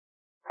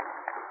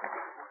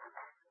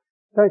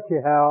Thank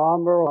you, Hal.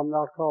 I'm Earl. I'm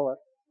not calling.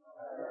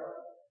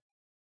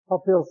 I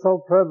feel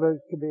so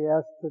privileged to be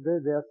asked to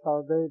do this.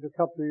 I did a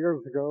couple of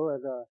years ago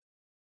at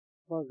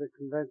one of the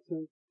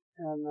conventions,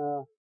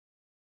 and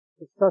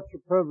it's such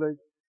a privilege.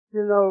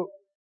 You know,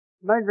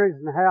 the main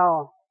reason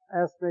Hal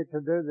asked me to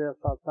do this,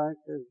 I think,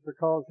 is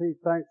because he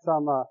thinks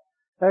I'm an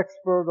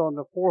expert on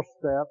the fourth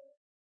step,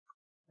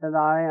 and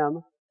I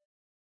am.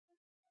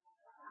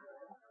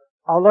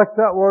 I looked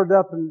that word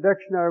up in the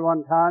dictionary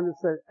one time. It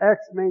said X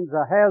means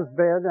a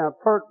has-been, and a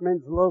pert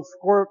means a little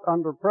squirt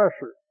under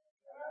pressure.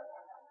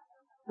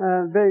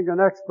 And being an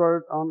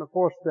expert on the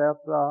fourth step,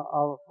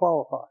 I'll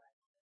qualify.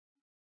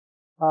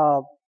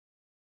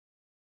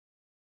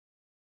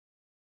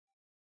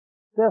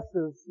 This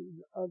is,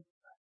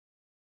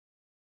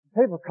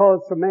 people call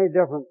it so many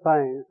different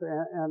things,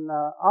 and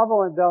I've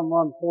only done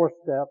one fourth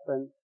step,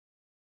 and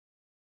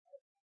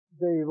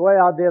the way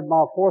I did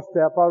my fourth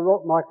step, I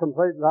wrote my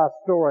complete life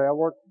story. I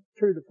worked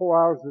 2 to 4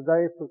 hours a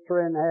day for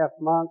 3.5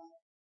 months.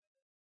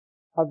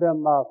 I've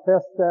done my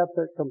fifth step.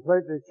 It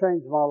completely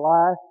changed my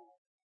life,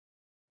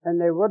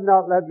 and they would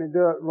not let me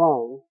do it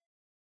wrong.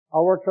 I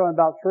worked on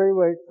about 3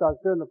 weeks. I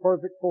was doing the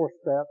perfect fourth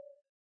step.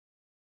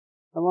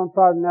 And one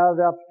Friday night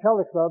at the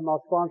Kelly Club, my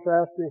sponsor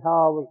asked me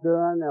how I was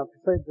doing, and I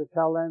proceeded to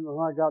tell him. And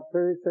when I got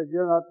through, he said,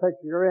 "You're not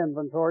taking your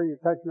inventory,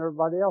 you're taking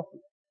everybody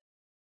else's."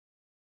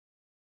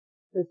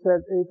 He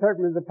said, he took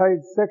me to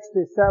page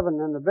 67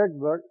 in the big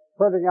book,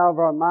 putting out of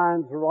our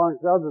minds the wrongs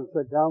others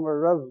had done, we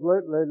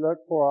resolutely look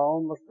for our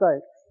own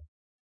mistakes.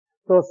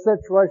 So a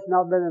situation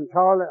not been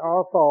entirely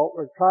our fault,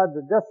 we tried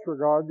to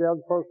disregard the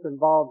other person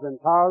involved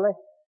entirely.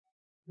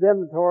 The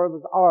inventory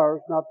was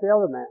ours, not the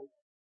other man's.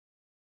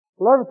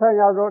 Well, everything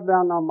I wrote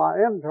down on my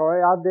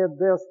inventory, I did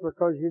this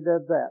because you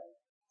did that.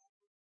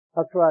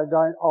 That's what I've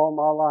done all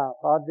my life.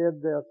 I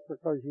did this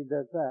because you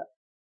did that.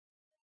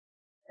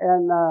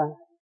 And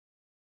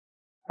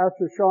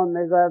after showing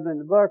me that in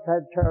the book, I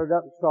had to tear it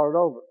up and start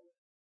over.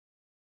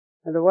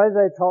 And the way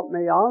they taught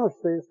me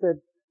honesty, they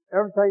said,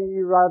 everything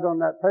you write on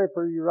that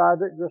paper, you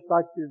write it just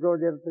like you go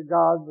give it to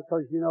God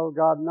because you know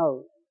God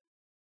knows.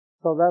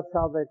 So that's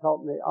how they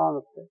taught me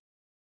honesty.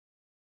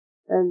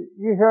 And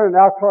you hear in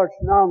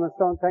Alcoholics Anonymous,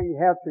 the only thing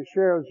you have to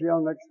share is your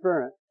own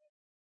experience.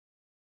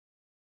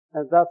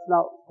 And that's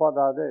not what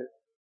I do.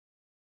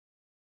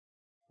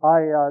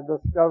 I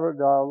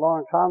discovered a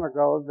long time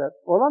ago that,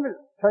 well, let me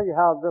tell you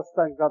how this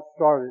thing got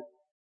started.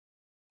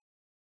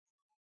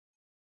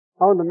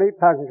 I owned a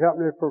meatpacking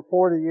company for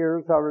 40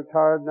 years. I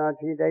retired in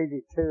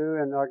 1982,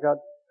 and I got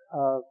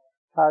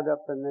tied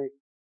up in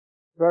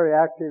very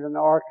active in the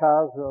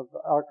archives of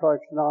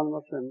Alcoholics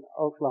Anonymous in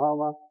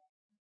Oklahoma.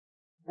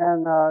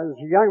 And as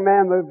a young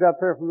man moved up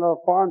here from a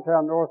little farm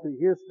town north of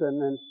Houston,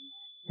 and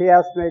he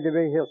asked me to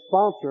be his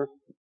sponsor.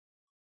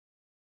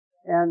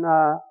 And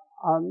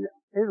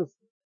he was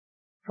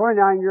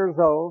 29 years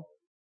old,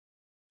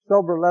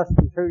 sober less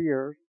than 2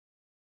 years.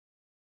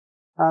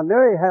 I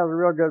knew he had a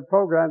real good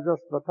program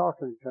just by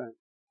talking to him.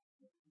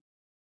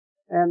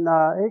 And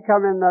he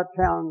come in that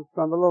town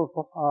from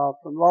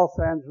from Los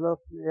Angeles.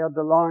 He had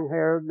the long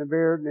hair and the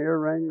beard and the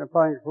earring and the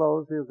plain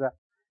clothes. He was a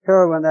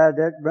heroin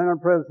addict, been in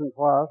prison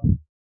twice.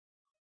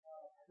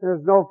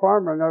 There's no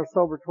farmer in there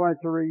sober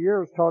 23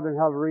 years taught him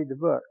how to read the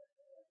book.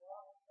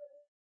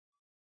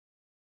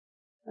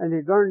 And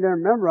he learned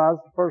and memorized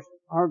the first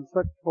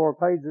 164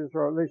 pages,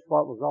 or at least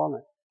what was on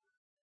it.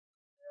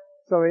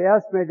 So he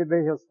asked me to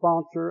be his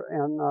sponsor,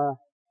 and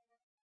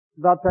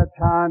about that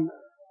time,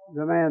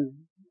 the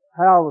man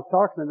Hal was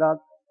talking about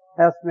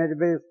asked me to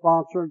be his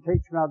sponsor and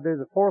teach me how to do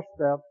the fourth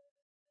step.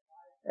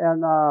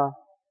 And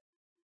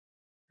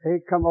he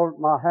come over to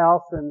my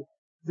house, and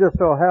just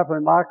so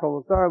happened Michael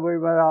was there. We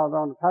went out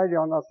on the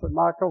patio, and I said,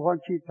 "Michael, why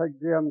don't you take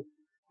Jim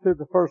through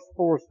the first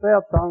 4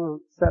 steps? I'm going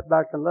to sit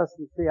back and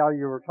listen and see how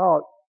you were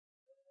taught."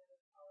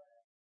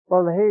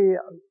 Well, he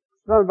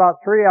spent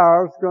about 3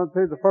 hours going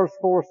through the first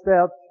 4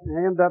 steps, and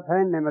he ended up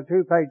handing him a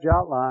 2-page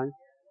outline,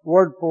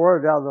 word for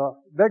word, out of the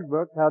big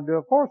book, how to do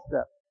a 4th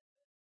step.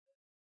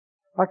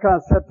 I kind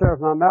of sat there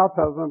with my mouth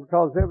open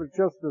because it was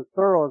just as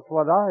thorough as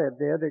what I had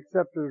did,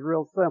 except it was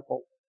real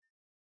simple.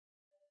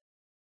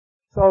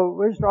 So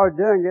we started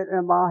doing it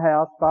in my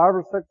house 5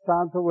 or 6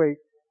 times a week,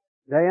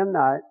 day and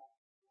night.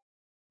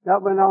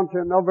 That went on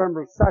to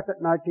November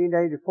 2nd,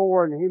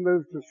 1984, and he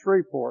moved to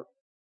Shreveport.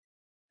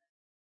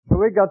 So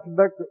we got the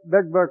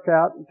big book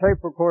out and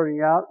tape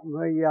recording out, and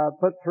we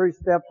put 3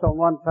 steps on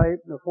one tape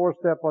and the 4th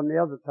step on the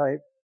other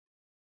tape.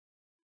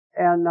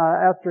 And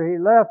after he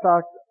left, I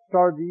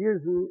started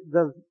using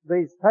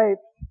these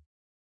tapes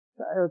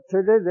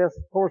to do this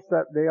 4th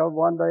step deal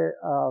one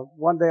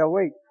day a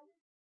week.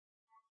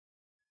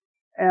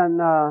 And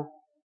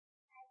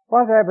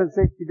what happens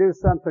if you do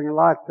something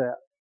like that?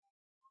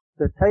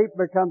 The tape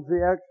becomes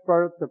the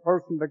expert, the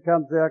person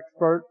becomes the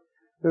expert.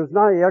 There's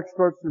not any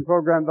experts in the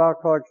program of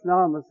Alcoholics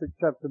Anonymous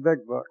except the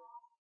big book.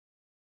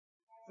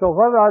 So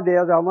what I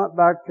did, I went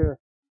back to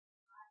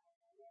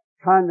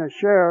trying to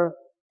share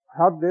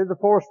how to do the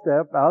 4th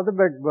step out of the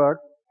big book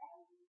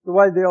the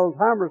way the old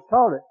timers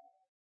taught it.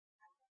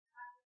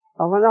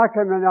 When I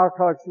came in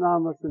Alcoholics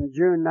Anonymous in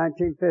June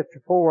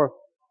 1954,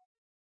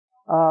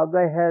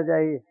 they had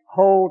a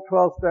whole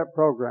 12-step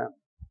program.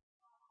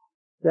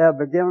 They had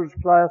a beginner's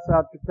class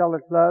out to Kelly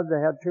Club. They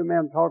had 2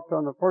 men talked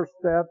on the first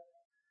step.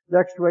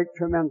 Next week,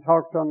 2 men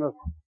talked on the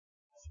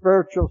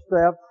spiritual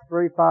steps,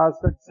 3, 5,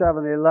 6,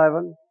 7,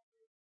 11.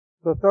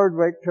 The third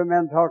week, 2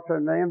 men talked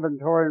on the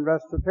inventory and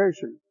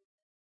restitution,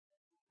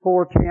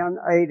 4, 10,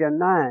 8, and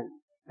 9.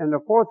 And the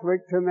fourth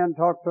week, 2 men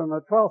talked on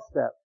the 12th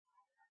step.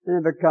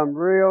 And they become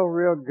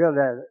real good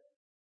at it.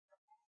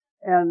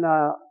 And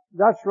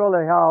that's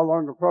really how I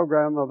learned the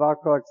program of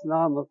Alcoholics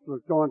Anonymous,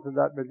 was going to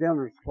that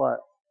beginner's class.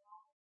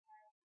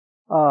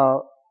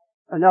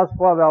 And that's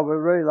what I would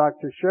really like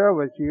to share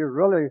with you,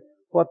 really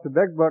what the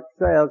Big Book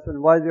says and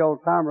the way the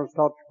old timers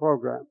taught the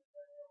program.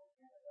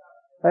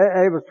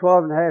 I was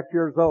 12 and a half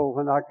years old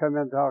when I came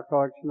into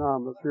Alcoholics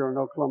Anonymous here in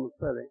Oklahoma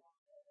City.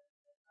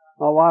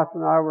 My wife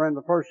and I were in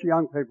the first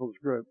young people's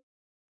group.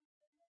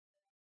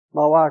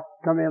 My wife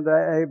came into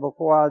AA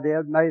before I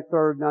did, May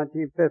 3rd,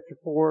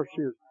 1954.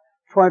 She was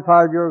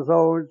 25 years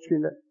old. She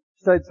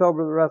stayed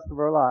sober the rest of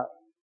her life.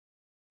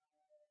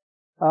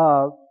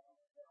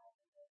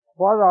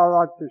 What I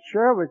like to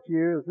share with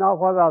you is not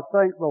what I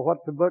think, but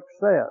what the book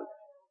says.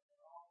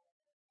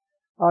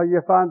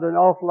 You find an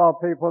awful lot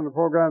of people in the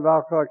program of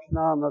Alcoholics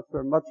Anonymous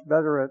are much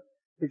better at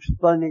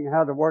explaining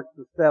how to work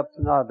the steps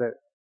than I do.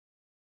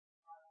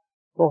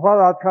 But what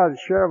I try to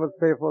share with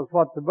people is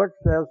what the book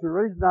says. The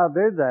reason I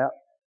do that,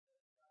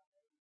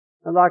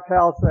 and like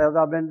Hal said,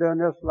 I've been doing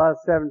this the last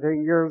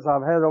 17 years.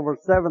 I've had over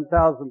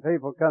 7,000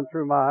 people come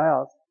through my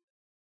house.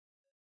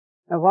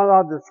 And when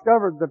I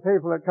discovered the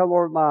people that come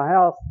over to my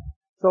house,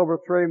 sober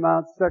 3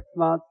 months, 6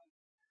 months,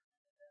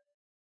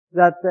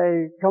 that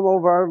they come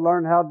over and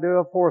learn how to do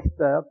a 4th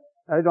step.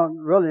 They don't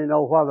really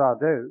know what I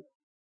do.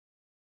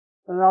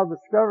 And I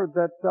discovered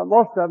that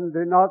most of them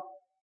do not,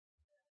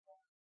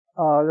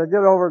 they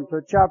get over into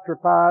chapter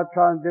 5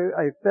 trying to do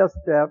a 4th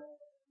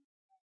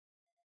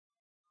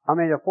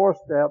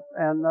step,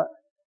 and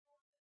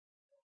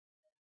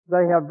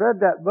they have read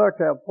that book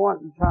at a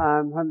point in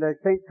time when they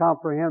can't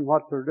comprehend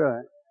what they're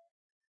doing.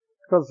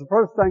 Because the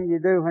first thing you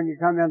do when you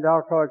come into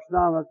Alcoholics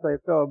Anonymous, they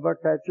throw a book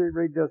at you,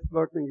 read this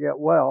book and get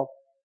well.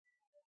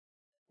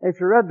 If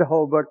you read the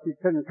whole book, you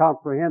couldn't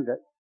comprehend it.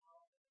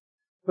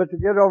 But to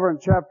get over in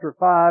chapter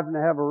 5 and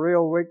have a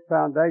real weak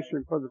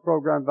foundation for the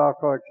program of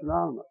Alcoholics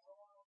Anonymous.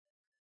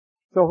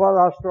 So what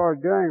I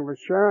started doing was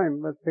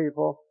sharing with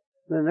people,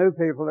 the new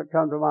people that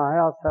come to my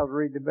house, how to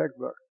read the Big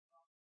Book.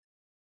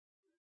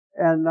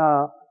 And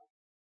I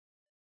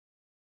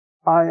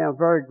am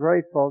very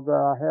grateful that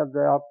I have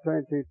the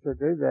opportunity to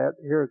do that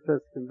here at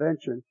this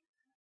convention.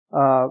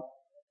 I'll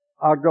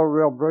go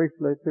real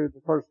briefly through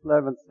the first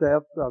 11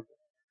 steps. I've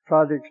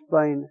tried to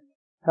explain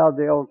how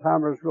the old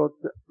timers wrote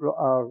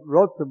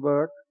the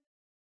book,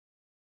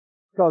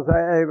 because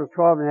I was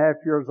 12 and a half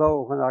years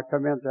old when I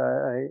come into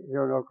AA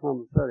here in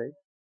Oklahoma City.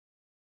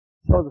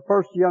 So the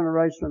first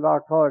generation of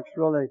alcoholics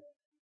really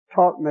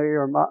taught me,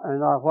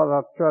 what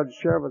I've tried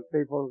to share with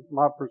people is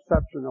my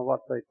perception of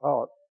what they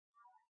taught.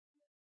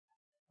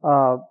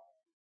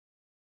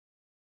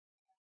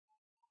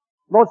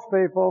 Most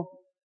people,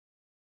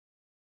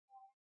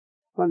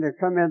 when they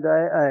come into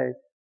AA,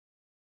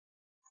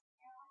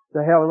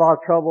 they have a lot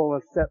of trouble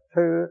with step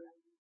 2,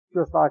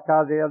 just like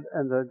I did,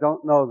 and they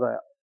don't know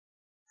that.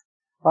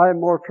 I had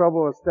more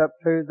trouble with step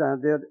 2 than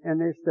I did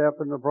any step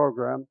in the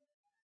program,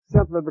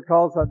 simply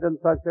because I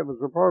didn't think it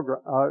was a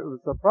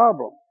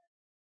problem.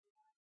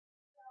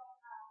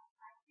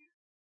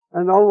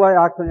 And the only way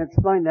I can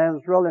explain that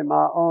is really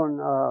my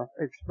own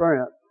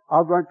experience.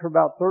 I've drank for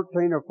about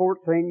 13 or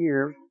 14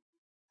 years.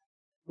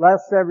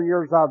 Last 7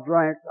 years I've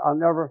drank.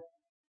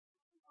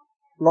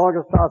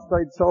 Longest I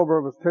stayed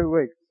sober was 2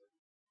 weeks.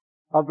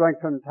 I drank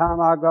from the time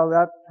I got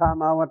up to the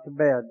time I went to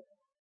bed.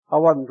 I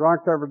wasn't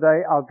drunk every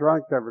day. I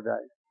drank every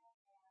day.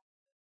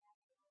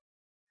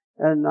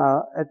 And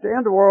at the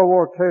end of World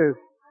War II,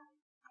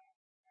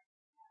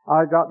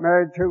 I got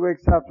married 2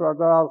 weeks after I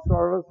got out of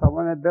service. I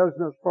went in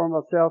business for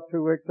myself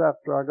 2 weeks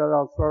after I got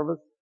out of service.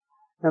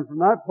 And from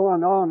that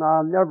point on,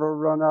 I never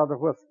run out of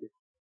whiskey.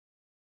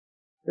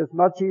 It's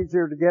much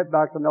easier to get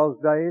back in those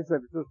days.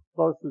 It was just as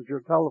close as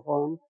your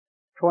telephone,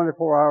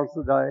 24 hours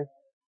a day,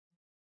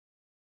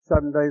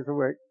 7 days a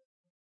week.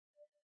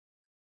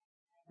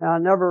 And I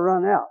never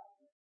run out.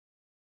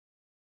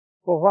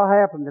 Well, what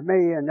happened to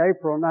me in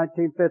April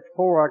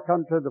 1954, I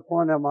come to the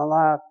point in my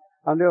life,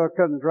 I knew I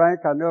couldn't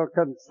drink, I knew I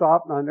couldn't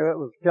stop, and I knew it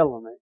was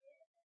killing me.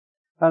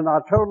 And I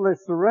totally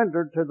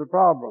surrendered to the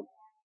problem.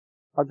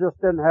 I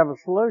just didn't have a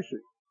solution.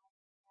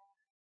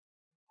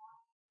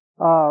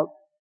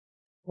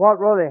 What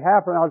really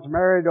happened, I was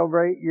married over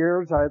 8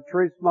 years, I had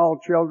 3 small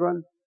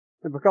children,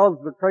 and because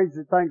of the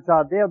crazy things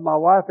I did, my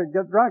wife would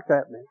get drunk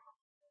at me.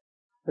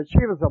 But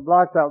she was a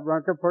blacked-out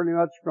drinker pretty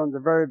much from the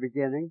very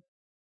beginning.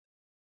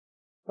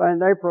 But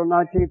in April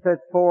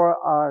 1954,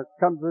 I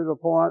come to the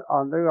point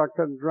I knew I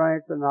couldn't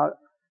drink, and I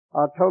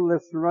totally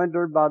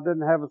surrendered, but I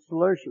didn't have a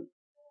solution.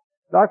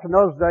 Back in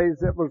those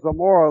days, it was a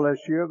moral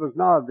issue. It was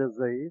not a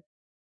disease.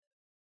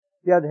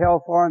 You had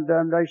hellfire and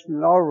damnation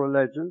in all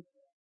religions.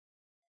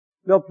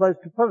 No place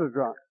to put a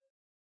drunk.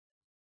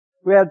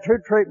 We had 2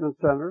 treatment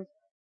centers,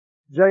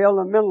 jail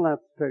and mental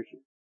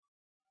institution.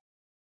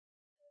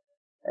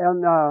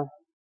 And, I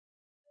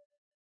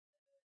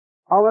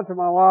went to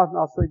my wife and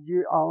I said,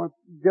 I want to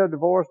get a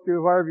divorce,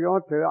 do whatever you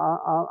want to,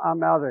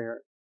 I'm out of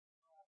here.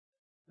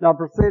 And I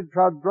proceeded to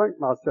try to drink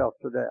myself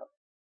to death.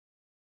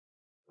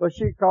 But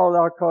she called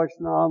Alcoholics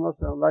Anonymous,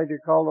 and a lady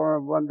called her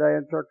one day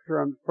and took her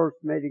on the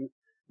first meeting,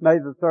 May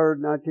the 3rd,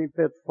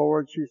 1954,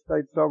 and she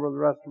stayed sober the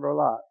rest of her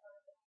life.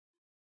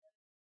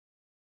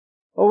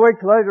 A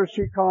week later,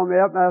 she called me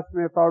up and asked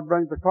me if I would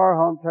bring the car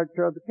home to take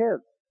care of the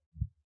kids.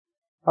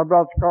 I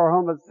brought the car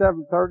home at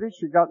 7:30.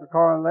 She got in the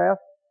car and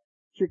left.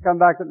 She come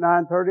back at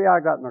 9:30. I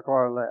got in the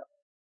car and left.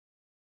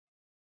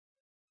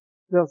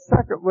 The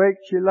second week,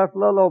 she left a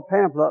little old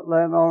pamphlet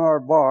laying on our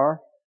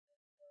bar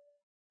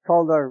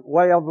called The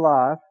Way of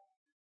Life.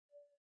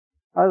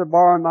 I had a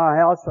bar in my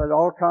house, had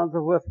all kinds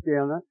of whiskey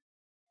in it.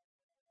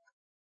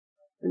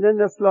 And in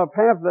this little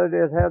pamphlet,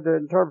 it had the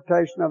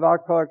interpretation of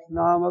Alcoholics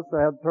Anonymous. It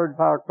had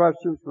 35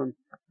 questions from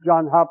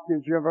Johns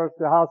Hopkins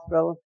University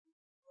Hospital.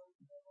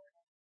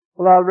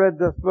 Well, I read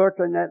this book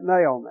and it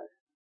nailed me.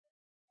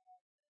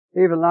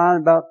 Even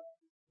lying about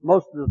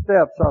most of the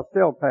steps, I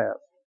still passed.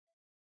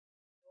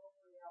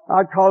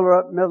 I'd call her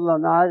up in the middle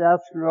of the night,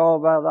 asking her all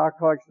about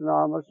Alcoholics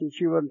Anonymous, and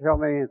she wouldn't tell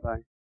me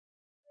anything.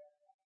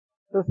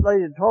 This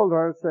lady told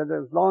her, said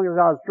as long as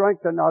I was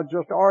drinking, I'd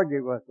just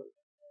argue with her.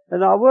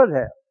 And I would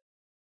have.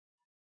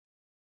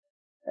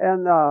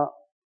 And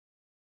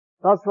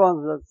that's one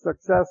of the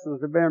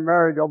successes of being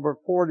married over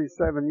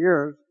 47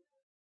 years.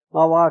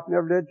 My wife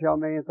never did tell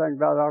me anything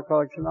about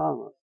Alcoholics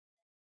Anonymous,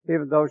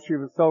 even though she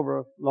was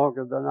sober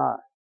longer than I.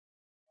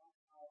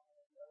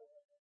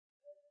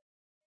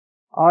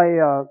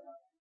 I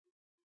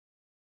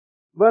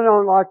went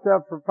on like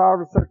that for 5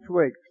 or 6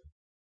 weeks.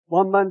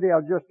 One Monday I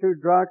was just too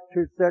drunk,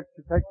 too sick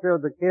to take care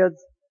of the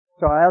kids,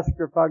 so I asked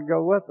her if I'd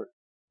go with her.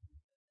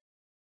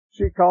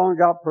 She called and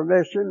got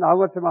permission. I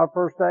went to my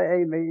first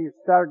AA meeting,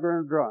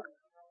 staggering drunk.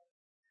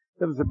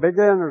 There was a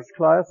beginners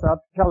class at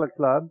the Kelly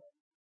Club,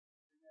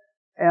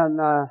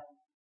 and I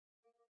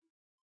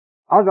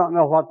don't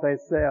know what they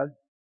said,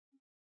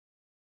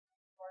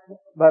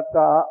 but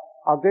I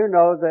do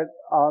know that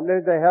I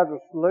knew they had a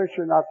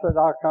solution. I said,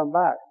 I'll come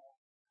back.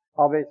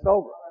 I'll be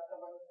sober.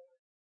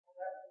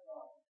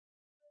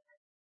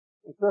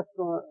 Is this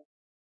gonna,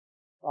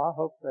 I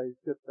hope they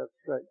get that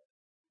straight.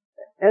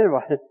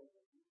 Anyway,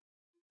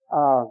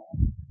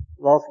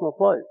 lost my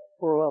place.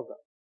 Poor was it?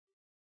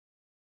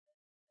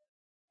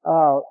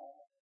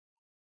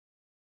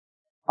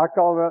 I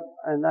called her up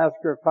and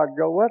asked her if I'd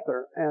go with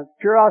her, and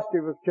curiosity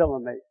was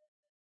killing me.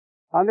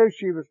 I knew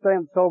she was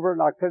staying sober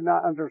and I could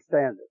not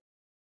understand it.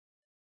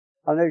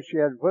 I knew she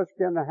had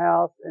whiskey in the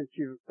house and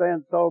she was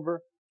staying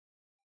sober.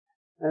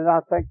 And I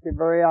think the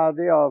very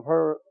idea of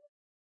her,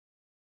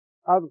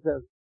 I was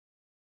the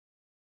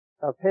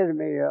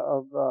epitome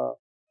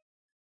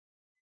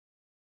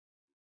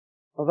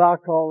of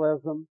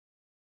alcoholism.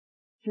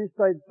 She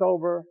stayed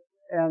sober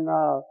and,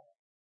 I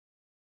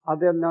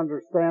didn't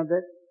understand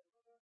it.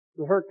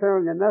 Her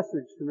carrying a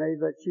message to me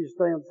that she's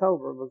staying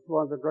sober was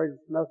one of the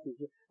greatest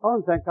messages. I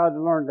don't think I'd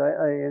learned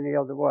AA any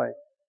other way.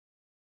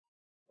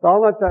 So I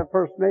went to that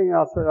first meeting.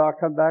 I said, I'll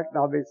come back and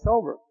I'll be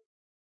sober.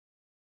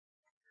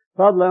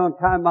 Probably the only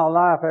time in my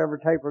life I ever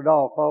tapered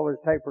off. I always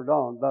tapered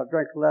on, but I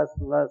drank less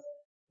and less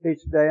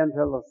each day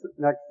until the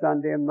next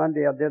Sunday. And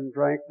Monday I didn't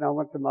drink, and I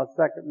went to my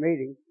second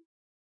meeting.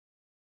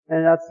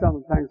 And that's some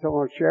of the things I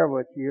want to share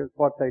with you, is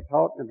what they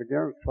taught in the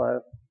beginner's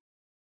class.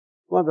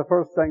 One of the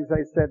first things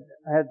they said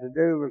I had to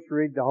do was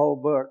read the whole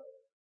book.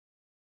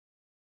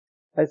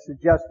 They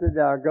suggested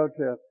that I go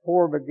to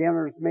 4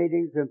 beginners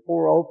meetings and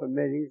 4 open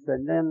meetings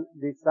and then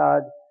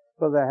decide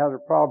whether I had a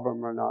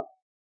problem or not.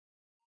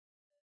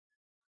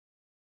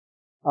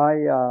 I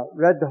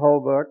read the whole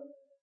book.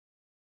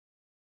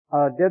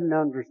 I didn't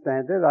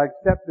understand it. I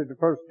accepted the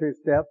first 2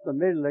 steps,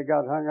 immediately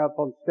got hung up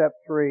on step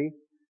 3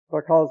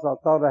 because I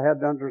thought I had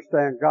to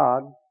understand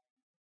God.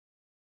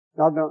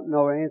 I don't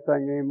know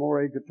anything any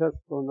more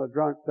egotistical than a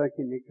drunk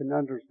thinking he can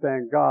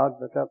understand God,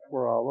 but that's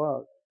where I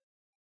was.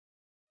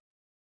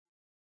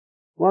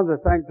 One of the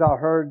things I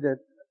heard that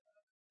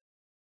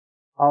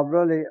I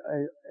really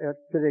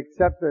could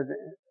accept it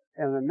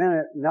in a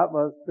minute, and that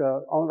was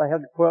only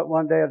had to quit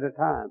one day at a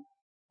time.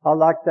 I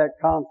liked that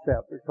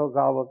concept because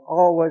I was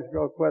always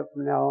going to quit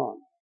from now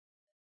on.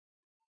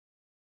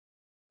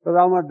 But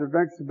I wanted to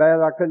drink so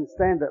bad I couldn't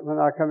stand it when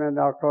I come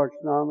into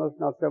Alcoholics Anonymous,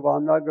 and I said, well,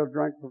 I'm not going to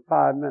drink for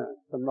 5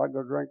 minutes. I'm not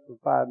going to drink for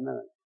 5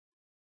 minutes.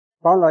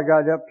 Finally I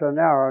got up to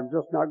an hour. I'm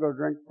just not going to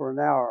drink for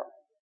an hour.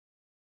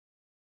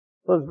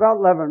 So it was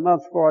about 11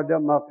 months before I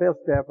did my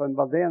 5th step, and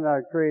by then I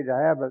created a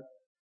habit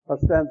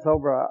of staying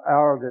sober an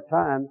hour at a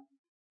time,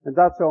 and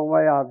that's the only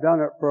way I've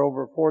done it for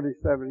over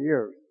 47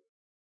 years.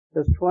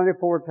 It's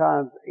 24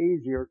 times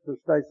easier to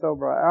stay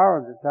sober an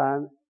hour at a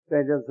time than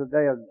it is a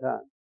day at a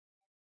time.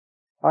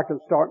 I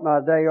can start my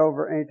day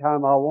over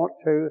anytime I want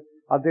to.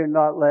 I do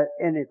not let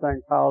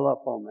anything pile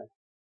up on me.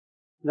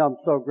 And I'm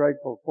so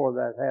grateful for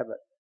that habit.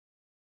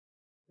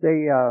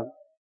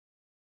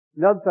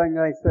 Another thing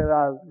they said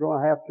I was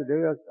going to have to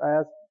do is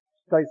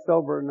stay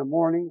sober in the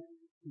morning,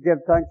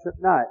 give thanks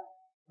at night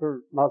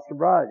for my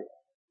sobriety.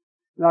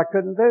 And I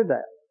couldn't do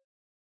that.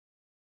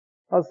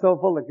 I was so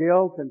full of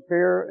guilt and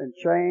fear and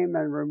shame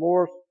and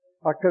remorse,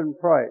 I couldn't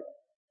pray.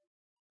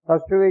 I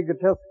was too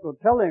egotistical to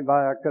tell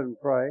anybody I couldn't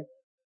pray.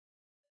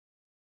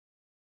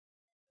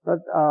 But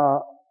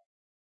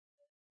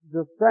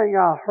the thing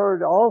I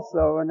heard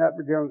also in that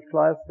beginner's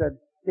class said,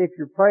 if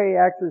you pray,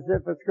 act as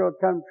if it's going to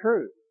come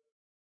true.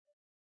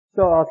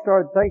 So I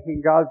started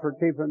thanking God for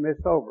keeping me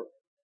sober.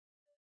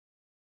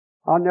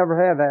 I never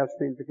have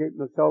asked Him to keep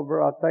me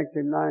sober. I thanked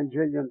Him 9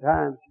 jillion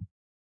times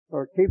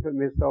for keeping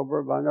me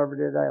sober, but I never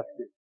did ask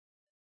Him.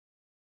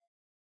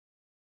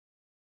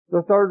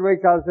 The third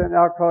week I was in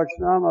Alcoholics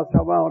Anonymous,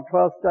 I went on a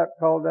 12-step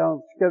call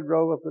down Skid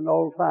Row with an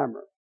old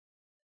timer.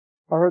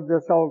 I heard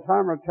this old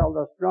timer tell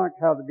this drunk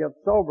how to get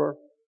sober,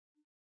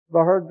 but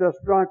I heard this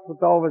drunk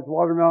with all his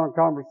watermelon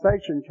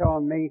conversation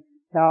telling me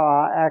how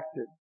I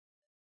acted.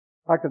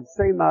 I could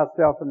see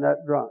myself in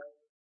that drunk.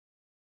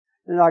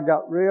 And I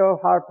got real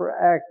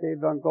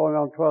hyperactive on going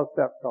on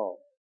 12-step calls.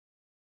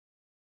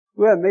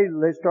 We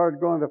immediately started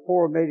going to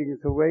 4 meetings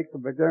a week, the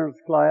beginner's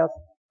class,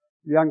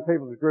 the young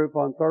people's group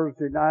on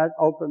Thursday night,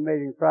 open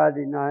meeting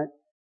Friday night,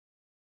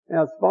 and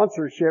a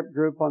sponsorship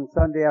group on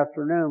Sunday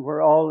afternoon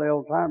where all the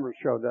old timers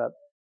showed up.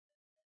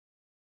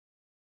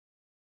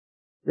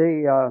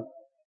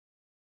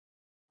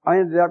 I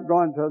ended up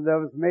going to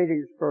those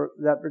meetings for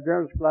that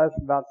beginner's class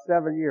about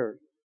 7 years.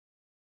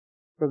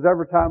 Because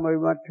every time we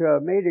went to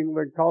a meeting,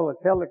 we'd call a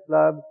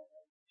teleclub,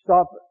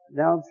 stop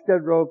down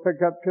Skid Row,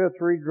 pick up 2 or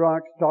 3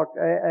 drunks, talk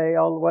to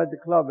AA all the way to the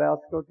clubhouse,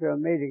 go to a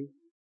meeting,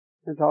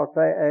 and talk to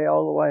AA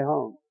all the way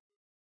home.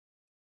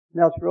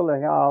 And that's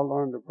really how I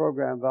learned the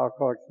program of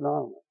Alcoholics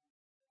Anonymous.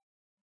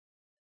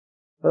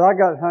 But I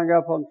got hung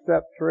up on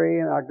step 3,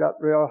 and I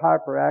got real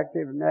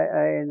hyperactive in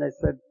AA, and they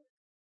said,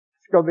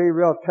 it's going to be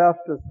real tough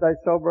to stay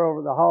sober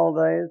over the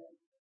holidays.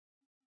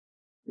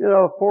 You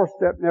know, 4th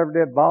step never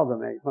did bother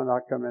me when I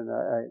come into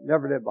AA.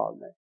 Never did bother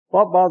me.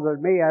 What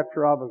bothered me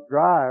after I was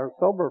dry or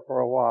sober for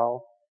a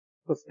while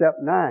was step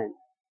 9.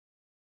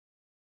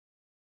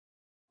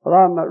 Well,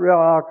 I'm a real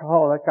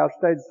alcoholic. I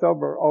stayed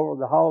sober over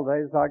the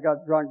holidays. I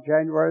got drunk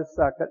January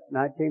 2nd,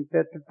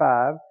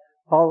 1955.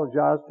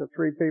 Apologized to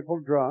 3 people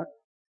drunk.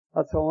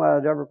 That's the only way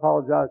I'd ever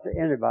apologize to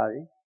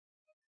anybody.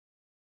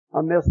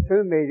 I missed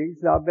 2 meetings,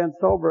 and I've been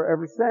sober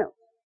ever since.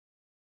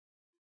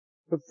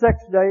 But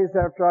 6 days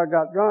after I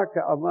got drunk,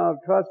 I went on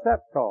a 12-step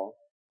call.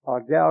 A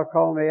gal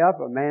called me up.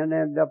 A man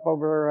ended up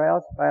over her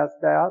house,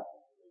 passed out.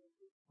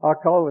 I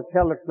called the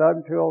teleclub,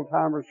 and 2 old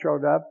timers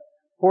showed up,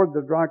 poured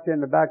the drunk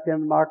in the back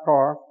end of my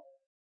car,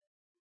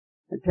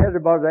 and headed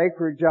about the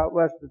acreage out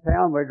west of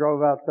town. We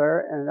drove out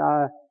there, and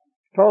I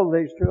told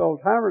these 2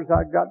 old timers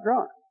I'd got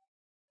drunk.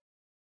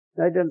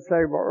 They didn't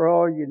say, well,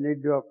 Earl, you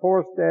need to do a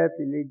 4-step,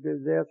 you need to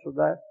do this or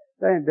that.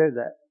 They didn't do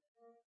that.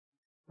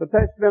 But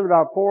they spent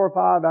about 4 or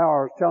 5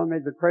 hours telling me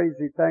the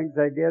crazy things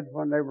they did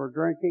when they were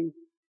drinking,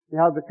 and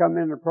how they come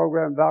in the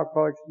program of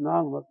Alcoholics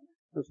Anonymous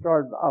and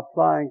started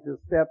applying the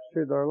steps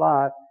to their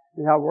life,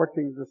 and how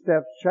working the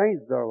steps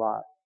changed their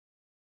life.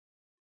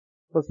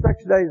 But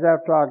 6 days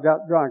after I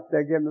got drunk,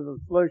 they gave me the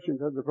solution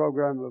to the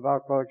program of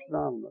Alcoholics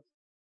Anonymous.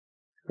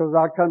 Because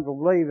I couldn't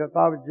believe if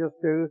I would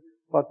just do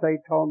what they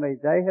told me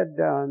they had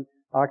done,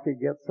 I could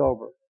get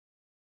sober.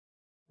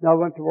 And I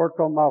went to work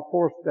on my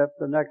 4th step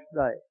the next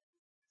day.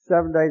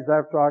 7 days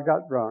after I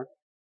got drunk,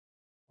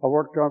 I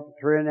worked on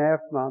it for 3.5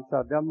 months.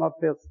 I done my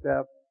 5th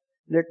step,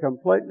 and it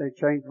completely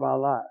changed my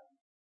life.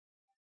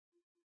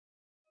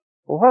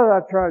 Well, what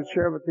I try to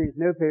share with these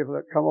new people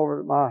that come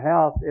over to my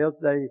house is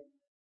they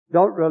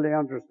don't really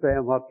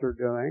understand what they're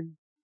doing.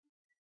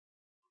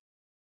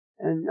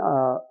 And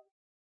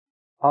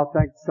I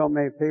think so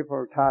many people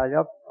are tied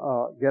up,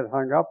 get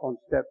hung up on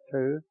step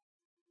 2,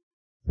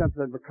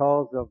 simply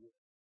because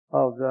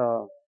of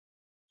the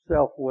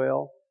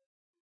self-will.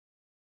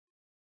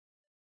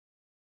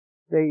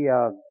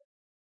 The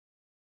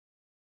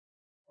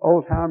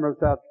old timers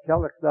at the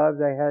teleclub,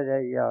 they had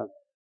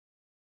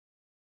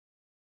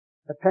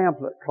a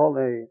pamphlet called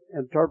The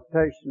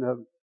Interpretation of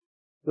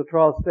the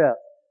 12 Steps.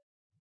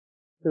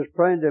 It was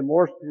printed in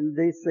Washington,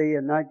 D.C.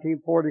 in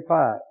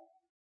 1945.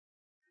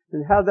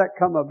 And how that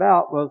come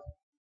about was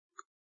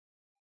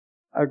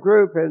a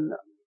group in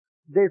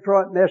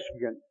Detroit,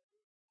 Michigan.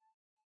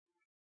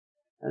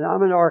 And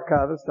I'm an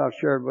archivist, I've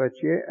shared with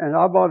you, and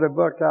I bought a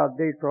book out of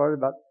Detroit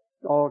about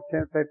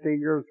 10, 15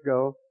 years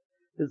ago.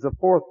 It's the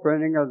 4th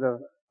printing of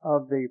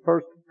the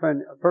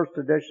first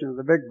edition of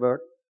the big book.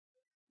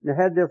 And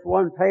it had this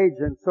one page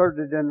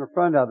inserted in the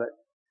front of it.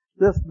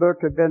 This book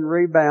had been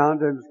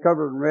rebound and was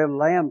covered in red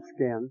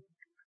lambskin.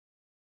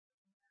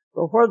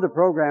 But where the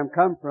program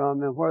come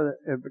from and where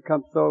it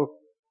becomes so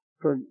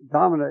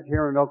dominant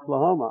here in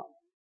Oklahoma,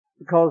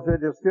 because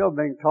it is still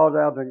being taught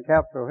out in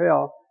Capitol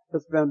Hill.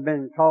 It's been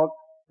being taught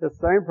the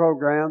same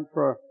program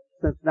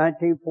since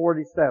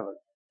 1947.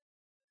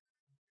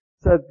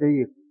 Said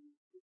the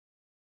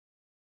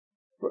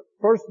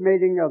First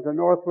meeting of the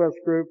Northwest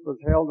Group was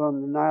held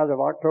on the night of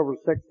October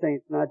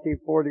 16,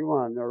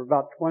 1941. There were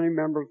about 20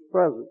 members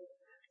present.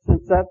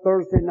 Since that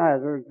Thursday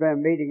night, there has been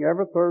a meeting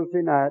every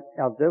Thursday night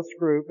of this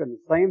group in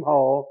the same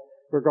hall,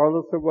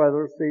 regardless of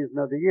weather or season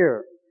of the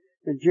year.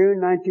 In June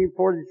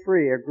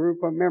 1943, a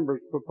group of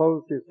members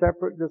proposed a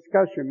separate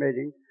discussion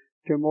meeting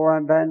to more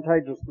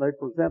advantageously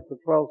present the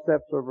 12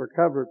 Steps of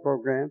Recovery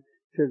program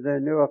to the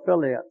new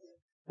affiliates.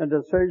 A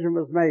decision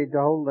was made to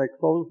hold a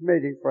closed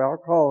meeting for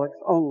alcoholics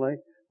only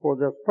for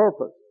this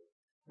purpose.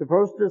 The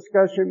first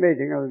discussion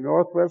meeting of the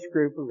Northwest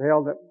Group was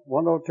held at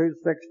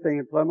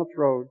 10216 Plymouth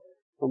Road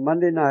on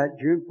Monday night,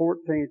 June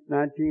 14,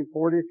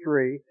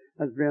 1943,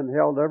 and has been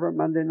held every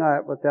Monday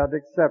night without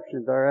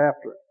exception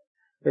thereafter.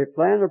 A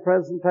plan of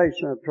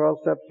presentation of 12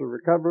 Steps of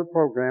Recovery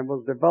program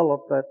was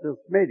developed at this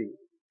meeting.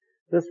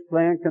 This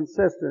plan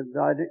consisted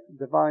of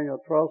dividing the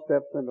 12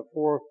 steps into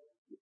 4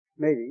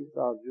 meetings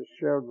I've just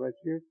shared with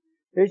you.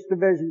 Each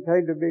division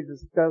came to be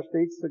discussed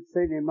each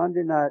succeeding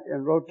Monday night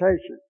in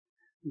rotation.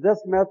 This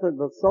method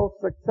was so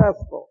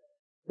successful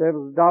that it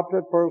was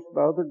adopted first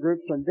by other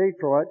groups in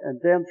Detroit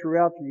and then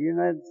throughout the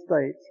United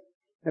States,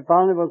 and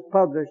finally was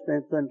published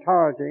in its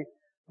entirety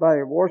by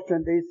a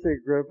Washington,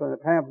 D.C. group in a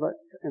pamphlet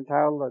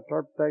entitled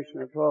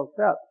Interpretation of 12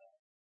 Steps.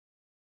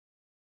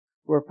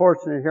 We're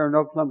fortunate here in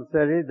Oklahoma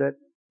City that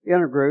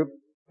Intergroup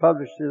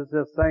publishes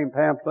this same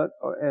pamphlet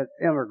at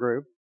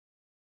Intergroup.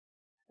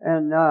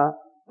 And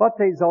what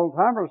these old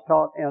timers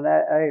taught in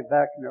AA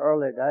back in the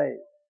early days,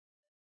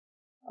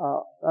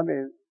 I'm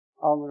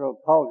going to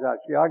apologize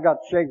to you. I got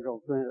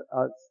shingles, and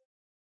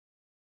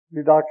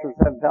the doctors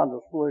haven't found a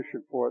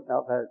solution for it, and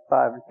I've had it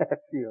 5.5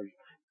 years.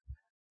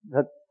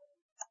 But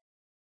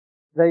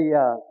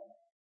the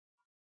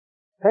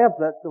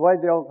pamphlet, the way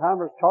the old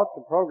timers taught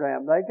the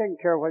program, they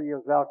didn't care whether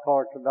you was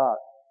alcoholic or not.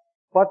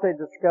 What they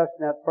discussed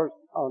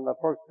on the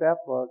first step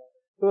was,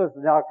 who is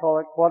an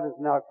alcoholic, what is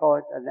an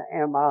alcoholic, and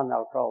am I an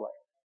alcoholic?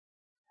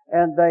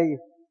 And they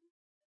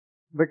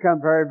become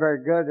very,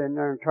 very good in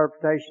their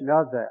interpretation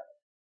of that.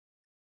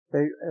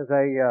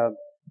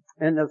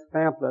 In this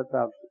pamphlet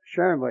I'm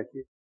sharing with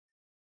you,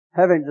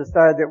 having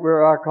decided that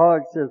we're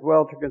alcoholics, it is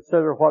well to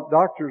consider what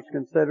doctors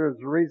consider as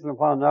the reason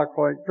why an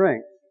alcoholic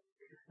drinks,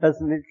 as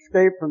an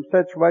escape from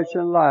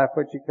situation in life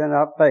which he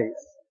cannot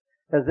face,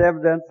 as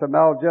evidence of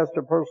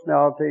maladjusted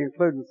personality,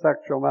 including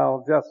sexual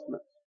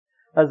maladjustments,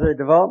 as a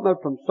development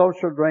from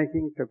social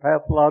drinking to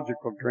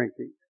pathological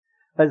drinking,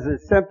 as a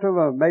symptom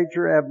of a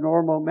major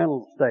abnormal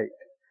mental state,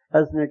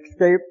 as an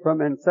escape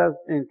from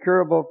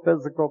incurable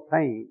physical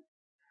pain,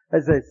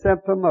 as a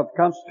symptom of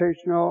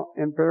constitutional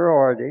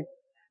inferiority,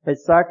 a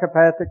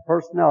psychopathic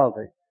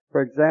personality.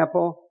 For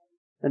example,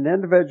 an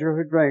individual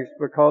who drinks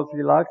because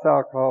he likes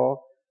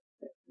alcohol,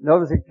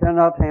 knows he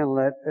cannot handle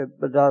it,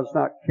 but does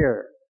not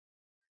care.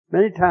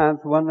 Many times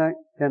one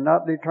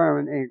cannot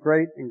determine any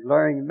great and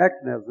glaring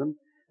mechanism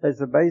as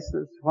the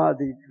basis why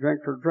the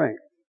drinker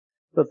drinks,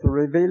 but the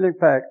revealing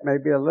fact may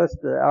be a list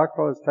that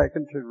alcohol is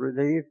taken to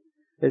relieve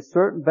a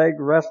certain vague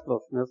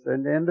restlessness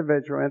in the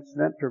individual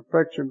incident to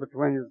friction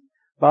between his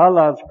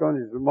biological and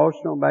his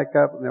emotional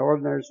makeup and the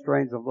ordinary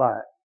strains of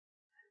life.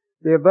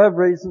 The above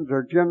reasons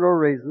are general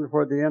reasons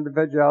where the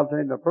individuality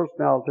and the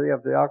personality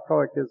of the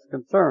alcoholic is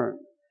concerned.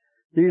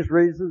 These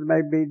reasons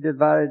may be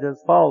divided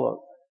as follows.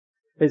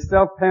 A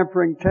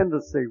self-pampering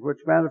tendency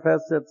which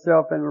manifests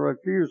itself in a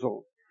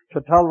refusal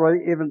to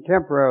tolerate even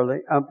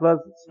temporarily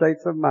unpleasant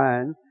states of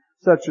mind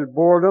such as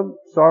boredom,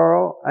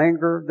 sorrow,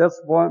 anger,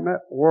 disappointment,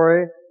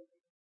 worry,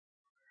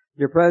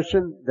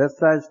 depression,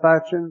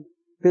 dissatisfaction,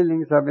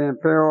 feelings of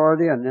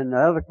inferiority and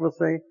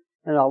inadequacy,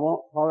 and I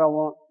want what I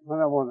want when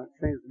I want it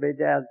seems to be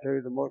the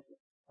attitude of most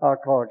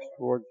alcoholics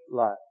towards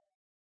life.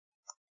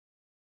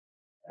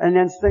 An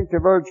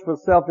instinctive urge for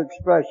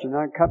self-expression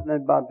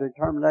accompanied by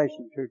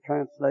determination to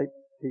translate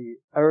the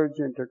urge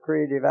into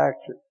creative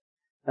action.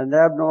 An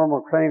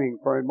abnormal craving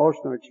for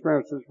emotional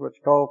experiences which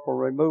call for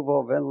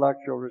removal of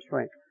intellectual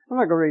restraint. I'm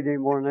not going to read any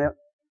more than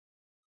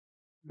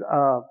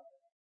that.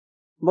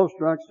 Most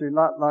drunks do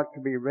not like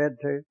to be read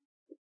to.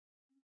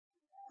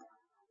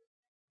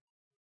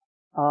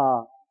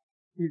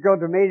 You go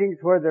to meetings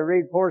where they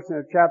read portion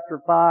of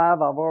chapter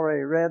 5. I've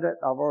already read it.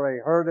 I've already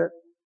heard it.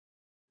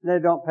 They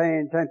don't pay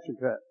any attention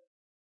to it.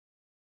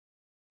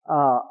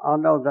 I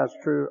know that's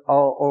true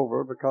all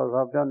over because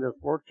I've done this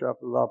workshop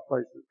in a lot of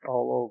places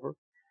all over.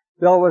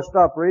 They always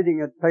stop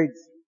reading at page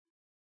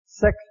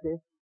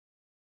 60.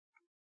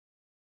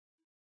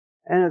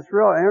 And it's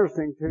real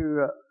interesting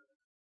to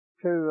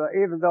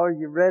even though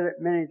you've read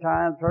it many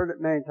times, heard it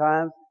many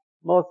times,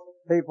 most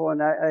people in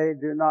AA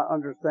do not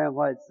understand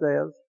what it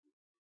says.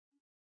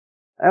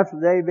 After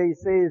the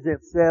ABCs,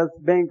 it says,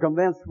 being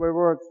convinced we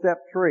were at step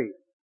 3.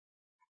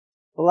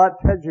 Well,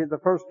 that tells you the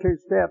first 2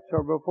 steps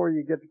are before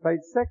you get to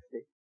page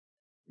 60.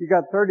 You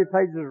got 30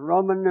 pages of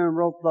Roman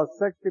numeral plus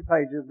 60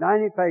 pages,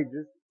 90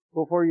 pages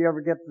before you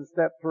ever get to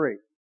step 3.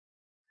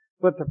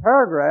 But the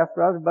paragraph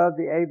right above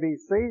the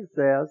ABC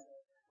says,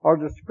 or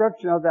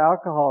description of the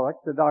alcoholic,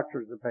 the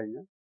doctor's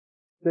opinion.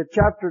 The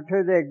chapter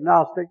 2, the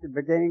agnostic, the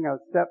beginning of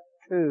step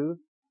 2,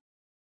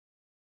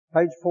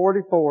 page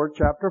 44,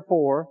 chapter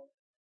 4,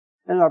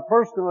 and our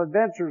personal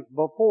adventures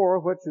before,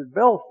 which is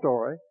Bill's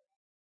story,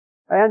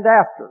 and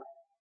after.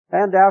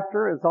 And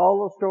after is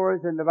all the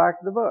stories in the back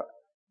of the book.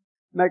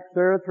 Make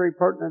clear three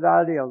pertinent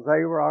ideals.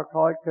 A, where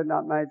alcoholics could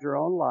not manage their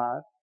own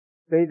life.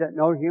 B, that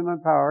no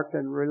human power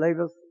can relieve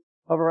us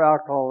of our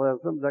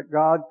alcoholism, that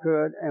God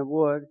could and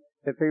would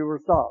if He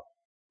were sought.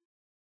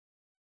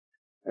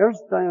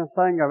 Interesting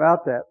thing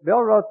about that.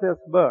 Bill wrote this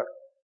book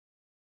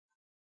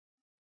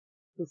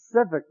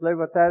specifically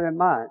with that in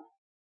mind.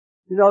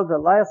 You know, the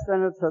last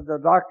sentence of the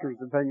doctor's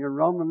opinion,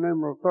 Roman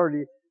numeral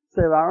 30,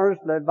 said, I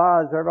earnestly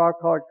advise every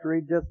alcoholic to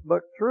read this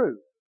book through.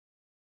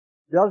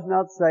 Does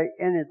not say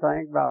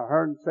anything about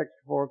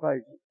 164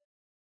 pages.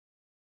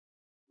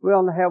 We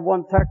only have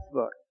one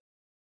textbook.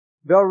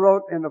 Bill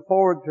wrote in the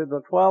foreword to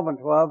the 12 and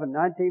 12 in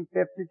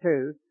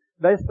 1952,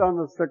 based on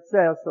the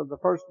success of the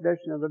first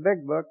edition of the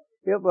Big Book,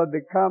 it would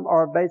become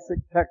our basic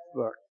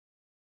textbook.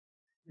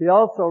 He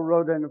also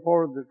wrote in the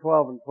foreword to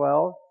 12 and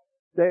 12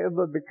 that it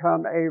would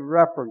become a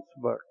reference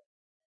book.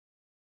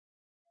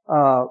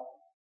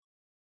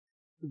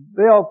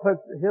 Bill put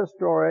his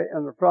story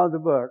in the front of the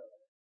book,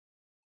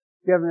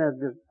 giving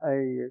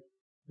a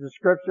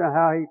description of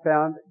how he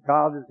found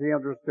God as he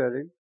understood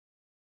Him.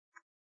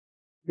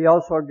 He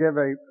also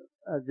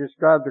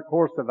described the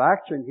course of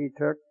action he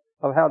took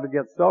of how to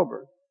get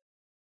sober.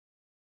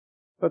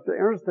 But the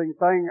interesting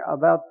thing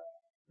about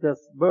this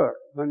book,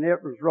 when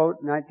it was wrote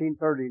in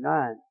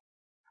 1939,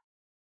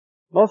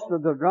 most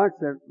of the drunks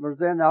that was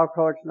in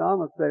Alcoholics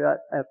Anonymous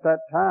at that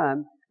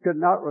time could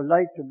not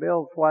relate to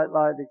Bill's white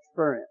light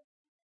experience.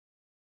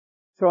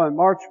 So on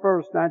March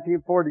 1st,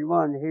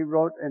 1941, he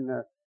wrote in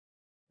the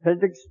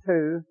Appendix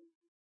 2,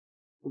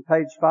 on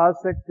page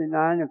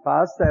 569 and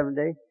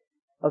 570,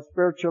 a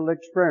spiritual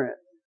experience,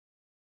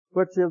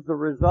 which is the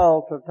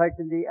result of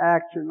taking the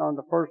action on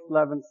the first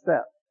 11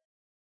 steps.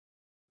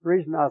 The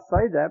reason I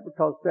say that,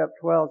 because step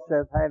 12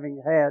 says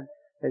having had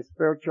a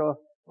spiritual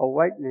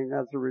awakening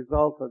as a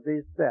result of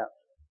these steps,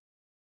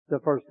 the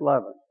first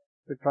 11.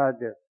 We tried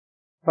to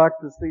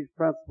practice these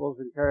principles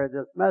and carry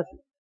this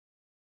message.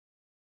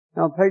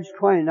 Now on page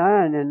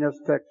 29 in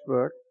this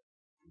textbook,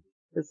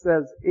 it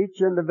says, each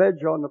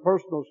individual in the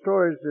personal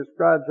stories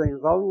describes in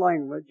his own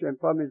language and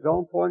from his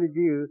own point of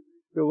view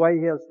the way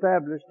he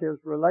established his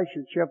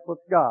relationship with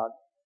God.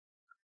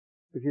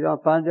 If you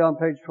don't find it on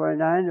page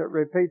 29, it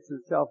repeats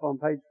itself on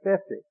page 50.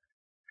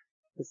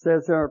 It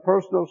says, in our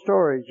personal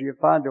stories, you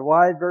find a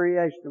wide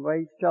variation of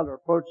way each teller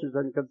approaches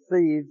and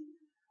conceives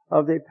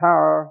of the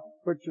power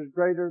which is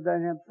greater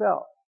than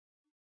himself.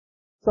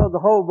 So the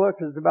whole book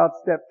is about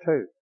step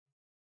 2.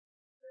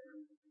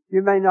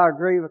 You may not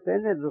agree with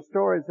any of the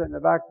stories in the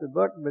back of the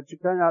book, but you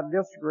cannot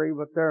disagree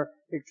with their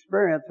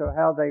experience of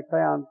how they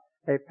found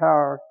a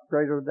power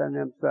greater than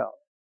themselves.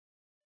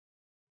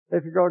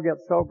 If you're going to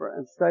get sober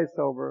and stay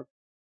sober,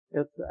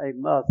 it's a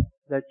must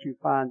that you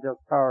find this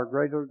power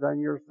greater than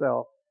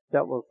yourself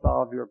that will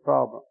solve your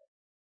problem.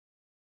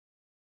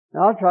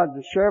 Now I tried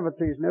to share with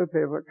these new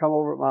people that come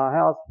over at my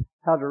house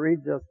how to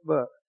read this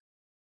book,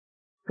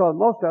 because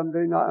most of them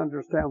do not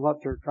understand what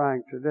they're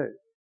trying to do.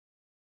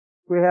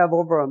 We have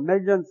over 1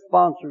 million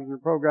sponsors in the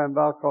program of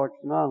Alcoholics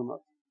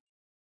Anonymous.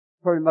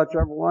 Pretty much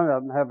every one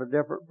of them have a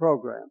different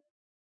program.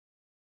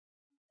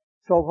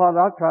 So what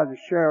I try to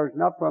share is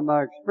not from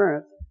my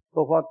experience,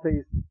 but what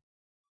these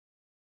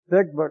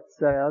Big Book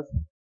says,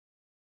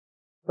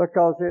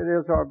 because it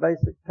is our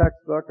basic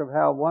textbook of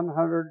how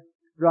 100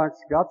 drunks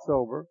got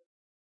sober.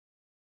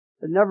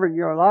 And never in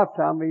your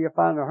lifetime will you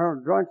find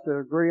 100 drunks that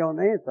agree on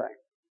anything.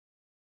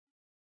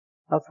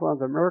 That's one of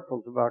the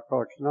miracles of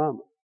Alcoholics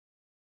Anonymous.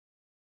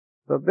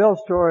 But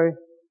Bill's story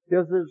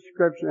gives a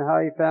description of how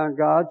he found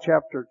God.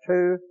 Chapter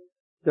 2,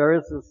 there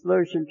is a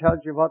solution, tells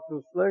you what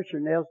the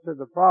solution is to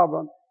the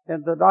problem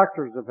in the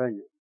doctor's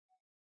opinion.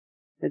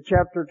 In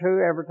chapter 2,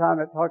 every time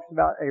it talks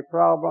about a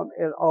problem,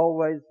 it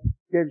always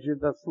gives you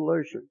the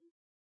solution.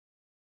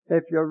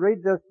 If you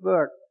read this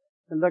book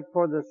and look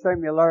for the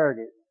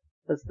similarities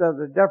instead of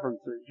the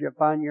differences, you'll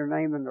find your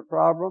name in the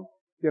problem,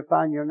 you'll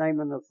find your name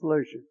in the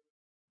solution.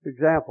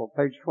 Example,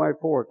 page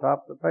 24,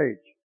 top of the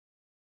page.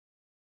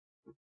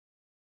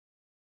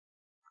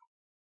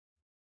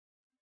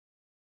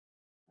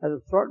 At a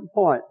certain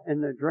point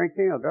in the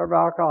drinking of every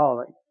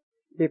alcoholic,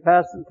 he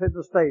passes into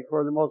the state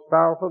where the most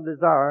powerful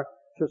desire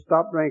to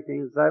stop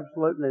drinking is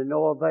absolutely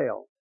no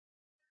avail.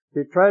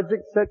 The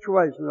tragic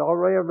situation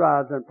already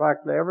arrives in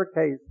practically every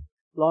case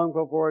long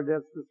before it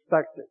is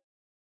suspected.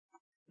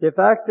 The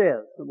fact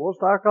is that most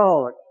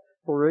alcoholics,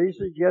 for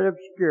reasons yet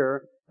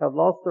obscure, have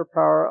lost their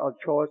power of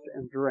choice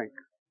in drink.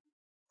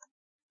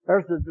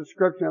 There's the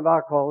description of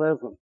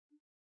alcoholism.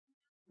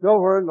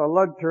 Nowhere in the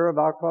literature of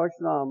Alcoholics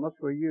Anonymous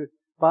will you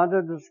find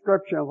a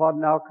description of what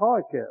an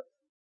alcoholic is.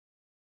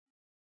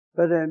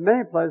 But in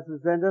many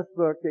places in this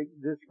book, it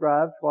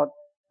describes what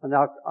an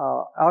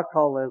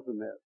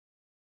alcoholism is.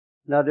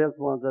 And that is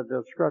one of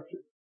the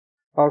descriptions.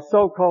 Our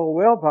so-called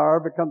willpower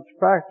becomes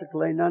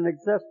practically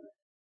non-existent.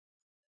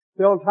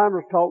 The old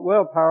timers taught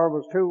willpower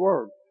was 2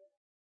 words.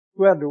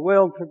 We had the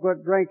will to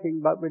quit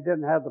drinking, but we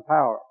didn't have the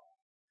power.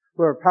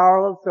 We're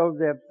powerless over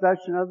the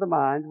obsession of the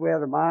mind. We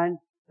have a mind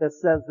that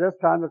says this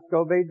time it's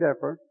going to be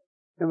different.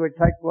 And we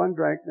take one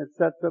drink and it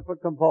sets up a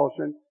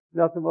compulsion.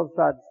 Nothing will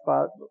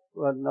satisfy it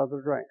with another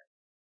drink.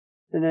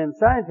 And in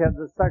insanity,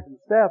 the second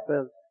step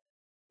is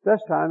this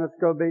time it's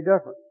going to be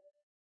different.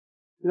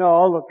 You know,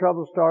 all the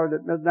trouble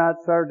started at midnight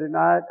Saturday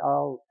night.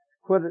 I'll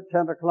quit at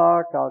 10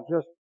 o'clock. I'll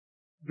just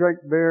drink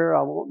beer.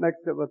 I won't mix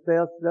it with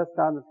this. This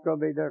time it's going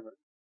to be different.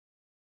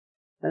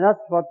 And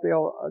that's what the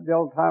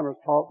old timers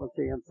taught with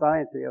the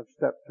insanity of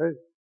step 2.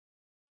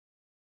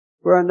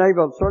 We're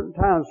enabled certain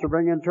times to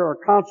bring into our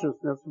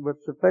consciousness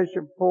with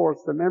sufficient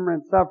force the memory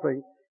and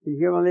suffering and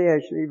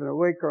humiliation even a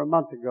week or a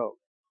month ago.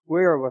 We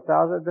are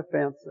without a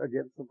defense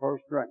against the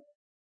first drink.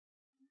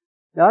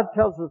 Now it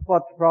tells us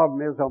what the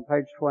problem is on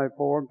page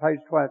 24. On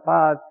page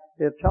 25,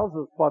 it tells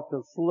us what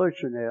the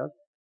solution is.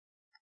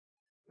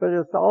 But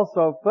it's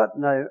also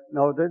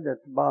footnoted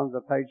at the bottom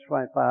of page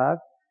 25,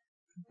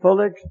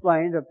 fully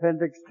explained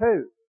Appendix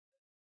 2.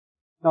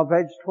 On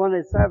page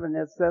 27,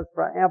 it says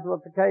for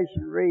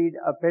amplification, read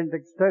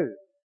Appendix 2.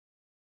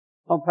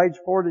 On page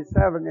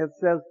 47, it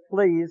says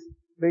please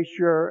be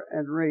sure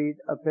and read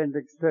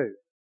Appendix 2.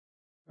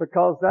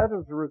 Because that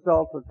is the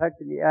result of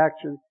taking the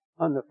action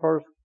on the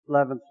first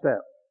 11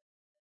 steps.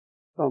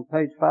 So on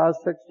page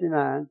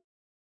 569,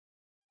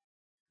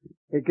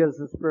 it gives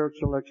the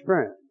spiritual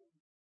experience.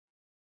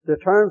 The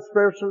terms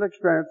spiritual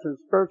experience and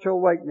spiritual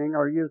awakening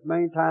are used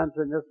many times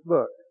in this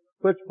book,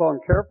 which upon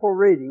careful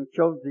reading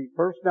shows the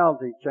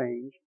personality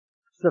change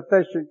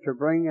sufficient to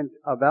bring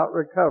about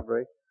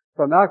recovery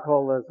from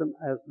alcoholism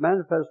has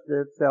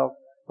manifested itself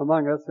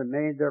among us in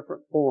many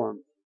different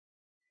forms.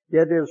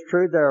 Yet it is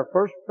true that our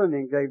first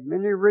printing gave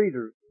many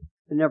readers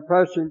an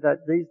impression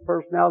that these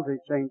personality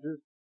changes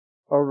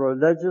or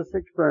religious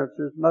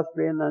experiences must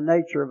be in the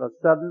nature of a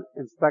sudden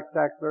and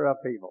spectacular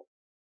upheaval.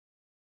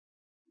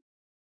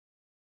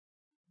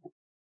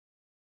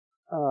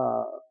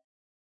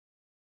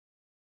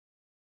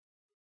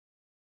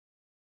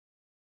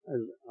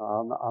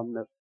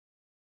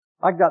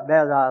 I got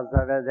bad eyes.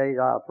 I've had 8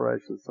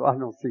 operations, so I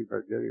don't see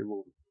very good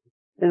anymore.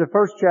 In the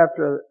first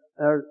chapter,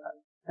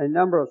 a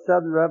number of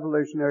sudden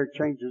revolutionary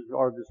changes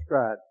are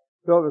described.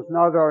 Though it was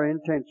not our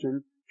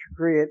intention to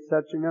create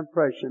such an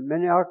impression,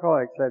 many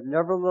alcoholics have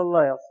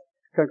nevertheless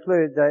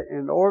concluded that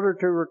in order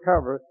to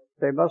recover,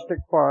 they must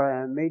acquire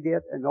an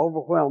immediate and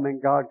overwhelming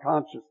God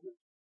consciousness,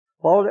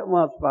 followed at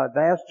once by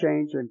vast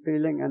change in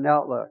feeling and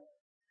outlook.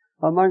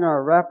 Among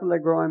our rapidly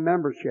growing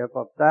membership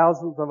of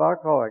thousands of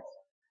alcoholics,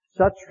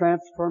 such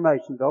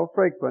transformations, though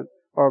frequent,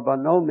 are by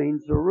no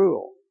means the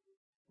rule.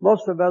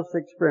 Most of us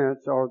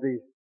experience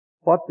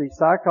what the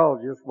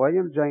psychologist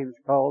William James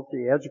calls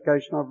the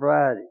educational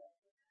variety,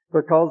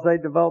 because they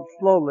develop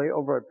slowly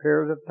over a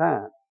period of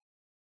time.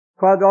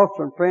 Quite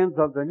often, friends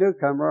of the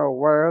newcomer are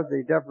aware of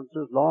the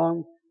differences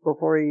long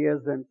before he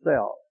is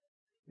himself.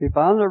 He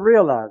finally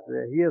realizes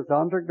that he has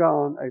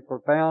undergone a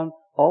profound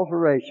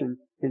alteration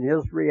in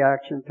his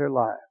reaction to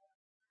life.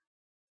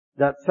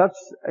 That such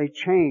a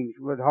change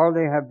would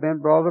hardly have been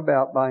brought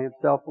about by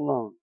himself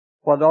alone.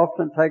 What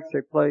often takes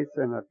place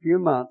in a few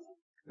months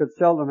could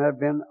seldom have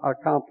been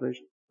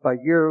accomplished by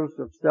years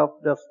of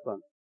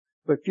self-discipline.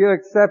 With few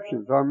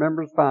exceptions, our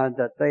members find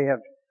that they have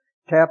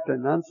tapped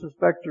an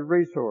unsuspected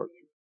resource,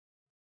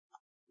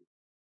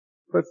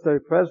 which they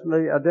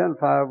presently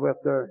identify with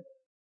their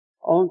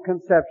own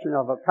conception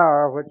of a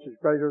power which is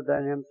greater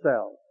than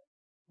themselves.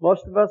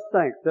 Most of us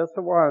think this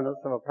awareness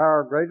of a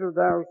power greater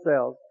than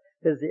ourselves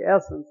is the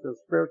essence of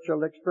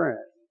spiritual experience.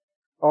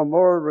 Our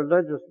more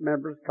religious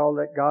members call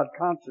it God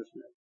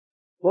consciousness.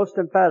 Most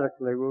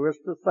emphatically, we wish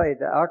to say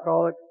that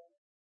alcoholics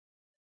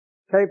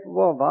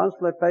capable of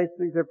honestly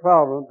facing their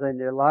problems in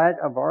the light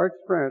of our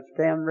experience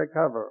can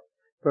recover,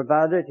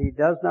 provided he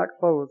does not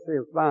close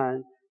his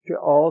mind to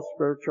all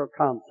spiritual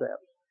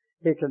concepts.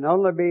 He can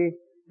only be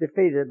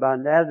defeated by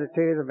an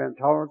attitude of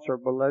intolerance or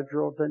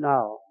belligerent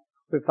denial.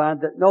 We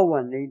find that no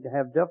one need to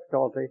have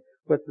difficulty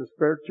with the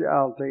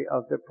spirituality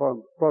of the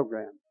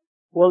program.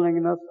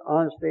 Willingness,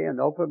 honesty, and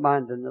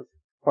open-mindedness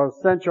are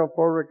essential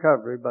for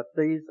recovery, but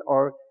these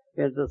are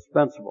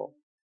indispensable.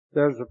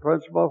 There's a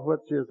principle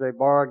which is a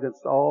bar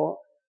against all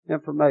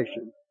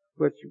information,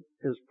 which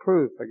is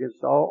proof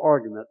against all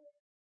argument,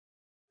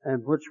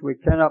 and which we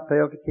cannot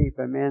fail to keep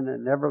a man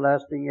in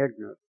everlasting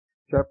ignorance.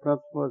 That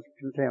principle is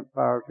contempt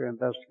prior to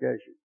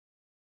investigation.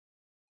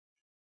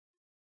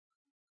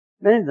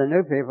 Many of the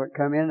new people that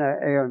come in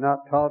are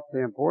not taught the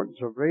importance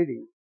of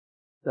reading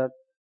that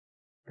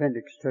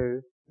Appendix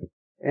 2,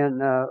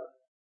 and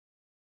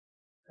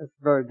it's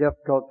very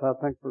difficult, I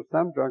think, for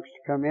some drunks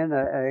to come in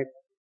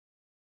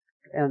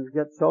and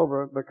get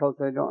sober because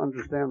they don't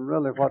understand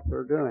really what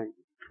they're doing.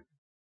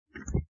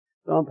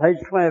 So on page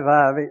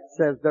 25, it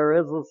says there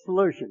is a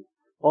solution.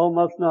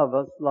 Almost none of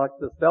us, like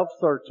the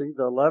self-searching,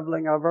 the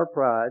leveling of our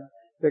pride,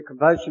 the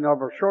confession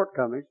of our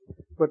shortcomings,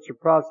 which the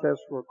process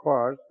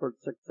requires for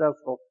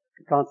successful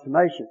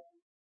consummation.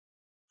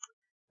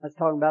 That's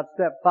talking about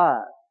step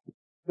 5.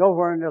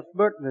 Nowhere in this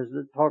book does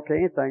it talk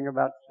anything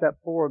about step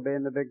 4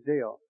 being the big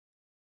deal.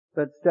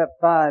 But step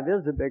 5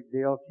 is a big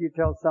deal if you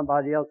tell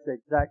somebody else the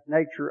exact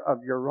nature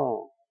of your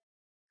wrong.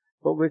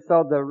 But we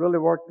saw that it really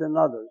worked in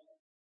others,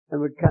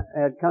 and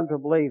had come to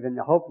believe in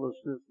the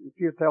hopelessness and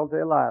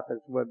futility of life as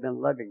we've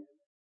been living.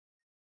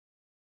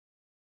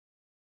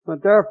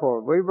 But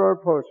therefore, we were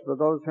approached by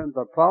those whom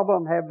the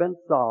problem had been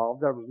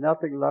solved. There was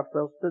nothing left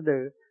for us to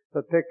do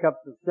but pick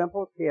up the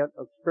simple kit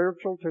of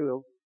spiritual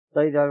tools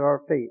laid at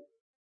our feet.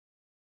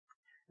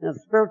 And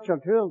spiritual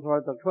tools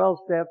are the 12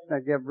 steps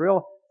that give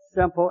real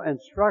simple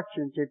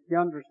instructions if you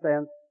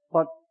understand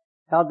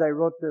how they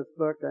wrote this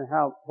book and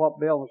what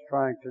Bill was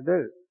trying to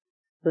do.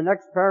 The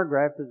next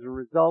paragraph is a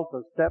result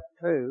of step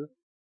 2.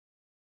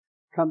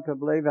 Come to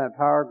believe in a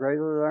power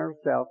greater than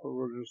ourselves that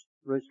will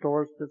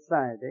restore us to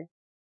sanity.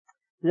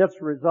 This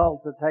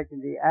result of taking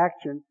the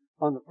action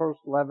on the first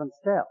 11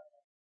 steps.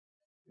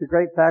 The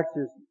great fact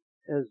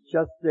is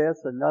just this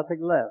and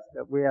nothing less,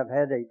 that we have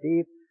had a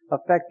deep,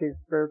 effective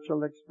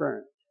spiritual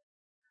experience,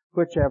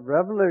 which have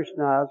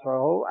revolutionized our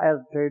whole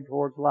attitude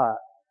towards life,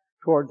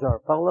 towards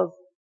our fellows,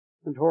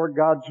 and toward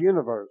God's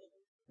universe.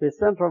 The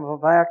central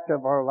fact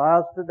of our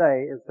lives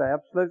today is the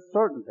absolute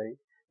certainty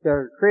that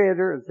our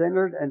Creator has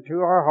entered into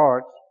our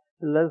hearts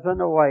and lives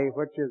in a way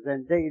which is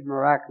indeed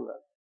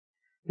miraculous.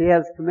 He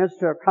has commenced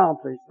to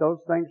accomplish those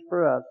things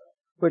for us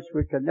which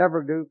we could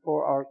never do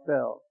for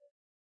ourselves.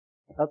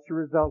 That's the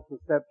result of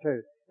step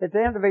 2. At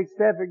the end of each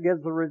step, it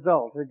gives the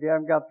result. If you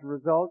haven't got the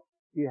result,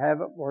 you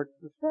haven't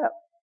worked the step.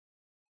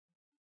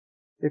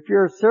 If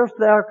you're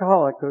seriously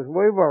alcoholic, as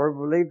we were,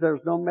 we believe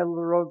there's no middle of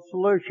the road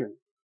solution.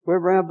 We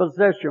were in a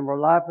position where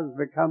life is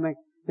becoming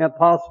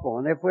impossible,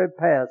 and if we had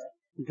passed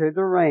into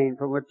the rain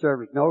from which there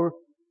was no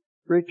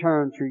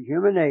return through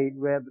human aid,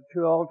 we had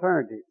 2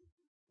 alternatives.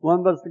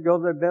 One was to go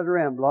to the bitter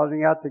end,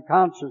 blotting out the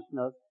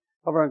consciousness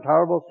of our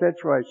intolerable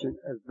situation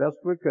as best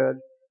we could,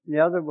 and the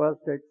other was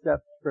to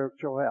accept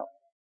spiritual help.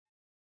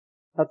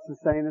 That's the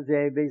same as the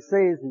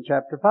ABCs in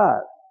chapter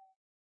 5.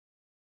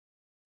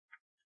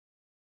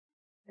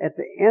 At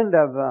the end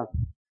of,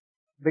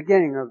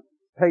 beginning of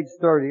page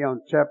 30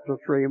 on chapter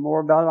 3, more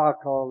about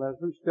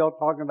alcoholism, still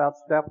talking about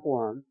step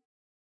 1.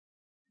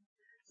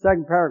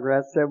 Second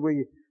paragraph said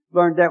we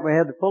learned that we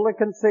had to fully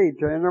concede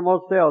to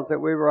innermost selves that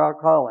we were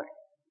alcoholics.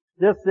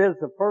 This is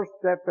the first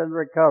step in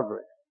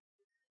recovery.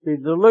 The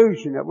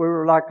delusion that we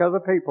were like other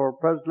people, or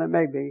presently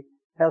may be,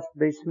 has to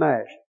be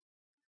smashed.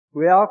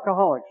 We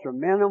alcoholics are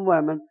men and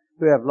women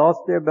who have lost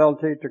the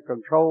ability to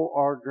control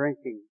our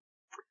drinking.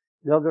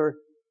 Another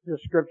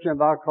description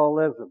of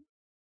alcoholism.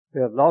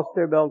 We have lost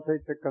the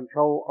ability to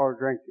control our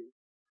drinking.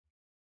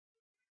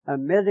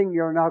 Admitting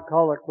you're an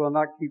alcoholic will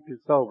not keep you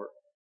sober.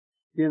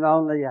 You not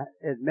only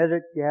admit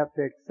it, you have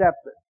to accept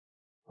it.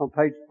 On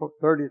page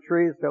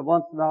 33, it said,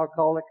 once an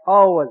alcoholic,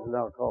 always an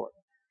alcoholic.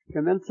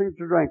 Commencing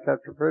to drink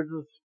after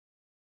periods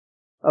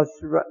of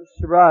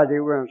sobriety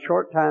were in a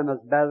short time as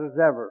bad as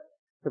ever.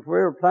 If we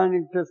were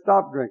planning to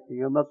stop drinking,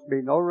 there must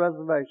be no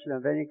reservation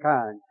of any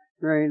kind,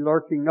 nor any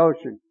lurking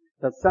notion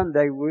that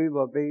someday we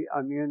will be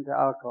immune to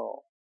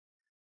alcohol.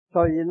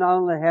 So you not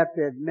only have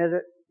to admit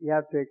it, you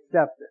have to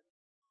accept it.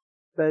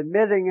 But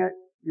admitting it,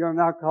 you're an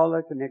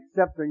alcoholic, and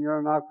accepting you're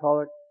an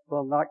alcoholic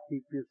will not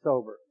keep you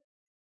sober.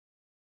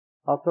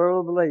 I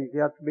thoroughly believe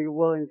you have to be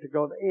willing to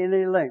go to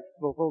any length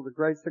before the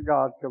grace of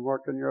God can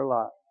work in your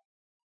life.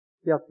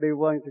 You have to be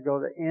willing to go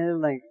to any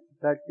length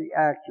to take the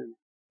action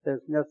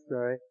that's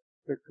necessary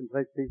to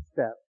complete these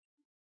steps.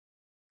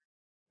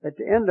 At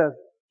the end of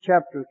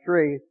chapter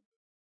 3,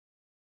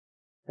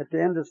 at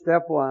the end of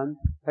step 1,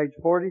 page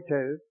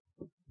 42,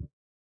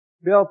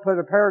 Bill put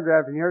a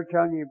paragraph in here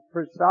telling you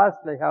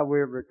precisely how we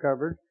have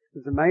recovered.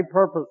 It's the main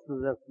purpose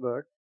of this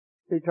book.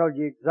 He told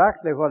you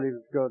exactly what he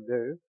was going to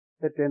do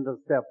at the end of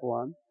step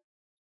 1.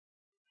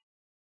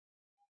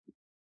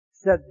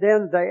 Said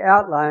then they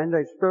outlined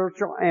a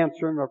spiritual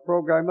answer and a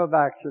program of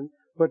action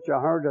which I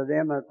heard of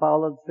them and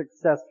followed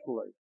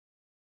successfully.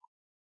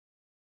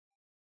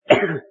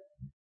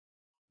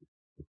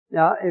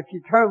 Now, if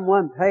you turn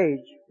one page,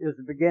 is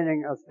the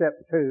beginning of step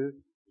 2,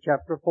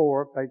 chapter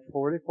 4, page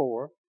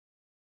 44.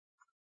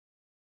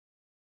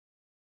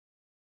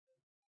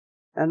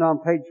 And on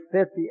page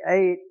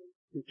 58,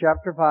 in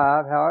chapter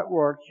 5, how it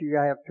works, you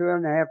have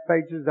 2.5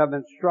 pages of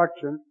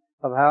instruction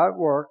of how it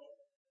works.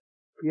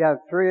 You have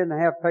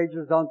 3.5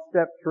 pages on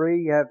step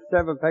 3. You have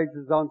 7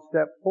 pages on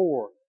step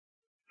 4.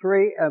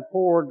 3 and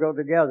 4 go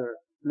together,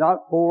 not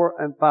 4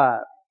 and 5.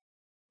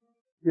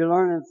 You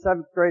learn in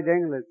 7th grade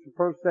English, the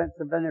first sentence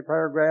of any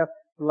paragraph,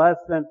 the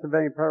last sentence of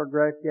any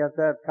paragraph, you have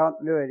to have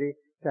continuity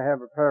to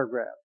have a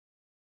paragraph.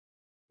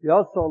 You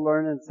also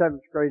learn in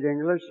 7th grade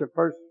English, the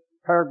first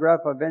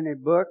paragraph of any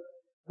book,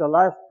 the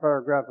last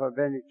paragraph of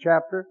any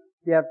chapter,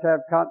 you have to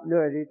have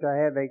continuity to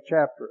have a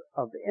chapter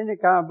of any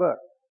kind of book.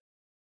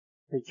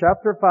 In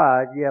chapter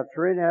 5, you have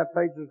 3.5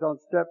 pages on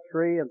step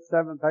 3 and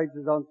 7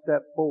 pages on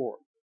step 4.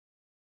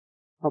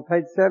 On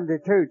page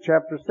 72,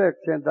 chapter 6,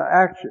 into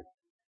action.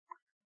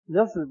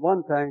 This is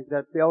one thing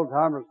that the old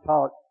timers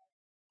taught.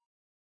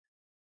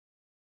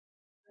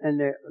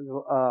 And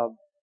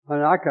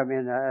when I come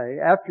in,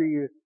 after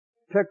you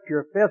took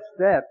your 5th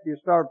step, you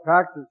started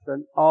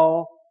practicing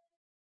all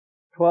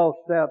 12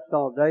 steps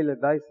on a daily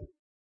basis.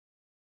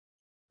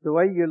 The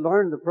way you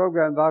learned the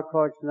program of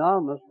Alcoholics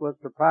Anonymous was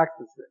to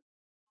practice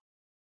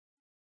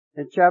it.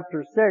 In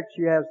chapter 6,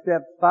 you have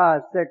steps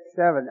 5, 6,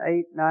 7,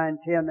 8, 9,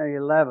 10, and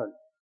 11.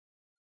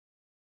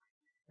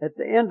 At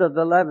the end of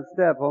the 11th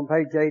step on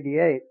page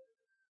 88,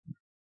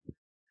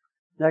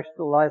 next to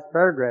the last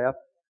paragraph,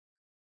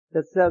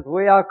 it says,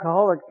 we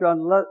alcoholics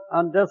are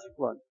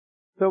undisciplined,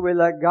 so we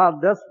let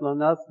God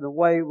discipline us the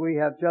way we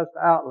have just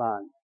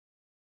outlined.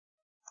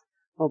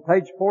 On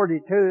page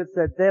 42, it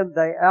said, then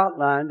they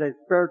outlined a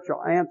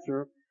spiritual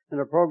answer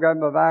and a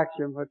program of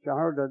action which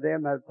 100 of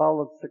them had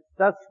followed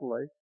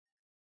successfully.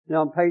 And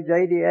on page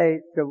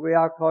 88, so we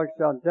alcoholics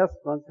are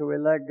undisciplined, so we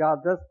let God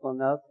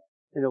discipline us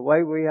in the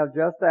way we have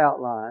just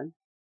outlined.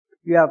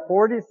 You have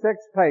 46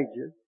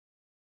 pages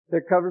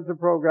that covers the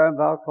program of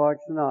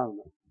Alcoholics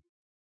Anonymous.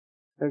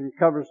 It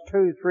covers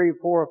 2, 3,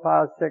 4,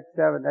 5, 6,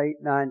 7, 8,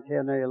 9, 10,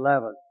 and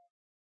 11.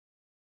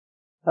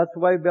 That's the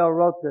way Bill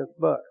wrote this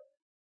book.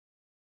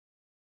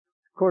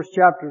 Of course,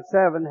 chapter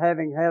 7,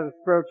 having had a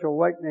spiritual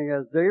awakening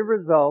as the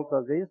result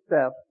of these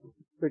steps,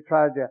 we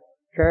tried to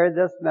carry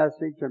this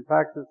message and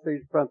practice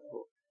these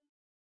principles.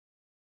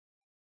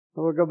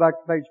 So we'll go back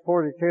to page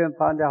 42 and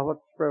find out what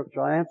the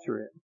spiritual answer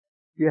is.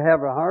 You have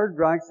 100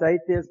 drunks,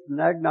 atheists,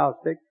 and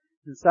agnostics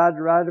decide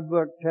to write a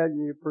book telling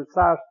you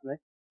precisely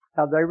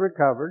how they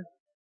recovered.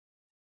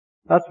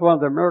 That's one of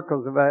the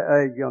miracles of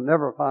AA. You'll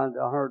never find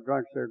 100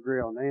 drunks that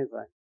agree on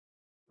anything.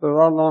 But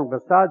along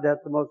beside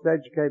that, the most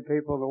educated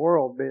people in the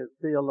world, be it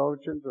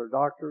theologians or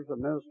doctors or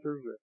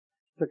ministers or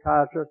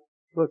psychiatrists,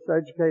 the most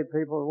educated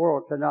people in the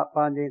world cannot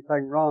find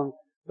anything wrong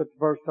with the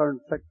first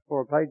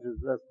 164 pages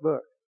of this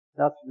book.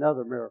 That's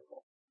another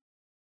miracle.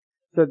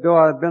 So though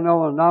I've been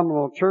on a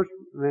nominal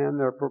churchman,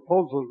 their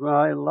proposals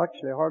were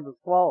intellectually hard to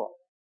swallow.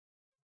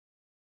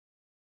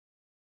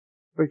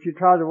 But if you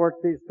try to work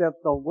these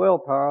steps on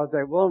willpower,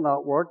 they will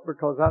not work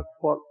because that's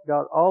what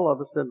got all of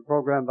us in the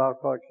program of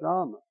Alcoholics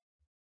Anonymous.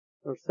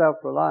 Their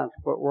self-reliance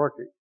quit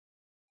working.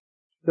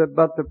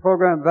 But the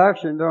program of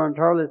action, though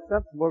entirely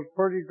sensible, is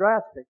pretty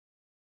drastic.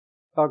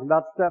 Talking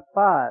about step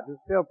 5, it's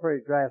still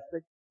pretty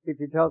drastic if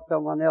you tell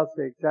someone else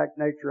the exact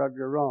nature of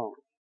your wrongs.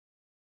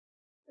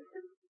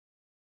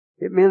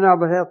 It meant I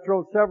would have to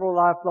throw several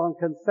lifelong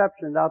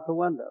conceptions out the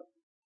window.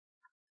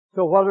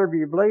 So whatever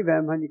you believe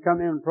in when you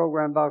come in and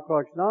program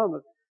Alcoholics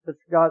Anonymous, it's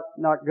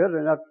not good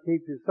enough to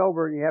keep you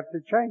sober and you have to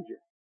change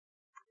it.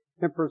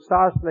 And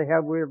precisely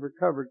how we have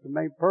recovered the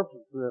main purpose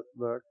of this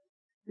book.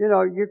 You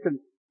know, you can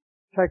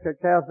take a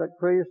Catholic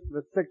priest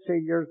with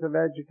 16 years of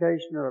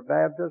education or a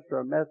Baptist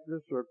or a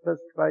Methodist or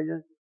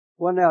Episcopalian,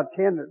 1 out of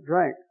 10 that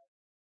drink.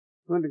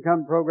 When they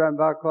come to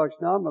program Alcoholics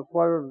Anonymous,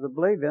 whatever they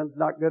believe in is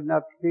not good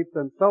enough to keep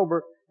them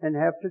sober and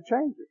have to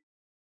change it.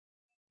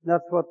 And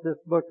that's what this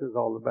book is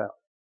all about.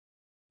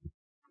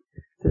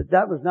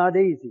 That was not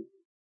easy.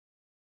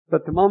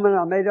 But the moment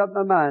I made up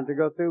my mind to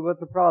go through with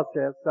the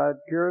process, I had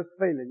a curious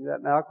feeling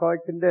that my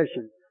alcoholic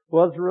condition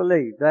was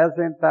relieved, as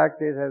in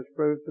fact it has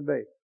proved to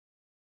be.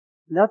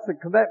 And that's the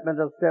commitment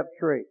of step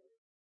 3.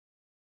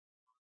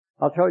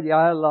 I told you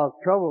I had a lot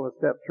of trouble with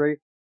step 3.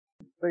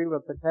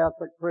 With the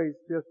Catholic priest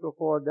just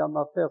before I'd done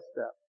my 5th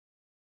step.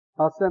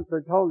 I simply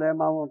told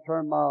them I want to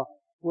turn my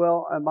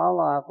will and my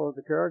life over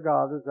to the care of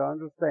God as I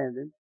understand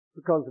Him,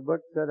 because the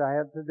book said I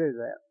had to do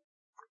that.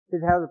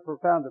 It had a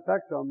profound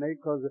effect on me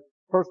because the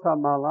first time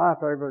in my life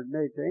I ever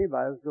admitted to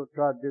anybody was going to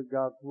try to do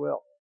God's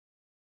will.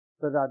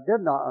 But I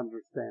did not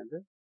understand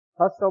it.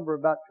 I was sober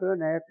about 2.5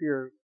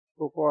 years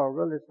before I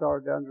really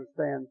started to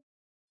understand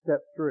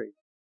step 3.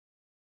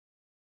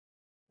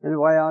 And the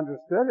way I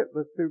understood it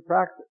was through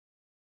practice.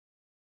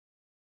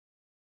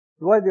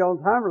 The way the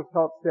old-timers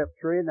taught step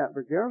 3 in that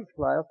beginner's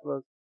class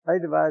was they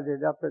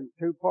divided it up into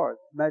 2 parts.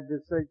 Made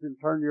the decision,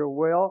 turn your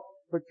will,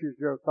 which is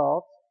your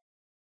thoughts,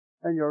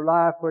 and your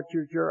life, which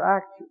is your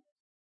actions.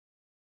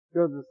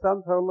 You're the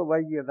sum total of the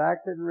way you've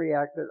acted and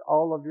reacted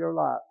all of your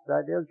life.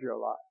 That is your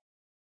life.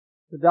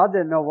 But I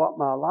didn't know what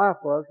my life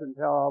was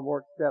until I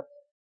worked steps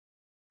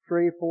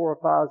 3, 4,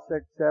 5,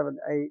 6, 7,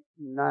 8,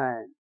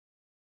 9.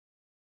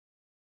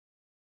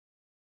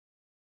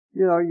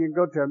 You know, you can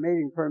go to a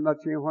meeting pretty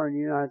much anywhere in the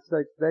United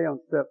States today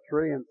on step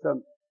 3 and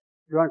some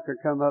drunk will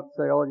come up and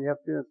say, all you have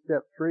to do in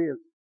step 3 is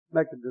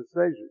make a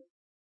decision.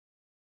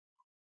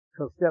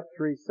 Because step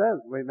 3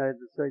 says we made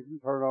a decision,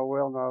 turn our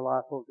will and our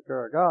life over to the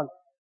care of God.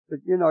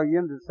 But you know,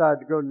 you can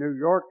decide to go to New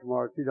York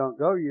tomorrow. If you don't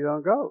go, you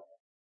don't go.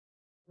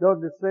 No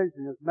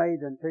decision is made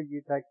until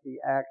you take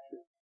the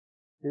action.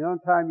 The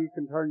only time you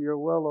can turn your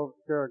will over to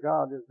the care of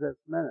God is this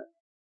minute.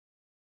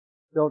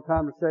 The old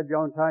timer said the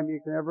only time you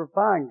can ever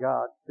find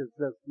God is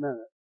this minute.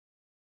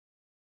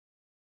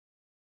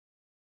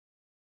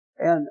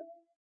 And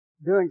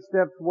doing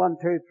steps 1,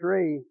 2,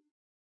 3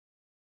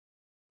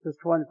 is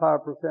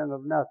 25%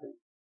 of nothing.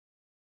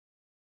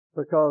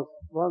 Because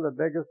one of the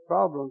biggest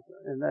problems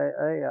in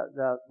AA,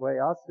 that way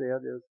I see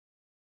it, is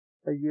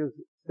they use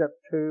step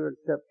 2 and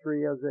step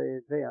 3 as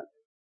an event.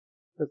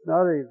 It's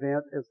not an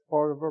event, it's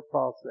part of a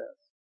process.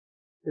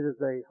 It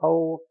is a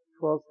whole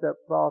 12-step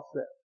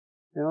process.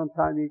 The only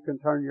time you can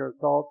turn your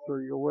thoughts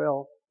or your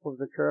will over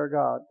the care of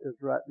God is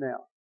right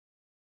now.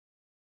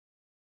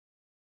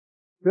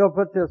 Bill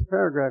put this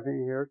paragraph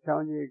in here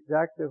telling you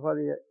exactly what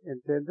he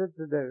intended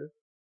to do.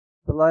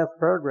 The last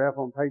paragraph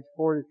on page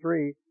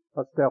 43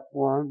 of step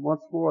 1,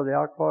 once more, the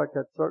alcoholic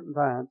at certain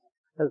times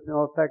has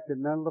no effective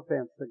mental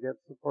defense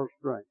against the first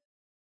drink.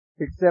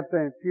 Except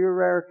in a few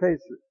rare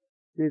cases,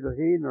 neither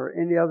he nor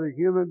any other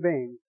human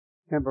being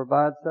can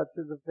provide such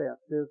a defense.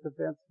 His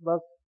defense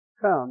must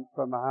come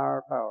from a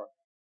higher power.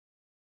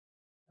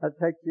 That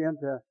takes you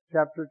into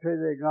chapter 2 of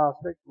the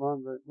Agnostic, one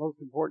of the most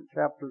important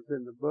chapters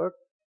in the book,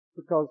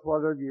 because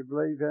whatever you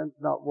believe in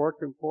is not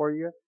working for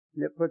you,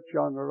 and it puts you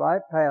on the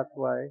right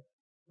pathway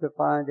to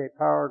find a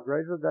power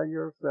greater than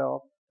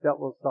yourself that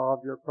will solve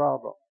your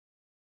problem.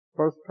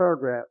 First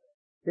paragraph.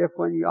 If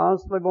when you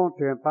honestly want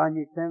to and find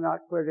you cannot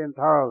quit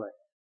entirely,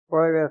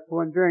 or if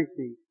when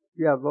drinking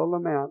you have little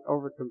amount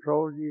over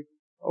control you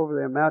over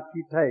the amount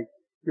you take,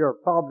 you're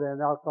probably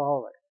an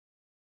alcoholic.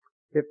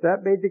 If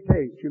that be the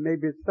case, you may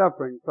be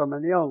suffering from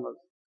an illness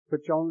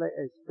which only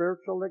a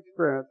spiritual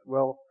experience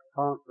will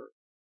conquer.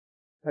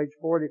 Page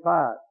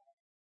 45.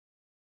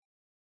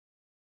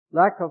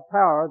 Lack of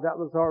power, that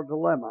was our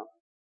dilemma.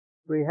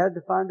 We had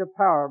to find a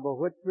power by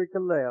which we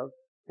could live,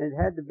 and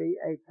it had to be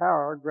a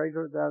power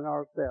greater than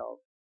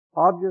ourselves.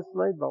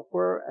 Obviously, but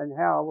where and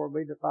how were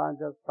we to find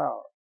this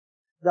power?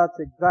 That's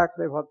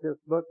exactly what this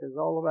book is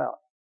all about.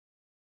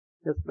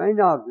 Its main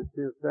object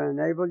is to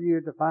enable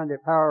you to find a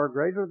power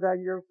greater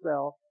than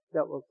yourself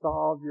that will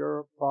solve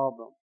your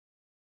problem.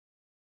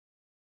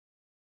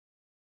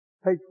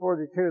 Page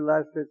 42,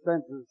 last two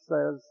sentences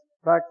says,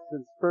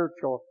 practicing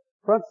spiritual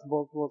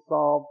principles will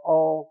solve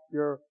all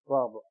your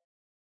problems.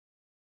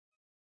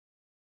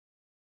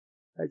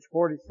 Page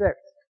 46,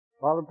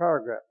 bottom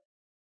paragraph.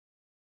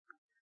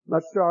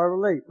 Much to our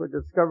relief, we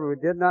discovered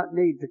we did not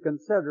need to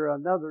consider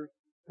another's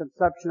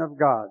conception of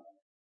God.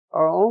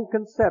 Our own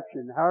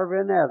conception,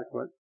 however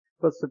inadequate,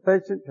 was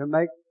sufficient to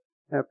make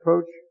an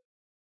approach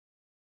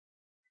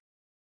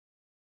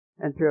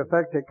and to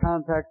effect a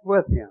contact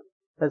with Him.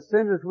 As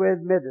soon as we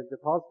admitted the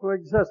possible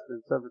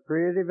existence of a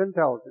creative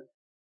intelligence,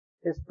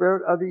 a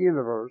spirit of the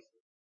universe,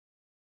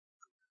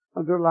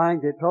 underlying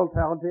the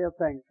totality of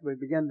things, we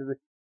began to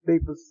be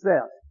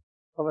possessed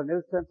of a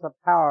new sense of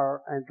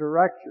power and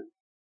direction,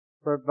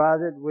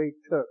 provided we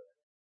took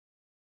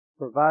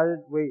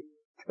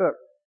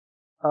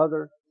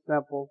other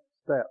simple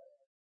steps.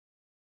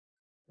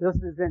 This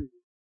is in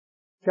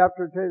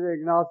chapter 2 of the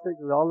Agnostic.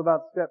 It's all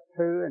about step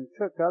 2 and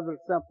took other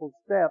simple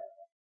steps.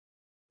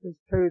 It's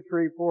 2,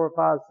 3, 4,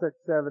 5, 6,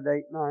 7,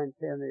 8, 9,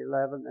 10,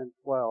 11, and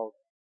 12.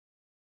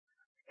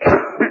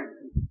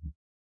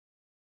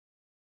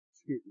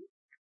 Excuse me.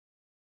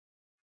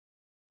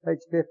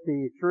 Page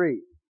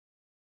 53.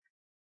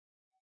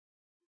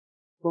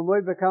 When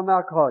we become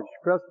alcoholics,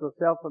 pressed with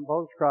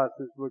self-imposed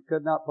crisis we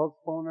could not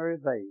postpone or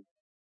evade.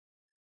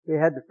 We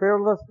had to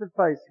fearlessly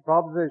face the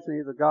proposition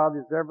either God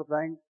is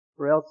everything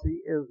or else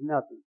He is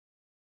nothing.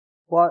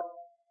 What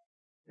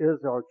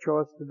is our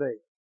choice to be?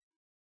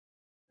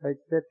 Page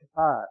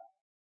 55.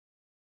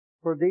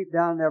 For deep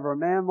down in every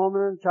man,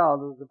 woman, and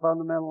child is the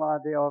fundamental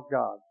idea of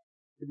God.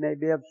 It may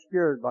be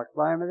obscured by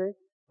calamity,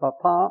 by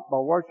pomp, by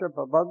worship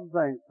of other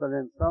things, but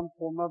in some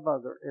form or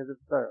other it is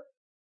there.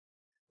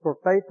 For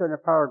faith in a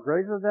power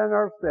greater than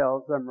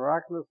ourselves and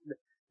miraculous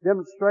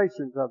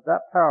demonstrations of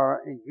that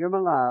power in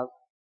human lives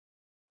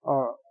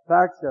are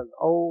facts as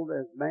old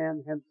as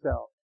man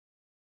himself.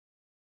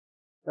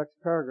 Next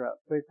paragraph.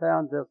 We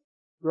found this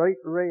great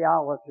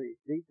reality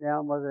deep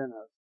down within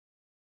us.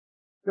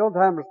 Bill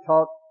Timers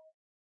taught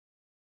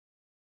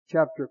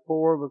chapter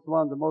 4 was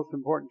one of the most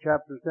important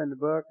chapters in the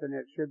book, and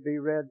it should be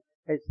read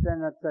a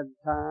sentence at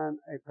a time,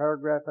 a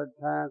paragraph at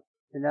a time,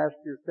 and ask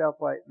yourself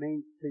what it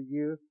means to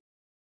you.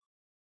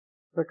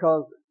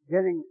 Because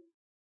getting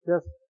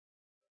this,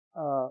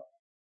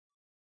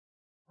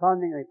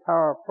 finding a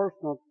power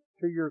personal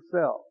to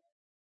yourself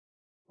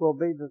will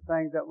be the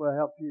thing that will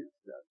help you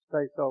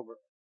stay sober.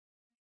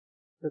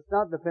 It's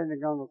not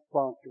depending on the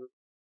sponsor.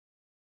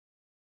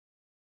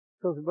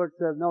 Because the book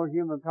says no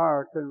human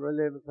power can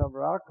relieve us of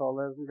our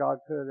alcoholism. God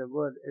could and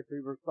would if He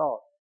were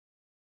sought.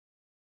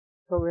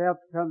 So we have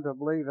to come to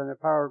believe in a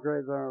power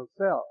greater than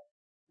ourselves.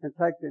 And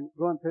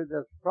going through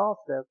this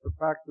process of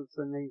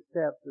practicing these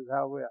steps is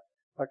how we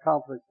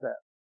accomplish that.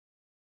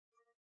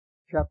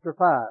 Chapter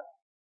 5.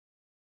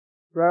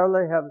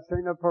 Rarely have I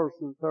seen a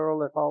person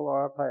thoroughly follow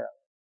our path.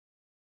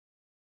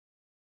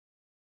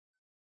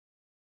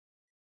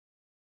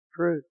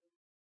 Truth.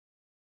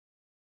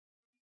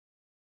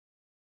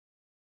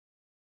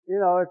 You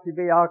know, if you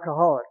be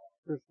alcoholic,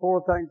 there's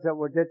 4 things that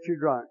will get you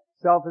drunk.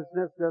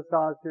 Selfishness,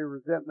 dishonesty,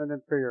 resentment,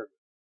 and fear.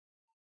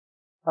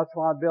 That's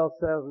why Bill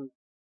says in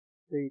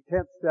the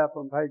 10th step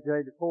on page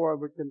 84,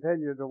 we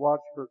continue to watch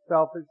for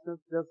selfishness,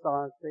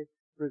 dishonesty,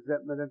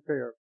 resentment, and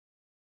fear.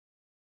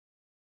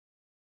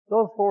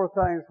 Those 4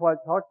 things, what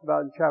it talks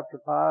about in chapter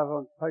 5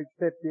 on page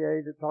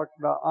 58, it talks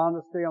about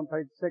honesty on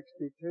page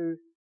 62,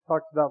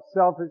 talks about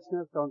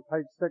selfishness. On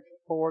page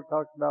 64, it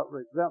talks about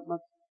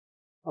resentment.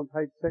 On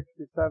page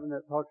 67,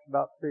 it talks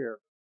about fear.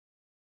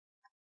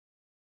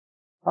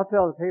 I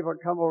tell the people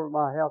that come over to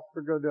my house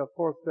to go do a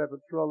 4-step,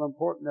 it's real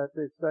important that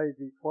they say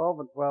the 12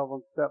 and 12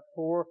 on step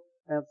 4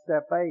 and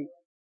step 8.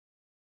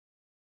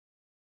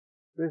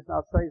 The reason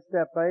I say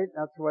step 8,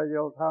 that's the way the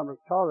old timers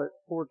taught it,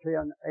 4,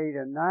 10, 8,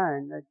 and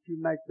 9, that you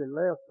make the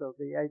list of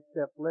the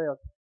 8-step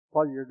list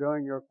while you're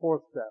doing your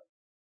 4-step.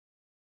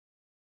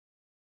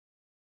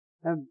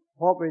 And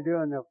what we do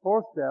in the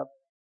 4-step,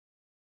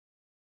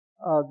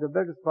 the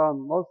biggest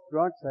problem most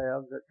drunks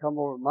have that come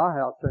over to my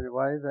house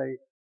anyway, they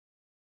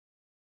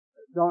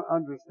don't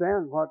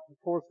understand what the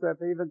 4-step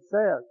even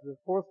says. The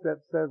 4-step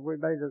says we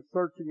made a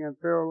searching and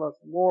fearless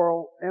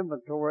moral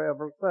inventory of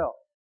ourselves.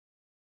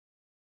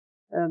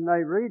 And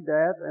they read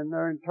that and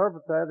they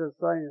interpret that as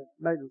saying it's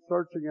made a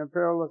searching and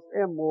fearless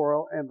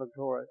immoral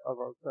inventory of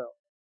ourselves.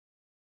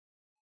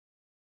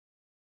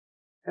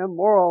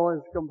 Immoral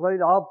is the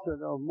complete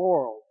opposite of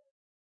moral.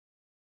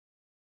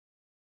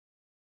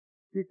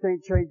 You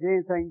can't change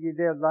anything you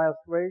did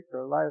last week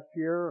or last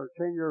year or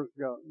 10 years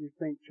ago. You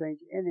can't change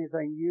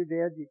anything you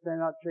did. You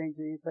cannot change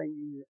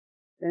anything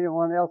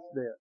anyone else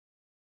did.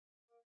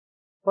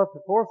 What the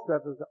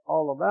 4-step is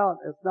all about,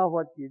 it's not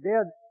what you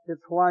did,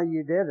 it's why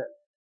you did it.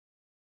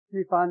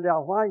 If you find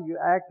out why you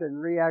acted and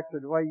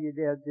reacted the way you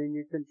did, then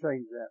you can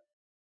change that.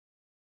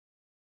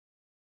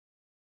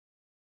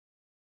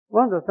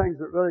 One of the things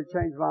that really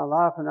changed my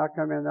life when I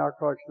come in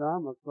Alcoholics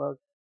Anonymous was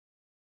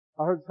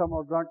I heard some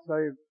old drunk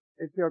say,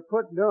 if you'll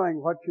quit doing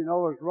what you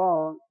know is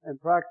wrong and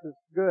practice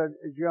good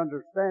as you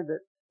understand it,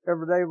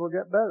 every day will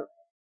get better.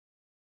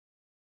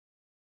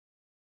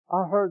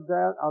 I heard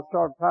that. I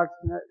started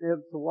practicing it.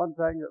 It's the one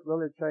thing that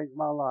really changed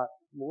my life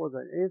more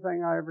than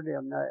anything I ever did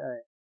in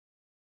AA.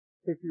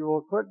 If you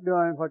will quit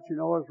doing what you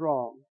know is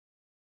wrong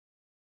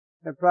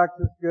and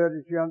practice good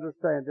as you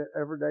understand it,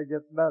 every day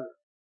gets better.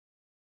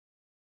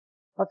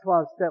 That's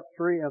why step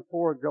 3 and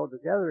 4 go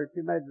together. If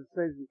you made the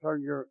decision to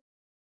turn your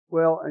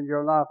will and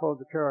your life over to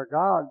the care of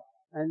God,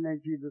 and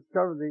then you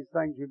discover these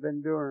things you've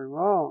been doing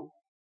wrong,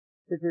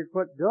 if you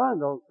quit doing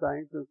those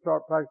things and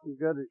start practicing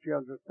good as you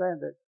understand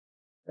it,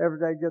 every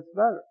day gets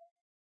better.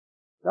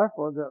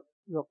 Therefore, the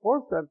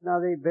 4-step's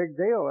not a big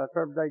deal if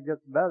every day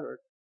gets better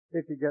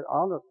if you get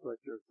honest with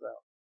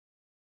yourself.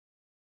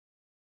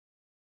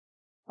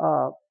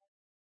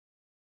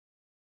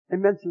 He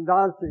mentioned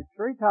honesty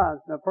 3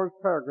 times in the first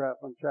paragraph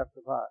on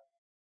chapter 5.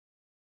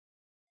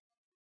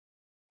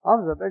 I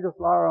was the biggest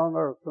liar on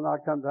earth when I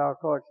come to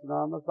Alcoholics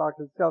Anonymous. I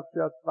could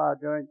self-justify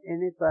doing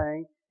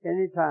anything,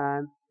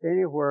 anytime,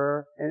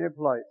 anywhere, any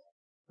place,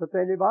 with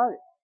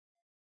anybody.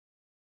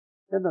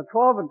 In the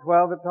 12 and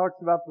 12, it talks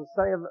about the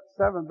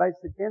 7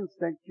 basic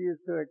instincts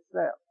used to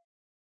accept.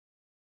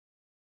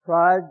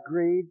 Pride,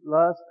 greed,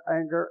 lust,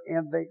 anger,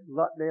 envy,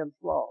 gluttony, and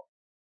sloth.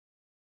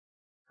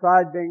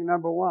 Pride being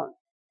number 1.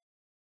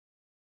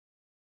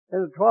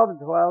 In the 12 and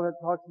 12, it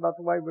talks about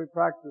the way we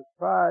practice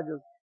pride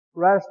is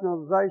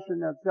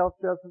rationalization and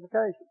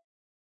self-justification.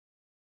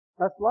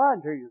 That's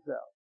lying to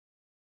yourself.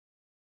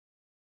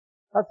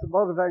 That's the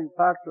motivating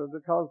factor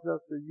that causes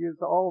us to use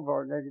all of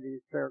our negative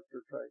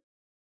character traits.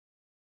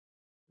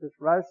 It's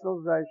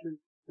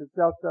rationalization and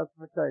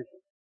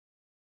self-justification.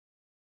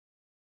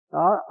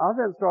 Now, I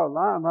didn't start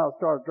lying when I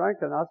started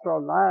drinking. I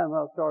started lying when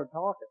I started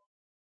talking.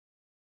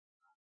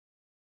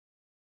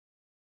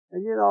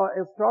 And you know,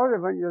 it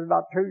started when you're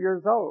about 2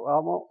 years old. I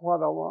want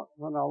what I want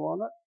when I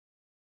want it.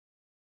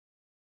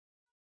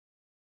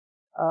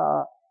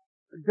 A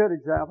good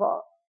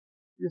example.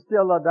 You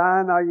steal a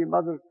dime out of your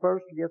mother's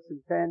purse to get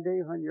some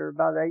candy when you're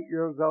about 8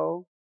 years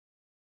old.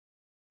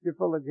 You're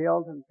full of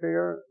guilt and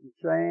fear and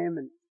shame.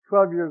 And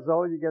 12 years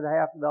old, you get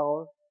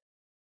 $50.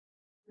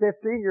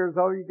 15 years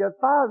old, you get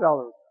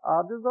 $5.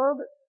 I deserve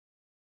it.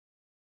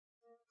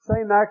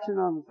 Same action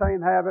on the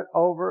same habit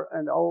over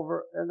and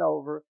over and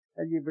over,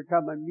 and you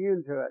become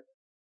immune to it.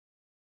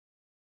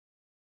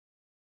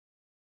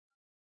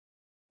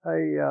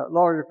 A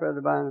lawyer friend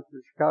of mine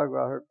from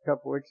Chicago, I heard a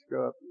couple of weeks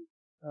ago up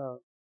in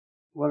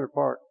Winter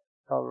Park,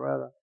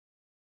 Colorado.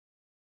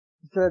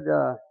 He said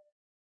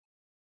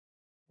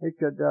he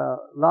could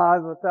lie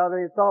without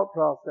any thought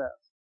process.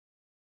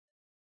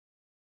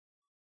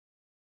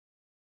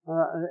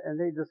 And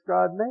he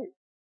described me.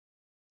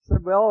 He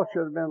said we all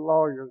should have been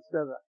lawyers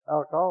instead of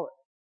alcoholics.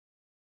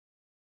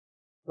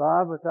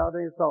 Lie without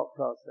any thought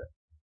process.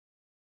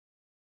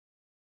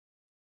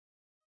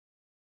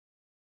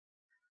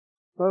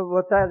 But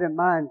with that in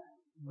mind,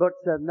 the book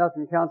said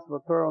nothing counts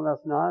but thoroughness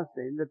and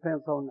honesty. It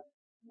depends on,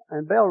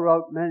 and Bill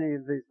wrote many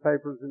of these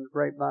papers in the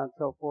grapevine and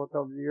so forth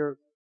over the years.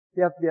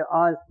 You have to get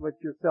honest with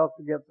yourself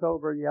to get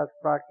sober. You have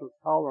to practice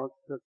tolerance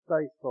to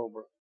stay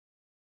sober.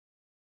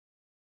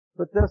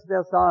 But this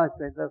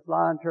dishonesty, this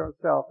lying to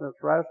ourselves, this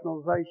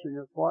rationalization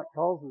is what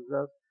causes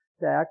us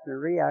to act and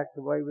react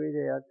the way we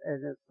did.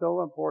 And it's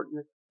so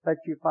important that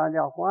you find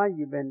out why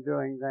you've been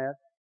doing that.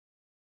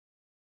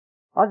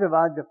 I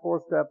divide the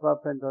 4-step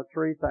up into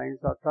 3 things.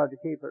 I try to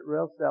keep it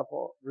real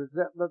simple.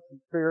 Resentments,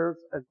 fears,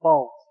 and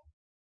faults.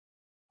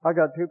 I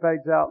got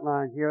 2-page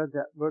outline here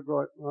that we're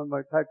going, when we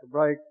take a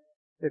break,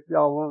 if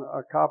y'all want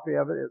a copy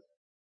of it, it's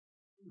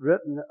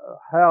written,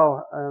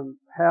 Hal and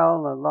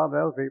a lot of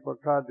other people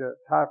tried to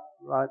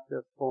typewrite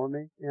this for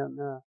me,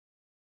 and,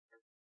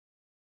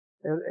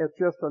 it's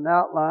just an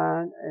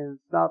outline, and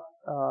it's not,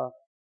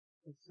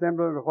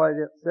 similar to what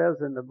it says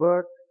in the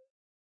book.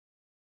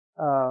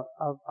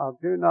 I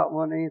do not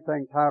want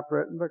anything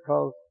typewritten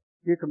because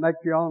you can make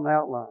your own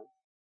outline.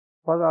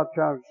 What I'm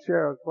trying to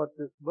share is what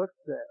this book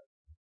says.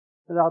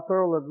 And I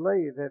thoroughly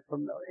believe that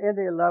from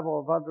any level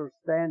of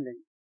understanding,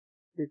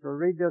 if you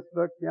read this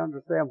book, you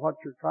understand what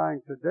you're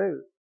trying to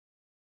do,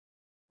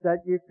 that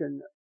you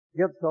can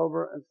get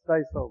sober and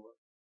stay sober.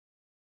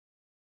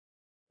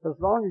 As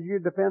long as you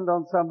depend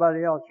on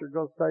somebody else, you're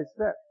going to stay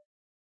sick.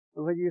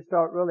 And when you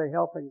start really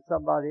helping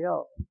somebody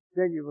else,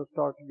 then you will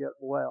start to get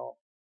well.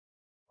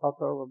 I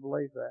thoroughly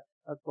believe that.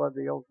 That's why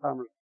the old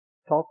timers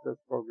taught this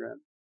program.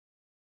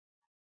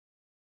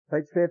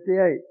 Page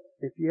 58.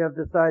 If you have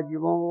decided you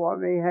want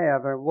what we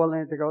have, are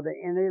willing to go to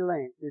any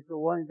length, if you're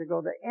willing to go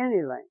to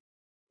any length,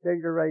 then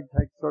you're ready to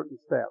take certain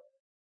steps.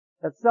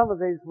 And some of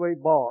these we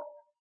bought.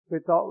 We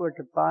thought we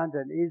could find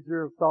an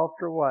easier,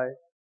 softer way.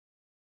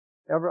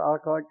 Every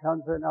alcoholic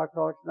comes in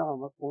Alcoholics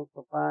Anonymous wants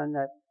to find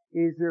that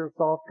easier,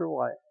 softer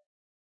way.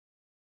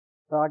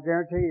 But I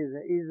guarantee you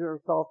the easier,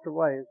 softer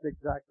way is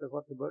exactly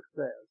what the book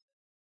says.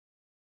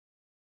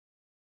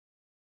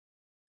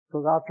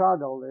 Because I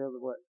tried all the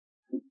other ways.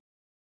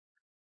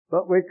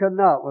 But we could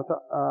not, with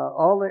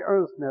all the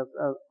earnestness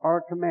of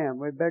our command,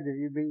 we beg of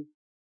you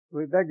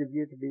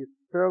to be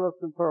fearless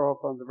and thorough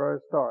from the very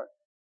start.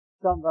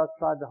 Some of us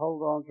tried to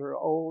hold on to our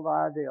old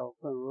ideals,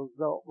 and the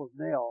result was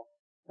nil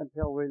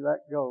until we let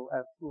go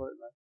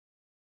absolutely.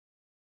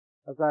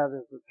 As that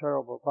is a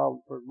terrible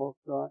problem for most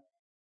of us.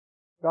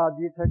 God,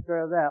 you take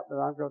care of that, but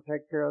I'm going to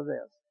take care of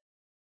this.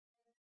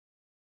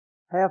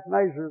 Half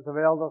measures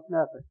avail us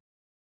nothing.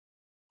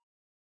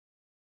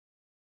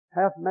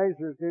 Half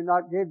measures do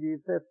not give you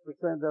 50%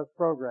 of this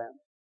program.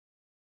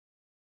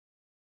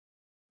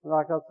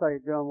 Like I say,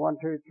 doing 1,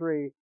 2,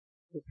 3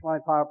 is 25%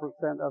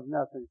 of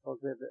nothing because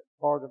it's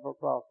part of a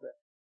process.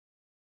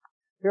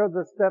 Here are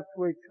the steps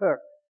we took.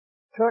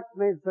 Took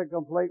means to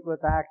complete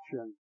with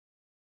action.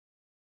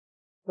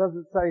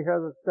 Doesn't say here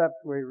are the steps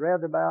we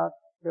read about,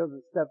 here are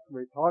the steps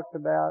we talked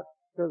about,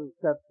 here are the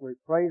steps we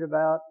prayed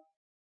about,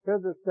 here are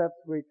the steps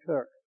we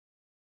took.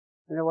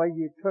 And the way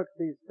you took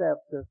these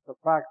steps is to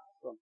practice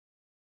them.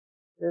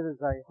 It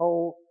is a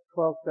whole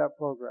 12-step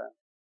program.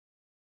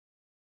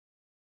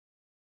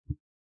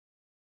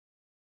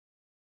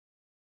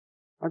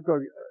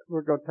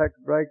 We're going to take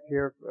a break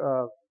here.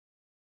 I'm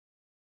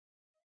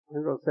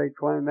going to say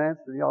 20 minutes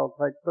and y'all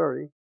take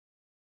 30.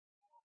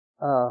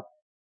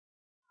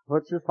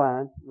 Which is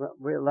fine.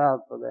 We allowed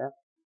for that.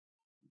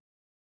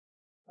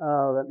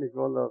 Let me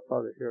go a little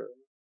further here.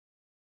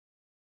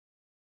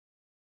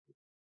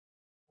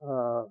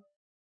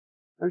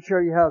 Let me show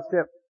you how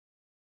step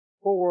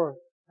 4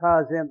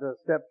 ties into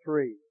step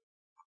 3.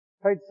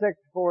 Page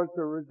 64 is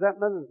the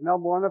resentment is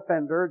number one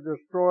offender,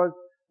 destroys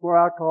more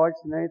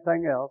alcoholics than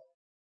anything else.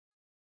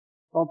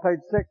 On page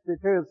 62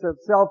 it says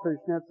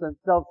selfishness and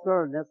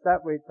self-centeredness,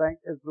 that we think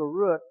is the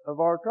root of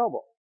our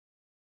trouble.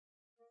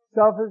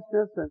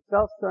 Selfishness and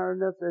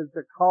self-centeredness is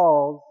the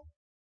cause,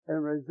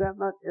 and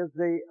resentment is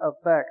the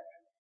effect.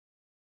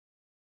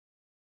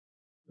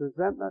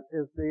 Resentment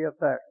is the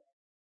effect.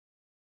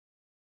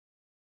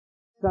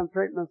 Some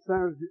treatment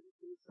centers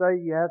say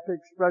you have to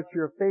express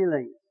your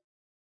feelings.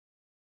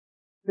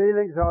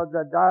 Feelings are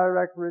the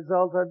direct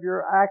result of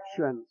your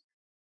actions.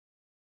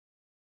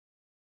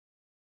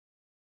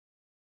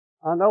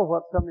 I know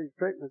what some of these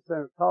treatment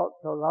centers taught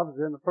because I was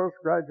in the first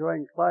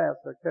graduating class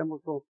of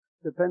chemical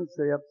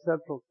dependency up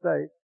Central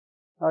State.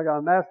 I got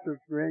a master's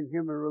degree in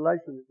human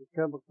relations and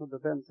chemical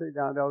dependency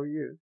down at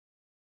OU.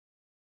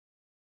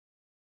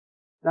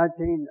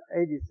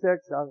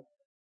 1986, I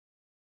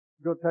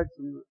go take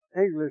some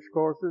English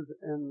courses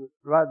and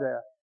write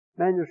a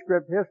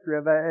manuscript history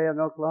of AA in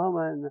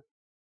Oklahoma, and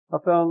I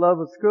fell in love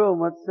with school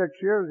and went 6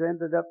 years,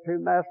 ended up 2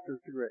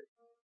 master's degrees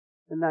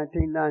in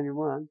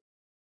 1991.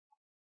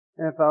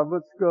 And if I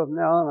went to school from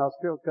now on, I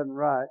still couldn't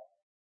write.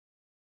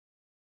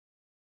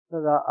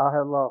 But I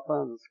had a lot of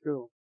fun in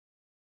school.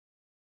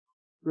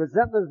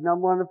 Resentment is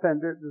number one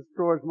offender. It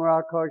destroys more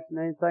alcoholics than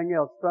anything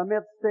else. From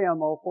its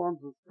stem, all forms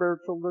of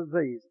spiritual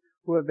disease.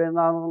 We've been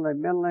not only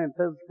mentally and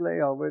physically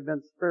ill, we've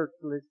been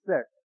spiritually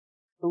sick.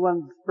 And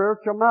when the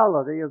spiritual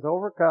malady is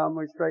overcome,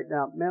 we straighten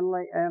out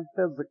mentally and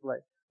physically.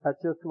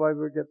 That's just the way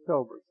we get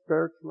sober.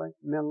 Spiritually,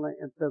 mentally,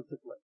 and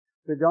physically.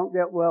 We don't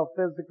get well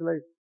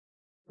physically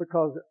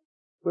because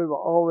we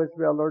will always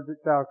be allergic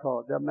to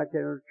alcohol. It doesn't make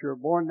it if you're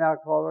born an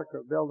alcoholic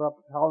or build up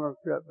a tolerance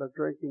to it by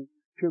drinking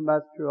too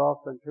much, too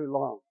often, too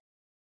long.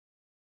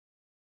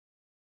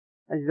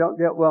 And you don't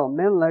get well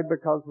mentally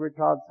because we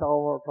tried to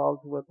solve our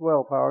problems with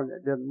willpower and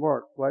it didn't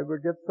work. The way we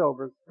get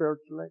sober is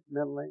spiritually,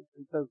 mentally,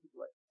 and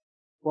physically.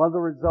 One of the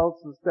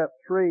results of step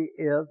 3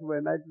 is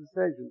we make a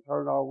decision,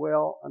 turn our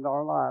will and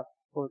our life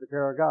over the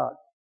care of God.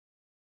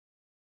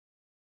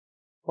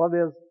 What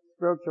is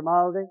spiritual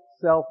malady?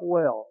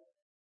 Self-will.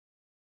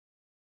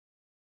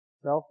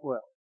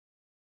 Self-will.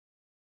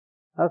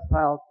 That's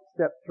how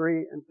step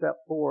 3 and step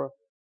 4,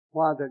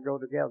 why they go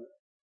together.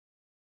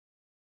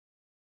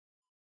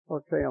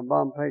 Okay, I'm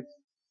on page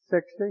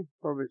 60,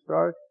 where we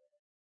start.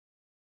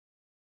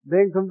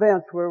 Being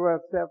convinced we were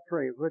at step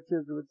 3, which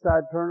is to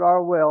decide to turn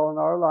our will and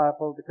our life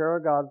over to the care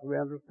of God as we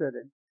understood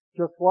it.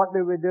 Just what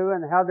do we do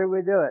and how do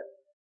we do it?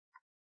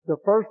 The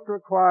first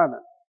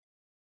requirement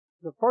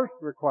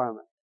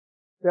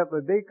that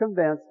we be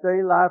convinced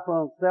any life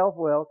on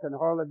self-will can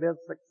hardly be a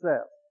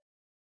success.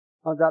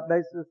 On that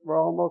basis, we're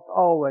almost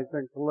always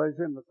in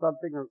collision with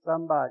something or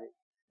somebody,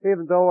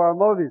 even though our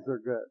motives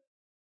are good.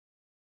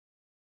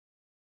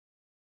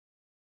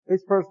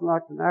 Each person,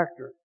 like an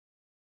actor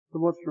who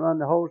wants to run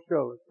the whole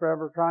show, is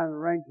forever trying to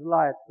arrange the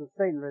lights, the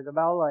scenery, the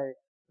ballet,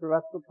 the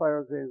rest of the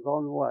players in his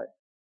own way.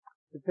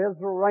 If his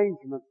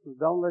arrangements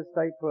would only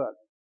stay put,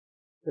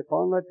 if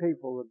only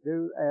people would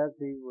do as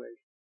he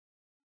wished.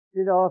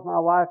 You know, if my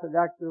wife had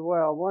acted the way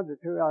I wanted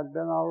to, I'd have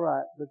been all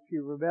right. But she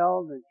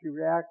rebelled and she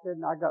reacted,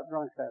 and I got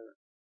drunk at her.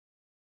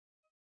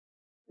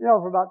 You know,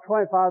 for about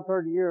 25,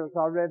 30 years,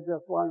 I read this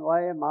one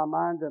way, and my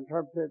mind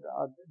interpreted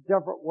a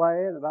different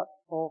way. And about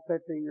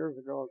 15 years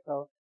ago or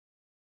so,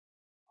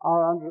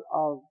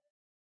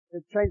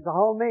 it changed the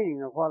whole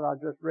meaning of what I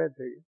just read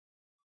to you.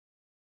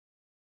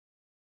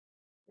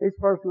 Each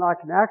person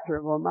like an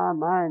actor, well, my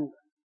mind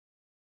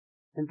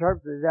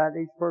interpreted that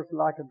each person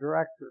like a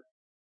director.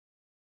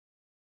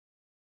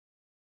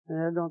 And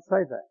they don't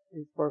say that.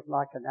 Each person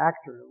like an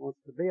actor that wants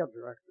to be a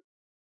director,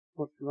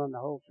 wants to run the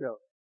whole show.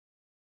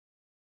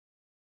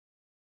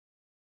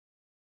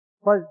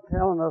 What it's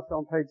telling us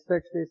on page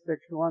 60,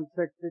 61,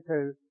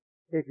 62,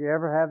 if you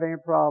ever have any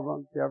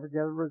problems, if you ever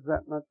get a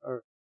resentment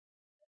or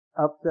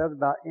upset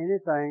about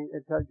anything,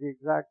 it tells you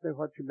exactly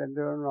what you've been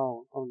doing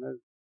wrong on those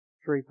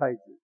 3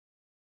 pages.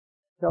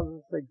 It tells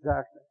us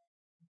exactly.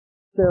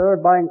 So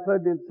everybody,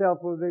 including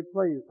himself, will be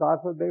pleased.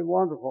 Life will be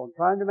wonderful. And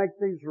trying to make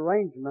these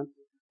arrangements,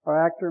 our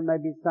actor may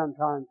be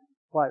sometimes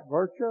quite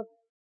virtuous.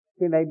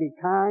 He may be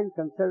kind,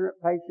 considerate,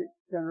 patient,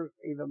 generous,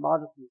 even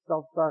modest and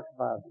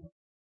self-sacrificing.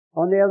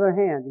 On the other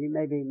hand, he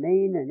may be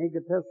mean and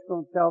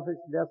egotistical and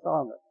selfish and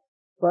dishonest.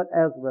 But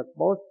as with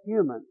most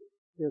humans,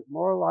 he is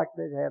more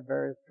likely to have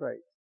various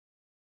traits.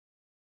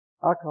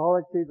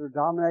 Alcoholics either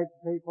dominate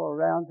the people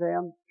around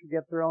them to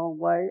get their own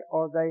way,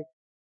 or they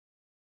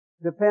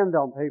depend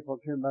on people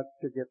too much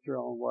to get their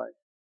own way.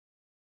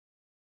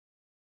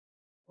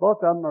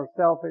 Both of them are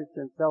selfish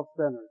and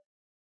self-centered.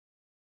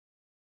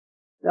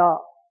 Now,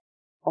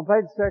 on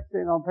page 60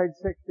 and on page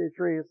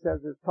 63, it says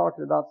it's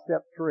talking about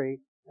step 3.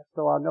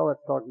 So I know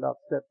it's talking about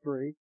step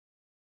 3.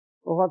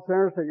 Well, what's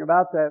interesting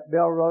about that,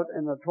 Bill wrote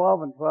in the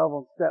 12 and 12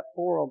 on step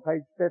 4 on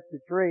page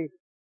 53,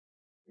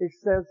 it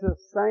says the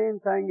same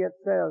thing it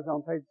says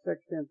on page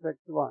 60 and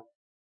 61.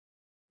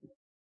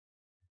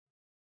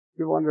 If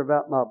you wonder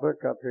about my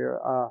book up here,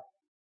 I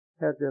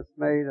had this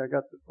made. I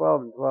got the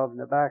 12 and 12 in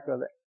the back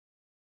of it.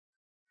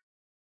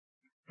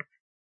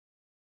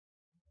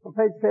 On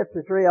page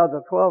 53 of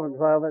the 12 and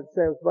 12, it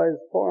says, "But it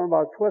is formed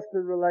by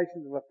twisted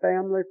relations with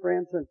family,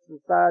 friends, and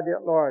society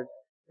at large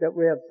that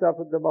we have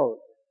suffered the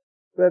most.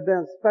 We have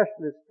been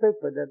especially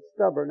stupid and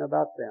stubborn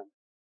about them.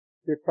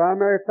 The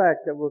primary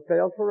fact that we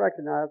fail to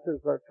recognize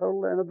is our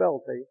total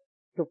inability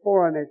to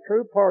form a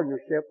true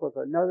partnership with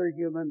another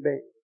human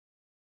being.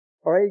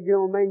 Our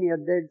egomania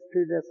digs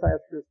two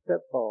disastrous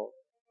pitfalls.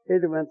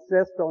 Either we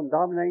insist on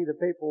dominating the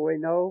people we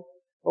know,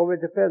 or we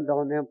depend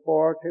on them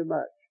far too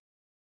much.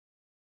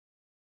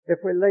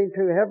 If we lean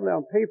too heavily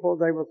on people,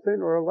 they will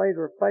sooner or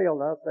later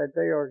fail us, as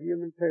they are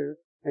human too,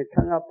 and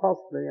cannot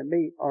possibly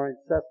meet our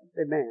incessant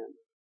demands.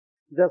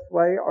 This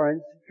way, our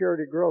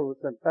insecurity grows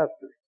and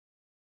festers.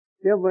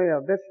 Then we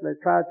habitually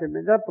try to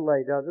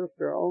manipulate others to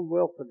their own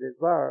willful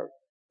desires.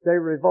 They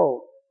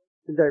revolt,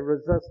 and they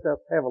resist us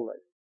heavily.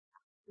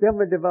 Then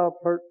we develop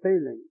hurt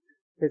feelings,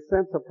 a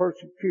sense of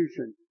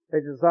persecution,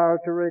 a desire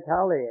to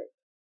retaliate.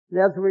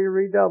 And as we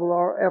redouble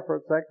our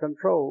efforts at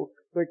control,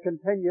 we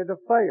continue to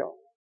fail.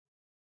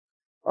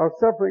 Our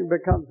suffering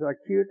becomes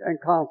acute and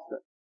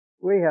constant.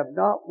 We have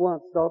not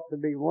once thought to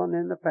be one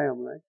in the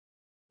family,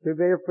 to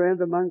be a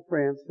friend among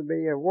friends, to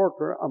be a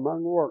worker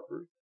among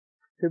workers,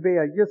 to be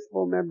a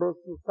useful member of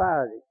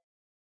society.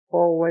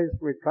 Always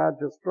we tried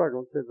to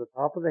struggle to the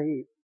top of the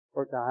heap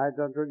or to hide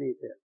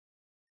underneath it.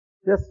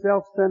 This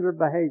self-centered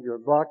behavior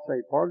blocks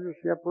a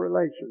partnership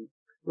relation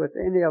with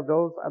any of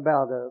those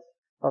about us.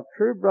 Of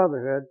true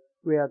brotherhood,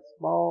 we had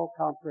small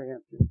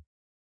comprehension."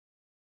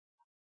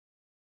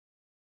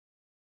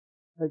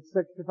 Page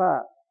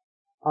 65.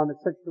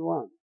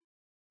 61.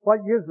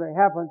 What usually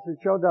happens is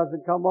Joe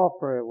doesn't come off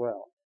very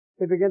well.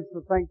 He begins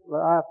to think that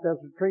life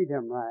doesn't treat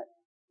him right.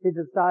 He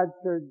decides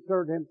to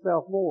exert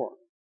himself more.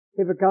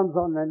 He becomes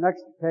on the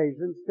next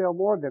occasion still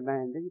more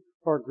demanding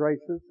or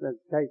gracious, as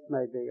the case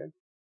may be.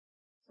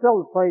 Still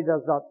the play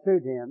does not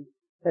suit him.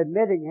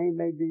 Admitting he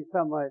may be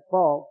somewhat at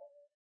fault,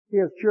 he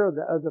is sure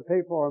that other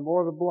people are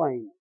more to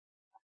blame.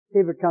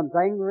 He becomes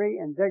angry,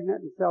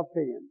 indignant, and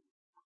self-pitying.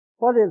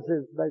 What is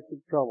his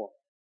basic trouble?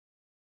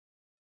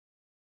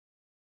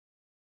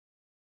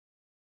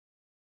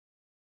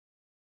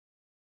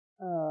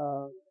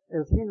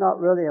 Is he not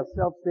really a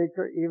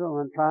self-seeker even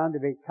when trying to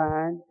be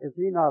kind? Is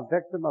he not a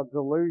victim of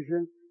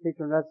delusion? He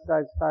can wrest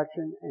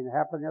satisfaction and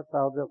happiness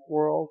out of this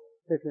world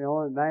if he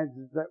only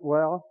manages it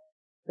well.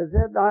 Is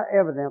it not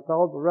evident to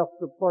all the rest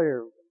of the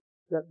players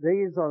that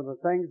these are the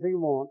things he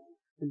wants,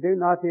 and do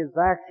not his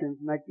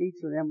actions make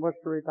each of them wish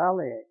to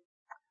retaliate,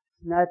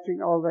 snatching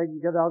all they can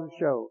get out of the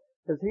show?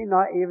 Is he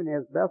not even in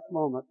his best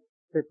moments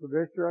the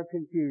producer of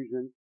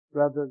confusion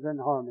rather than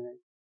harmony?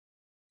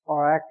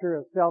 Our actor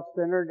is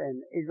self-centered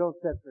and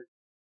egocentric.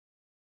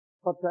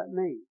 What's that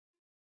mean?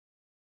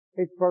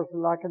 Each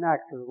person, like an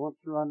actor, wants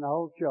to run the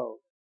whole show.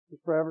 He's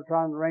forever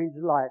trying to arrange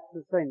the lights,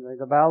 the scenery,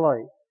 the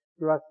ballet,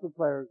 the rest of the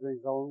players in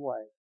his own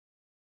way.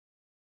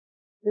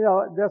 You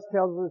know, this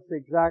tells us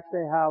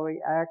exactly how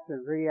we act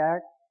and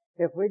react.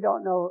 If we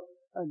don't know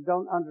and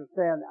don't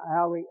understand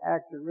how we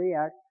act and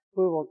react,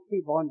 we will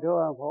keep on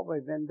doing what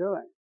we've been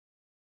doing.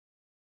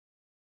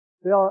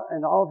 Bill,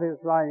 in all of his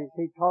writings,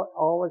 he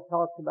always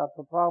talks about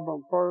the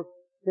problem first,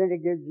 then he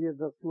gives you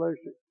the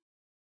solution.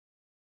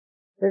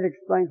 It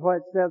explains what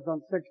it says on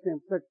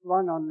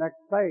 16:6:1 on the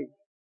next page.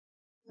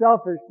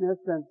 Selfishness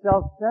and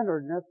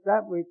self-centeredness,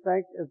 that we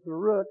think is the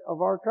root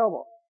of our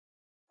trouble.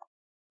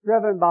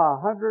 Driven by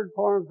 100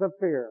 forms of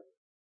fear,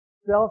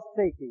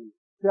 self-seeking,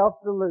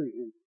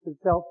 self-delusion, and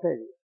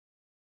self-pity.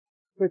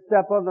 We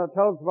step on the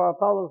toes of our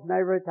fellows and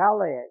they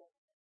retaliate.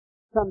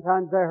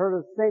 Sometimes they hurt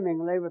us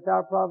seemingly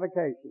without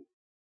provocation.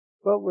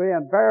 But we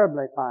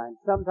invariably find,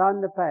 sometime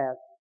in the past,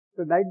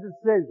 we made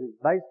decisions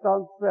based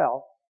on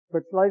self,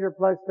 which later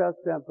placed us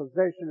in a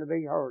position to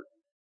be hurt.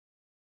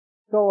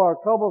 So our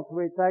troubles,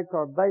 we think,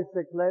 are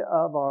basically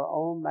of our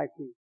own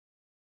making.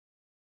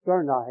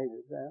 Stern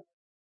hated that.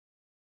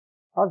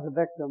 I was a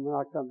victim when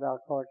I come to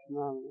Alcoholics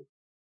Anonymous.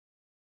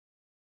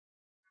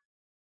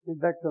 Any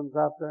victims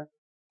out there?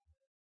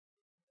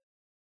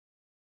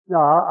 No,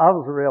 I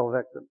was a real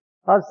victim.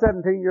 I was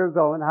 17 years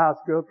old in high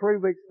school, 3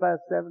 weeks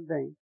past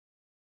 17.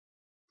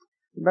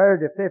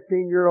 Married a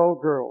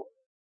 15-year-old girl.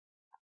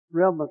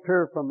 Real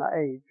mature from the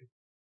age.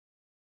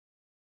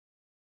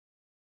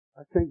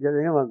 I couldn't get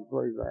anyone to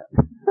believe that.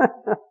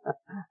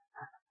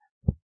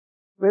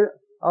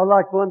 I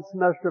like one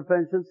semester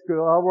finishing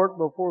school. I worked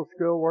before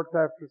school, worked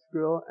after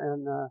school,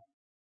 and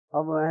I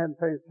went ahead and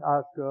finished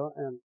high school.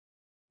 And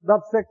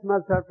about 6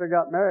 months after I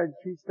got married,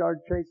 she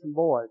started chasing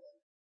boys.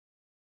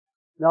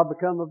 And I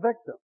become a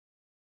victim.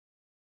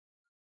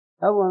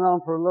 That went on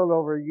for a little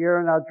over a year,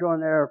 and I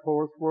joined the Air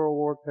Force, World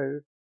War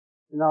II,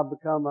 and I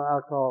become an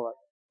alcoholic,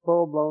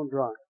 full-blown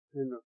drunk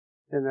in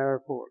the Air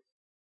Force.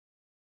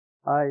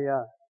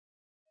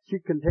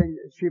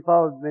 She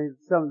followed me to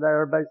some of the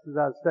air bases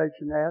I was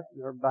stationed at,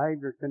 and her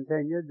behavior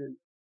continued, and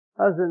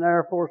I was in the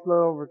Air Force a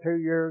little over 2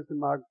 years, and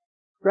my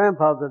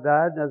grandfather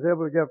died, and I was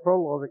able to get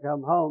furlough to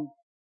come home.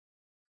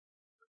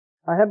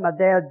 I had my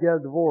dad get a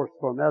divorce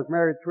for me. I was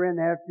married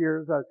 3.5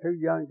 years. I was too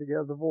young to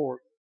get a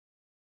divorce.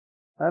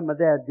 I had my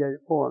dad get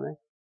it for me.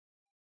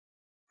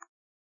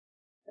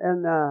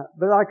 And,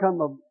 but I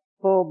come a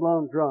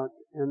full-blown drunk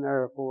in the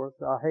Air Force.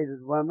 I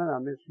hated women. I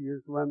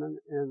misused women.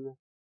 And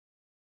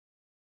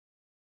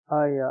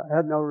I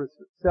had no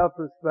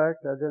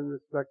self-respect. I didn't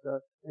respect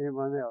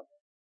anyone else.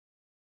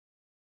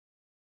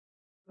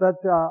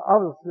 But I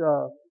was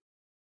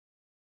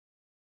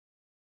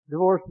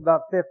divorced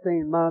about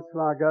 15 months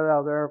when I got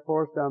out of the Air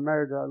Force. I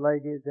married a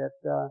lady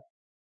that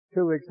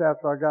 2 weeks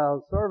after I got out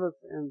of service.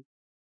 And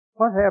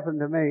what happened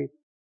to me,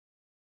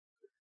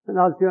 when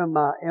I was doing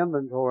my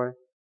inventory,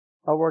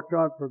 I worked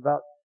on it for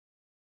about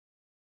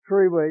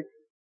 3 weeks.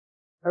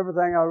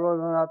 Everything I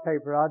wrote on that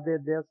paper, I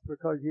did this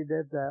because you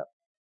did that.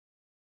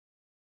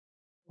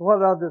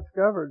 What I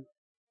discovered,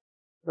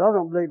 I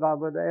don't believe I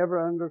would have ever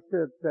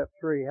understood step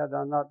 3 had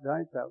I not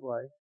done it that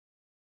way.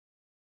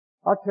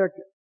 I took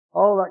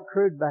all that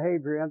crude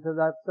behavior into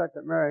that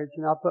second marriage,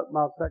 and I put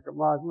my second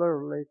wife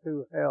literally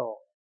through hell.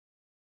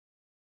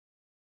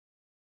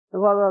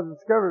 And what I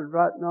discovered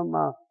writing on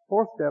my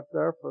 4th step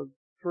there for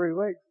 3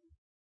 weeks,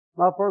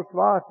 my first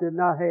wife did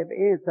not have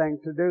anything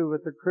to do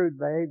with the crude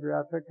behavior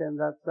I took in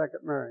that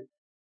second marriage.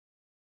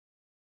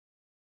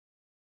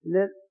 And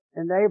it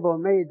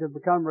enabled me to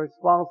become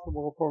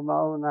responsible for my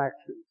own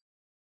actions.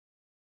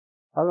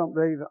 I don't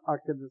believe I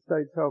could have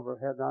stayed sober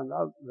had I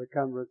not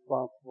become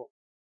responsible.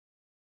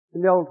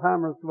 And the old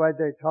timers, the way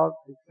they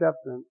talked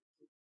acceptance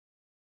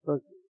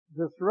was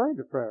the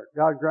surrender prayer.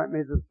 God grant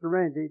me the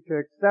serenity to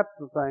accept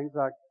the things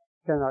I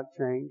cannot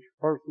change,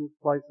 persons,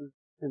 places,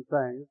 and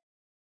things.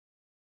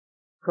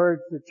 Courage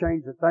to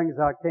change the things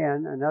I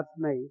can, and that's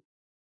me.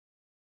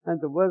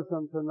 And the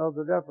wisdom to know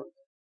the difference.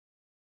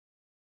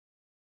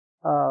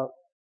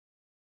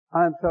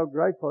 I am so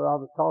grateful I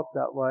was taught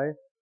that way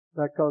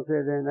because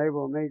it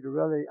enabled me to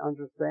really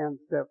understand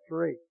step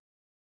 3.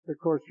 Of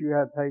course, you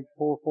have page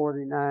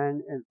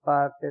 449 and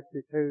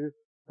 552,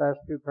 last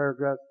 2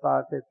 paragraphs,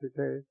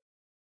 552.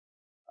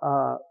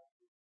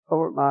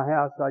 Over at my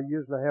house, I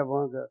usually have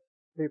one of the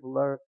people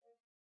there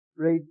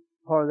read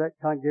Part of that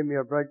kind of gave me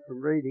a break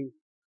from reading.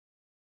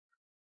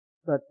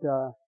 But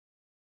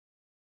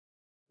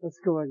let's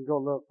go ahead and go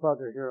a little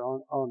further here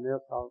on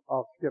this.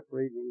 I'll skip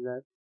reading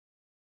that.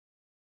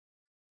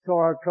 So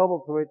our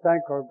troubles, we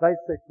think, are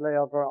basically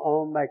of our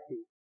own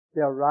making.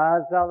 They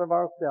arise out of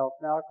ourselves.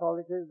 Now,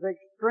 alcoholic is the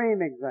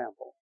extreme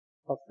example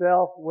of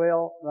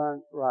self-will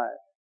run riot.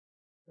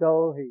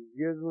 So he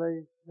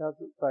usually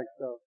doesn't think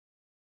so.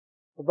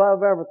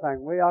 Above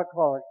everything, we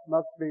alcoholics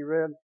must be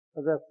rid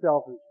of this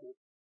selfishness.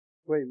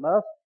 We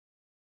must,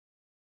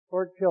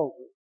 or it kills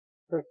us.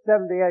 There's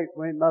 78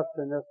 we must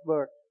in this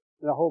book,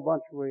 and a whole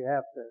bunch we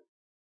have to.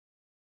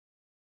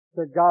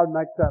 So God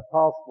makes that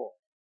possible.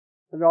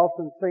 And there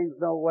often seems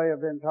no way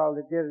of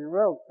entirely getting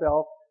rid of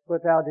self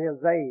without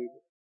His aid.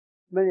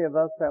 Many of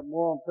us have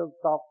moral and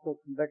philosophical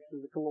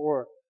convictions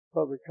galore,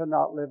 but we could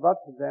not live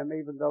up to them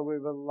even though we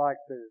would like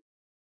to.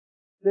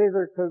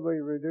 Neither could we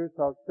reduce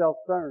our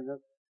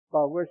self-centeredness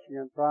by wishing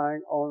and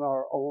trying on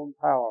our own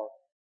power.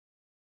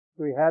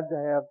 We had to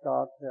have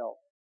God's help.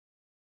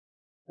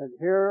 And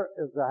here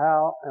is the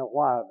how and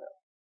why of it.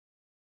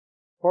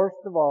 First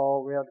of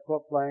all, we had to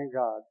quit playing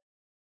God.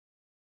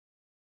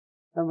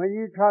 And when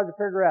you try to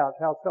figure out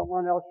how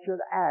someone else should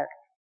act,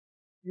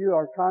 you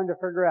are trying to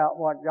figure out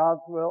what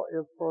God's will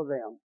is for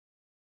them.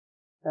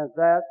 And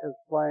that is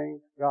playing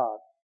God.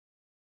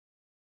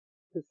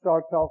 It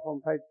starts off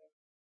on page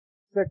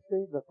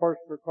 60. The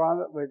first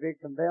requirement, we be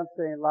convinced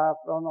any life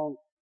run on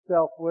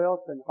self-will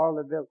can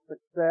hardly be a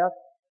success.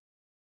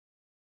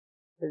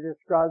 It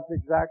describes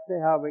exactly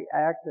how we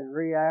act and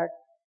react.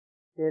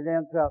 It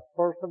ends up,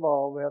 first of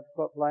all, we have to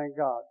quit playing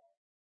God.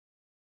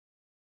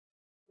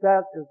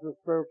 That is the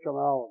spiritual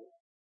malady.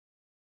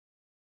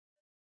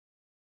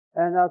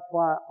 And that's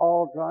why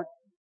all drunks,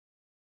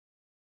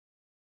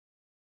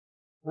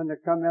 when they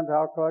come into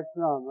Alcoholics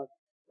Anonymous,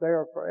 they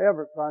are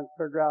forever trying to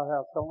figure out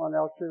how someone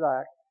else should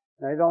act.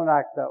 They don't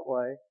act that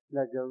way.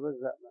 They get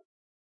resentment.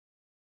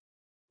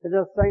 In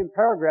this same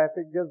paragraph,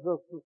 it gives us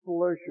the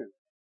solution.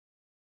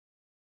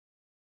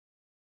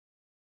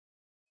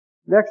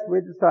 Next, we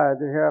decided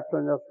that hereafter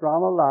in this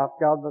drama of life,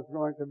 God was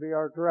going to be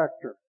our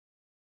director.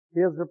 He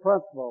is the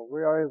principal.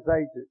 We are His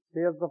agents. He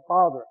is the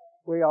Father.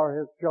 We are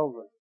His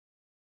children.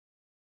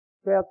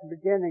 So that's the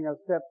beginning of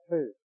step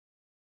 2.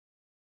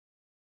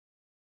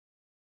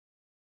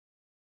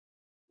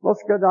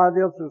 Most good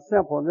ideals are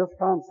simple, and this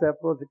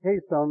concept was the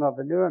keystone of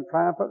a new and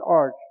triumphant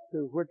arch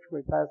through which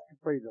we pass to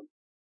freedom.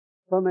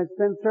 Coming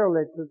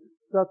sincerely to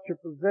such a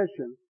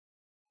position,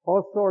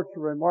 all sorts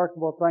of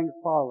remarkable things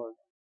followed.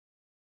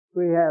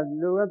 We had a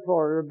new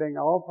employer being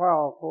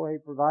all-powerful. He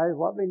provided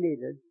what we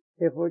needed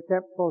if we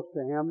kept close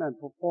to Him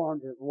and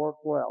performed His work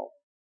well.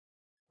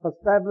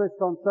 Established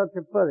on such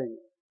a footing,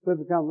 we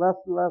become less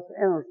and less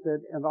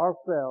interested in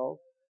ourselves,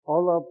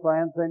 our love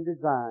plans and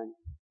designs.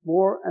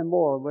 More and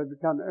more we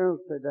become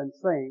interested in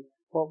seeing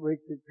what we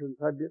could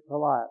contribute to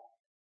life.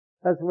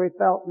 As we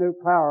felt new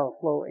power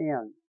flow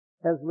in,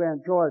 as we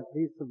enjoyed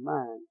peace of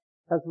mind,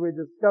 as we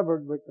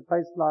discovered we could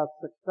face life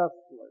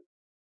successfully,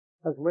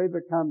 as we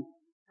become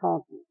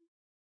conscious.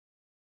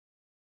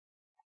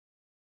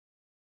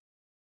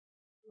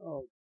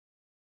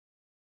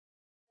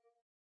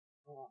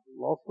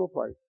 Lost my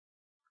place.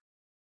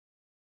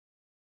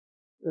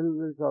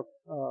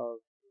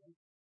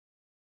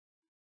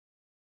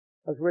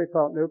 As we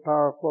felt new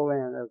power flow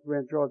in, as we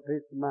enjoyed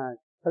peace of mind,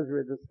 as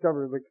we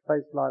discovered we could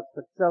face life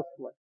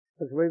successfully,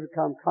 as we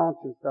become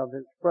conscious of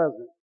His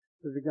presence,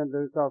 we begin to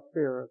lose our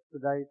fear of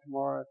today,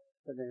 tomorrow,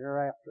 and the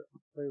hereafter.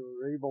 We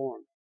were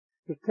reborn.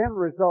 There's 10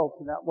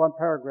 results in that one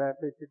paragraph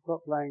if you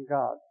quit playing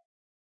God.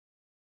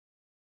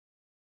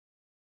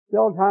 The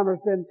old-timers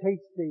didn't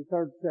teach the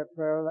third step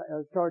prayer.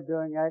 They started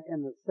doing that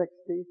in the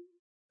 60s,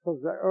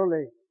 because the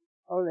early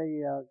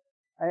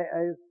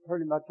AAs,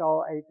 pretty much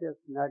all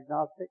atheists and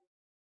agnostics,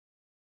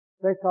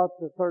 they taught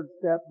the third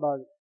step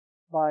by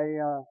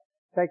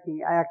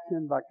taking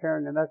action, by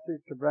carrying the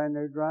message to brand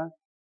new drunks.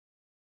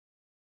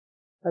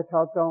 They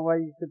taught the only way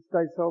you could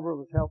stay sober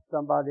was help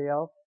somebody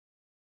else.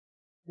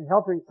 And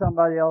helping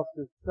somebody else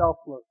is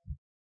selfless.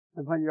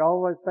 And when you're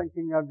always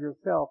thinking of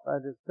yourself,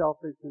 that is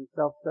selfish and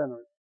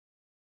self-centered.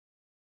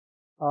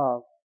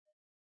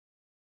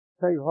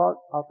 Tell you what,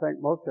 I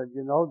think most of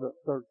you know the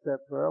third step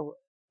prayer.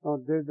 We'll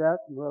do that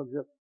and we'll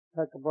just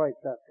take a break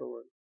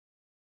afterwards.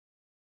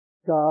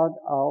 God,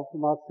 I offer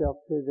myself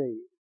to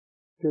Thee,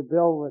 to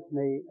build with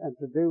me and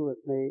to do with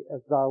me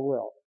as Thy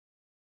will.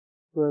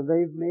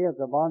 Relieve me of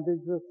the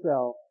bondage of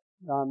self,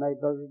 that I may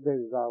better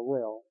do Thy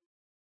will.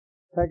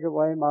 Take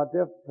away my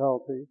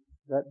difficulties,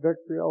 that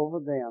victory over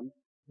them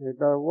may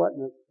bear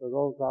witness for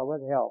those I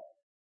would help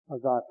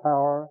of Thy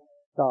power,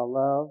 Thy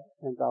love,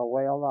 and Thy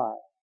way of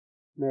life.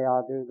 May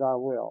I do Thy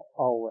will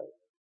always.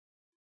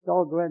 So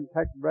I'll go ahead and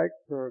take a break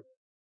for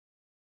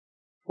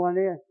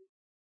 20,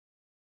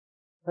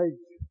 page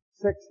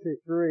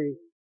 63.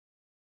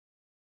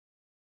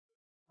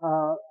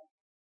 I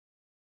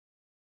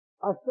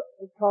was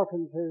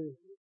talking to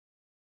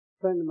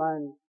a friend of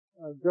mine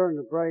during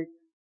the break,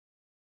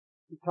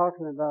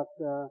 talking about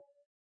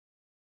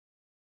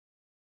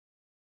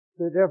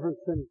the difference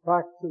in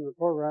practicing the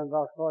program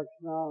of Alcoholics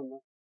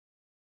Anonymous.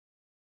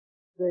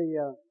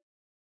 The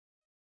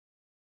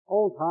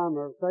old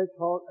timers, they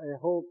taught a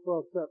whole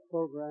 12-step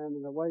program,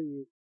 and the way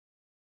you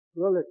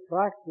really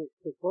practice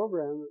the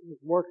program is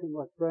working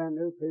with brand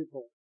new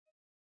people.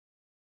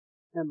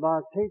 And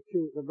by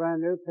teaching the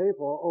brand new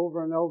people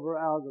over and over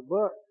out of the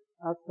book,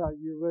 that's how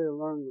you really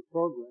learn the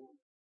program.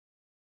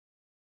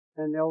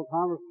 And the old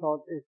timers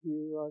taught if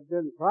you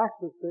didn't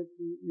practice it,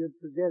 you'd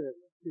forget it.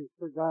 If you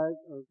forgot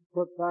or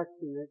quit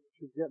practicing it,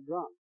 you'd get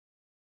drunk.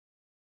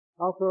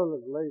 I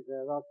thoroughly believe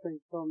that. I've seen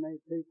so many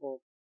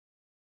people.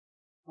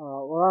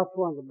 Well, that's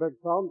one of the big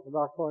problems with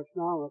Alcoholics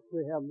Anonymous.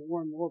 We have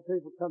more and more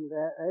people coming to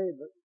AA,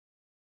 but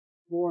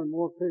more and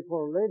more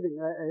people are leaving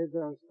AA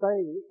than are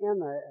staying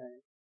in AA.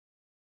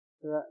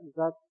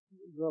 That's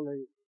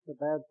really the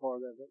bad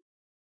part of it.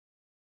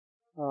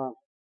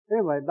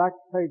 Anyway, back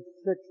to page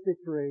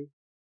 63.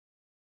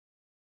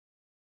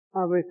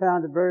 We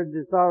found it very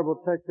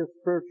desirable to take this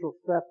spiritual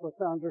step with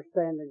an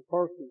understanding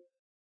person.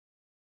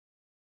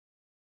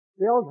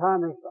 The old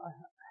timers,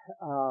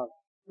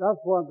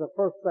 that's one of the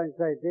first things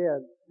they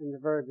did in the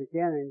very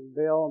beginning.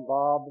 Bill and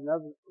Bob and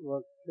others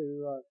was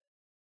to,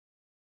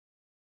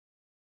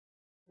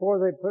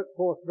 before they put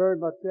forth very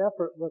much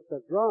effort with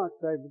the drunk,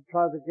 they would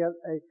try to get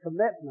a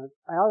commitment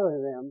out of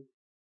them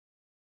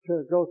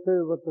to go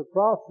through with the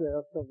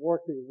process of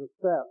working the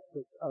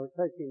steps or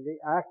taking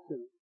the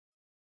action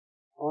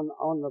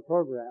on the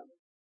program.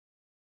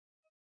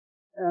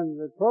 And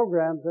the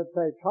program that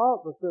they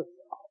taught was this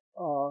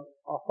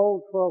a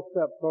whole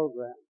 12-step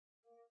program.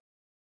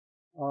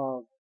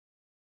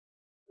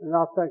 And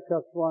I think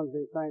that's one of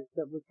the things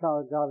that we kind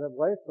of got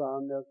away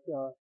from is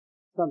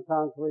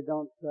sometimes we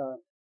don't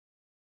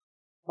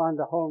find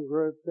a home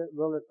group that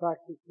really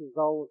practices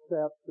all the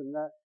steps, and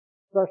that,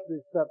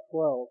 especially step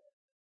 12.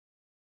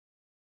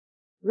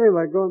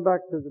 Anyway, going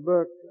back to the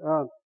book,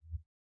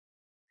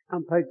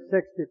 on page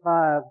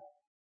 65,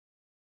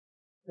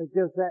 it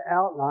gives that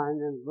outline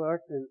in the book,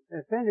 and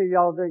if any of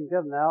y'all didn't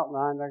get an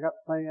outline, I got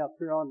plenty up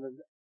here on the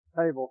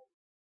table.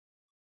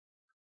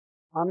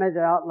 I made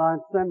an outline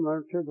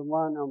similar to the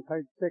one on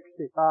page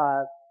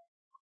 65.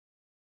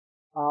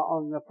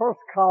 On the first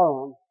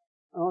column,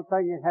 the only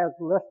thing it has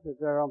listed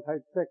there on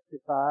page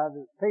 65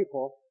 is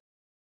people.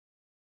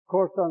 Of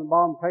course, on the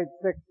bottom of page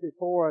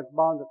 64, at the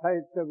bottom of the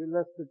page, so we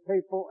listed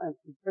people,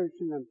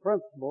 institution, and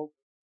principles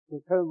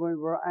with whom we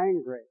were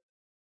angry.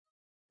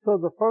 So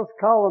the first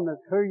column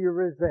is who you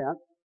resent,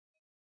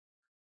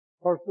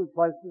 persons,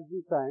 places,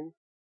 and things.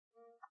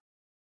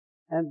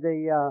 And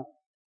the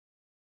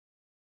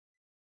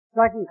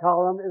second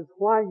column is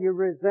why you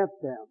resent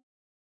them.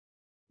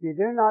 You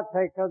do not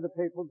take other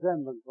people's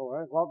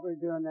inventory. What we're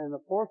doing in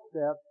the fourth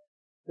step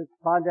is to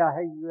find out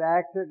how you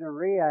acted and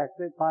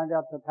reacted, find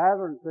out the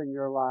patterns in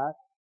your life,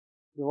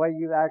 the way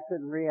you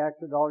acted and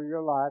reacted all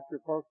your life,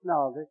 your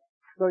personality,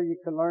 so you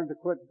can learn to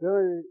quit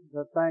doing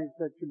the things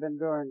that you've been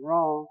doing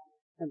wrong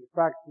and to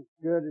practice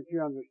good as you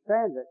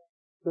understand it.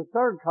 The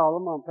third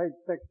column on page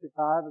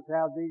 65 is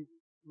how these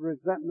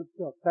resentments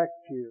affect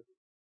you.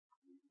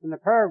 And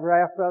the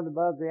paragraph right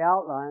above the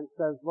outline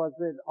says, was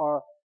it our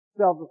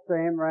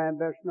self-esteem or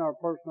ambition or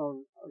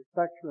personal or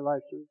sex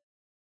relations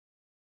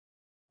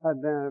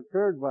had been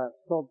interfered with.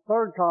 So the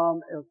third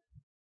column is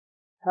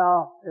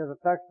how it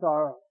affects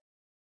our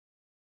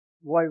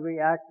way we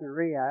act and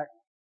react.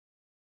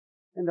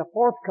 And the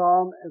fourth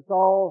column is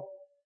all,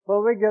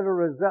 when we get a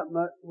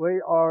resentment,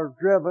 we are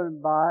driven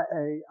by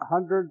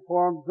 100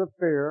 forms of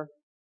fear,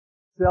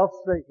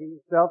 self-seeking,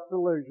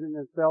 self-delusion,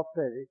 and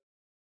self-pity.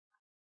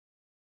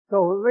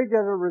 So when we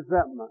get a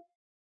resentment,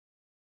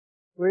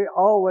 we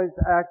always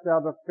act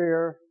out of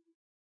fear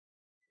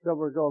that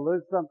we're going to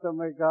lose something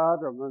we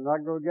got, or we're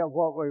not going to get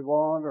what we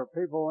want, or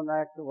people won't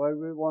act the way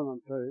we want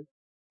them to.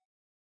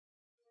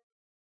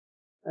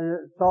 And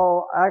it's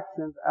all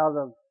actions out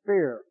of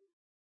fear.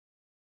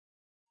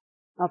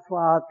 That's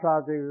why I try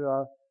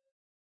to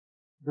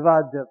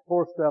divide the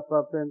fourth step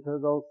up into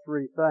those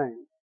three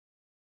things.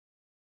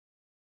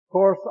 Of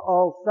course,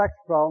 all sex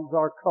problems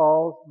are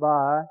caused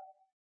by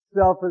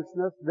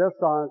selfishness,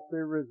 dishonesty,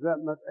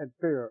 resentment, and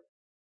fear.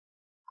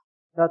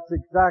 That's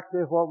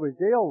exactly what we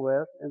deal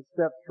with in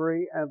step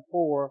 3 and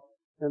 4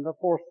 in the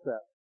fourth step.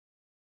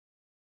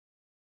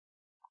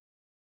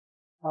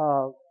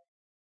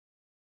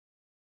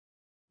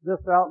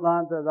 This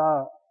outline that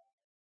I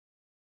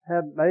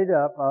had made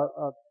up,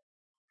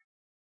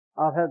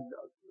 I've had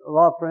a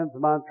lot of friends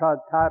of mine try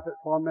to type it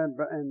for me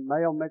and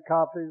mail me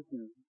copies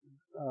and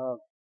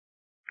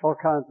all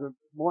kinds of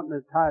wanting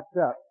it typed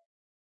up.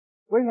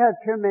 We have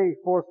too many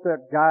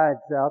four-step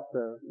guides out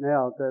there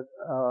now that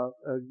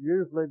are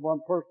usually one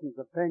person's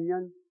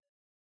opinion.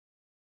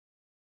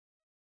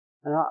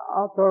 And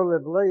I thoroughly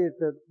believe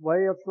that the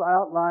way it's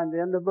outlined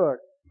in the book,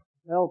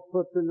 else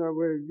puts in there,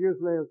 we're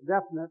usually as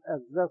definite as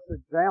this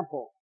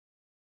example.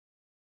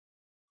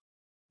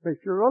 But if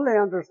you really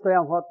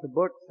understand what the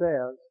book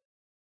says,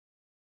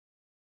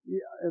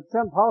 it's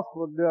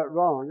impossible to do it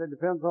wrong. It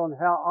depends on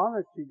how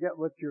honest you get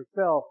with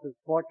yourself as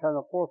what kind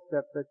of fourth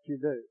step that you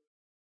do.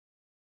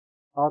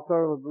 I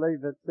thoroughly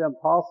believe it's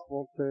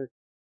impossible to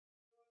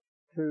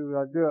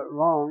do it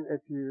wrong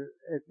if you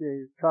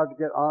try to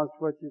get honest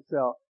with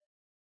yourself.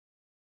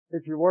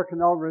 If you're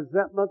working on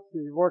resentments,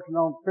 if you're working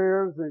on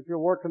fears, and if you're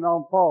working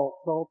on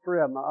faults, all three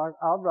of them,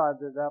 I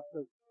write it up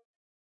as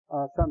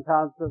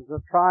sometimes as a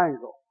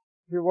triangle.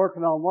 If you're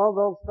working on one of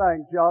those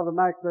things, you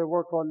automatically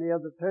work on the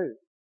other two.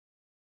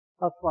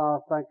 That's why I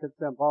think it's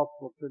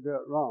impossible to do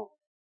it wrong.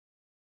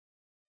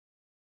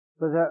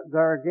 But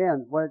there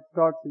again, when it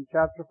starts in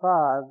chapter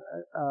 5,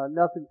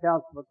 nothing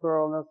counts but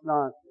thoroughness and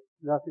honesty.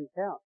 Nothing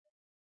counts.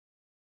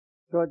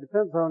 So it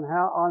depends on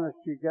how honest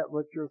you get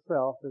with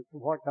yourself as to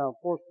what kind of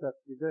 4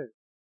 steps you do.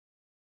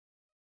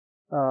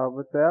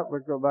 With that, we'll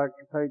go back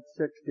to page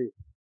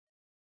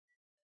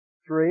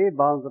 63,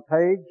 bottom of the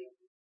page.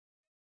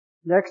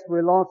 Next,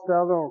 we launched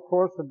out on a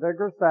course of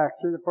vigorous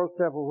action, the first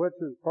step of which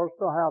is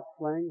personal house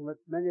cleaning, which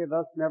many of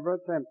us never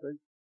attempted.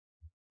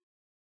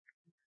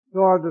 So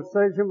our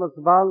decision was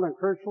a vital and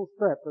crucial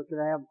step that could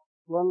have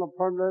little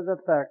permanent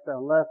effect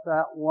unless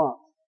at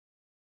once.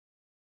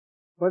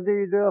 Whether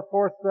you do a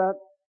 4th step,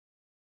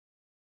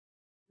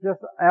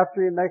 just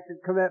after you make a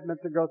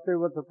commitment to go through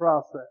with the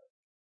process.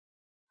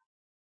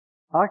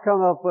 I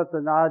come up with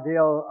an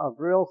idea of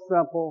real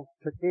simple,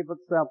 to keep it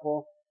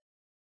simple.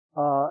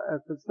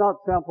 If it's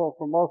not simple,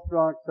 for most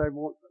drunks, they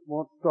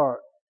won't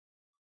start.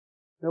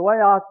 The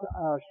way I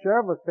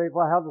share with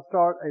people how to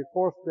start a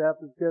 4th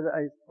step is get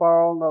a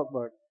spiral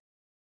notebook.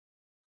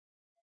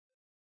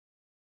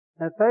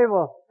 And if they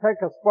will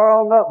take a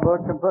spiral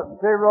notebook and put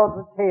 0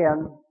 to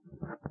 10,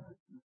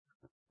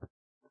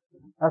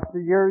 that's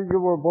the year you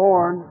were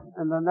born,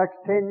 and the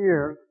next 10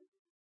 years.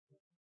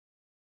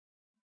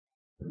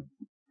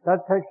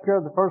 That takes care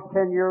of the first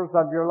 10 years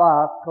of your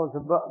life, because the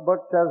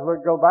book says we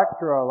go back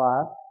to our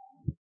life.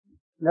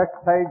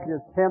 Next page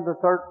is 10 to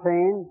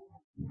 13,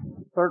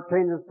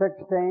 13 to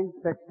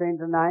 16, 16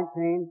 to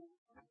 19.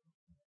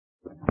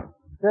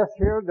 This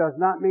here does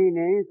not mean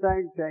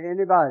anything to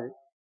anybody,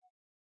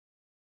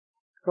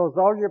 because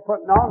all you're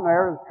putting on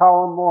there is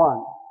column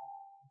 1.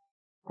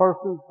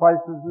 Persons,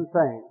 places, and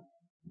things.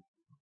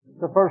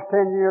 The first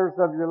 10 years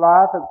of your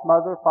life, it's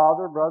mother,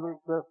 father, brother,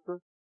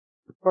 sister,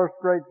 first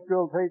grade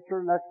school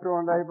teacher, next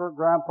door neighbor,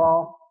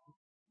 grandpa.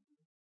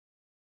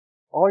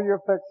 All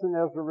you're fixing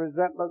is a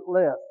resentment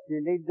list.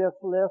 You need this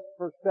list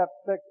for step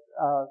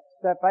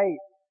 8.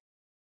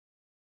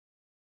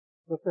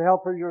 With the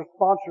help of your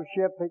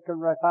sponsorship, he can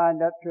refine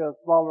that to a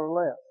smaller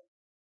list.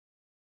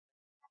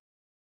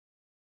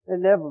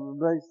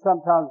 Inevitably,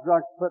 sometimes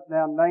drunks put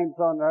down names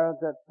on there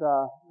that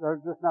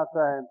they're just not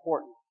that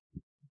important.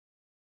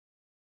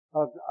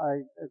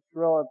 It's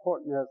real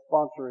important that a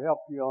sponsor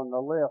help you on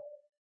the list.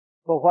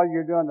 But while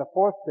you're doing the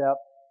 4th step,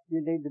 you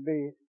need to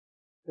be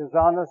as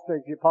honest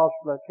as you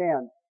possibly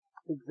can.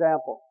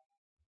 Example.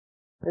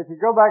 If you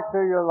go back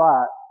through your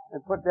life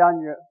and put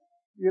down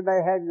you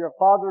may have your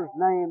father's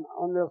name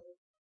on this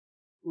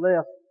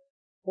list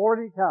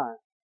 40 times.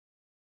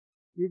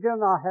 You do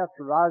not have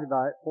to write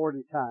about it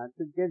 40 times.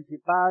 It gives you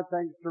 5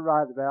 things to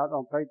write about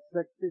on page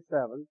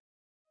 67.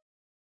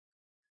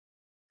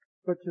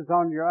 Which is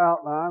on your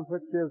outline,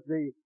 which is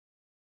the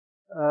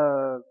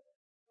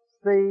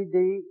C,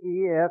 D,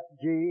 E, F,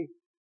 G.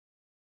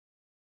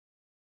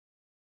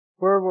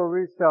 Where were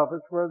we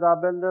selfish? Where had I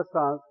been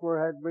dishonest? Where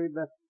had we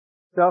been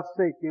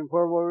self-seeking?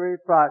 Where were we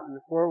frightened?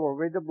 Where were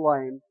we to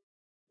blame?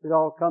 It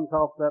all comes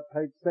off that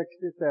page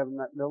 67,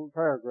 that middle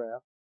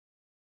paragraph.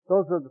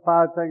 Those are the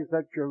 5 things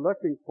that you're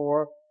looking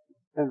for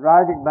and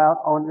writing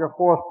about on your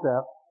 4th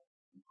step.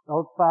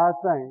 Those 5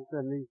 things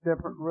in these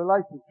different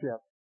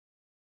relationships.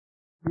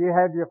 You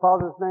have your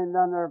father's name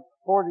down there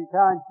 40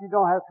 times. You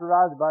don't have to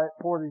write about it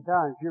 40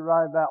 times. You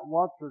write about it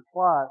once or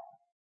twice.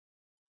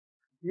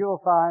 You'll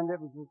find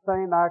it was the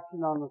same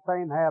action on the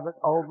same habit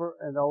over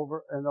and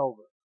over and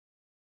over.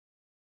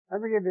 Let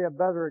me give you a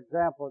better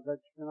example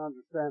that you can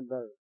understand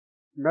better.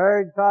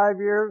 Married 5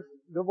 years,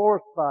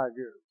 divorced 5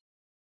 years.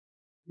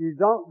 You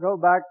don't go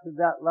back to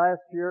that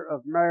last year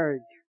of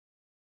marriage.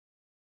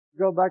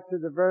 Go back to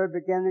the very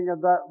beginning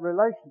of that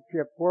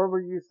relationship. Where were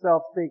you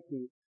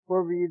self-seeking?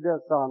 Where were you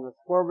dishonest?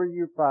 Where were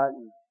you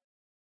frightened?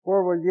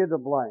 Where were you to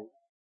blame?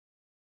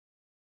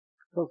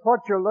 Because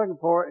what you're looking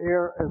for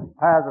here is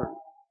patterns.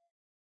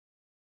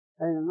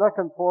 And you're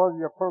looking for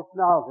your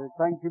personality,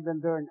 things you've been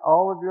doing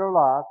all of your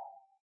life.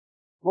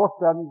 Most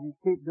of them, you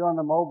keep doing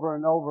them over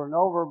and over and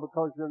over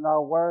because you're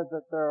not aware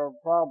that they're a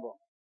problem.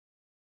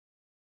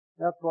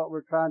 That's what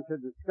we're trying to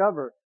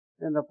discover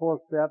in the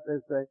 4th step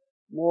is the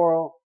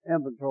moral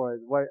inventory,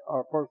 the way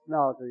our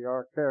personality,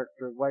 our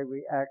character, the way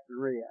we act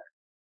and react.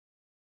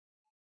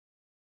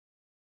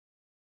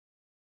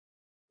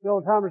 The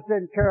old timers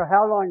didn't care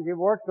how long you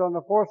worked on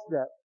the 4th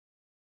step.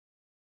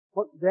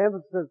 What the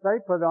emphasis they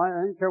put on it,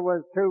 I didn't care whether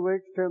it was 2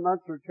 weeks, 2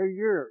 months, or 2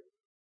 years.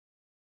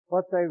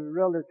 What they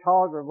really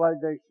taught, or what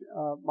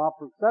my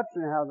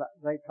perception of how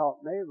they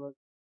taught me was,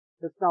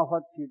 it's not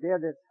what you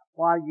did, it's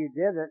why you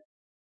did it.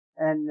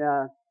 And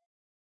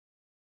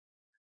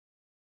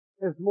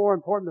it's more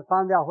important to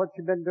find out what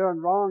you've been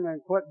doing wrong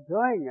and quit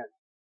doing it.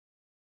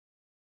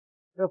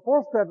 The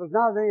fourth step is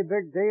not any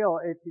big deal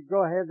if you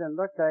go ahead and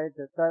look at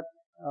it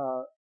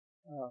uh,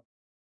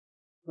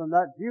 from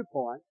that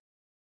viewpoint,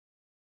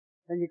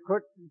 and you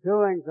quit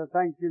doing the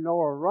things you know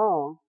are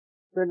wrong,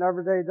 then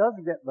every day does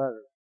get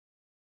better.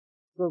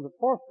 So the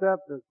fourth step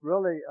is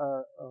really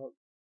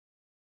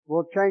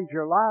will change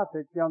your life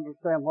if you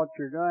understand what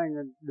you're doing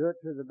and do it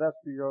to the best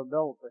of your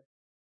ability.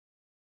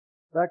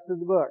 Back to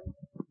the book.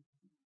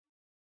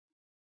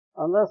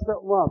 Unless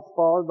at once,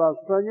 followed by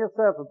strenuous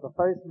effort, the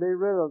faith be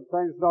rid of the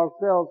things in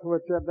ourselves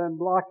which have been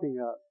blocking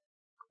us.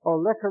 Our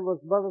liquor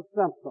was but a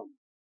symptom,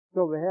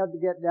 so we had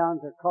to get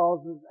down to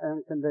causes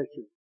and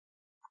conditions.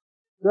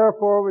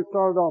 Therefore, we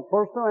started on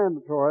personal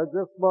inventory.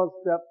 This was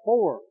step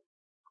 4.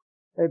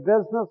 A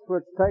business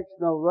which takes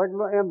no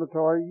regular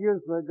inventory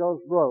usually goes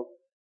broke.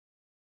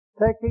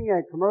 Taking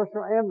a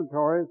commercial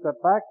inventory is a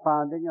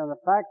fact-finding and a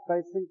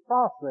fact-facing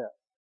process.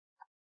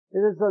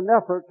 It is an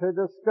effort to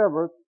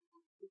discover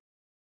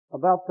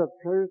about the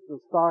truth of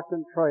stock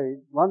and trade,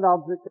 one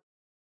object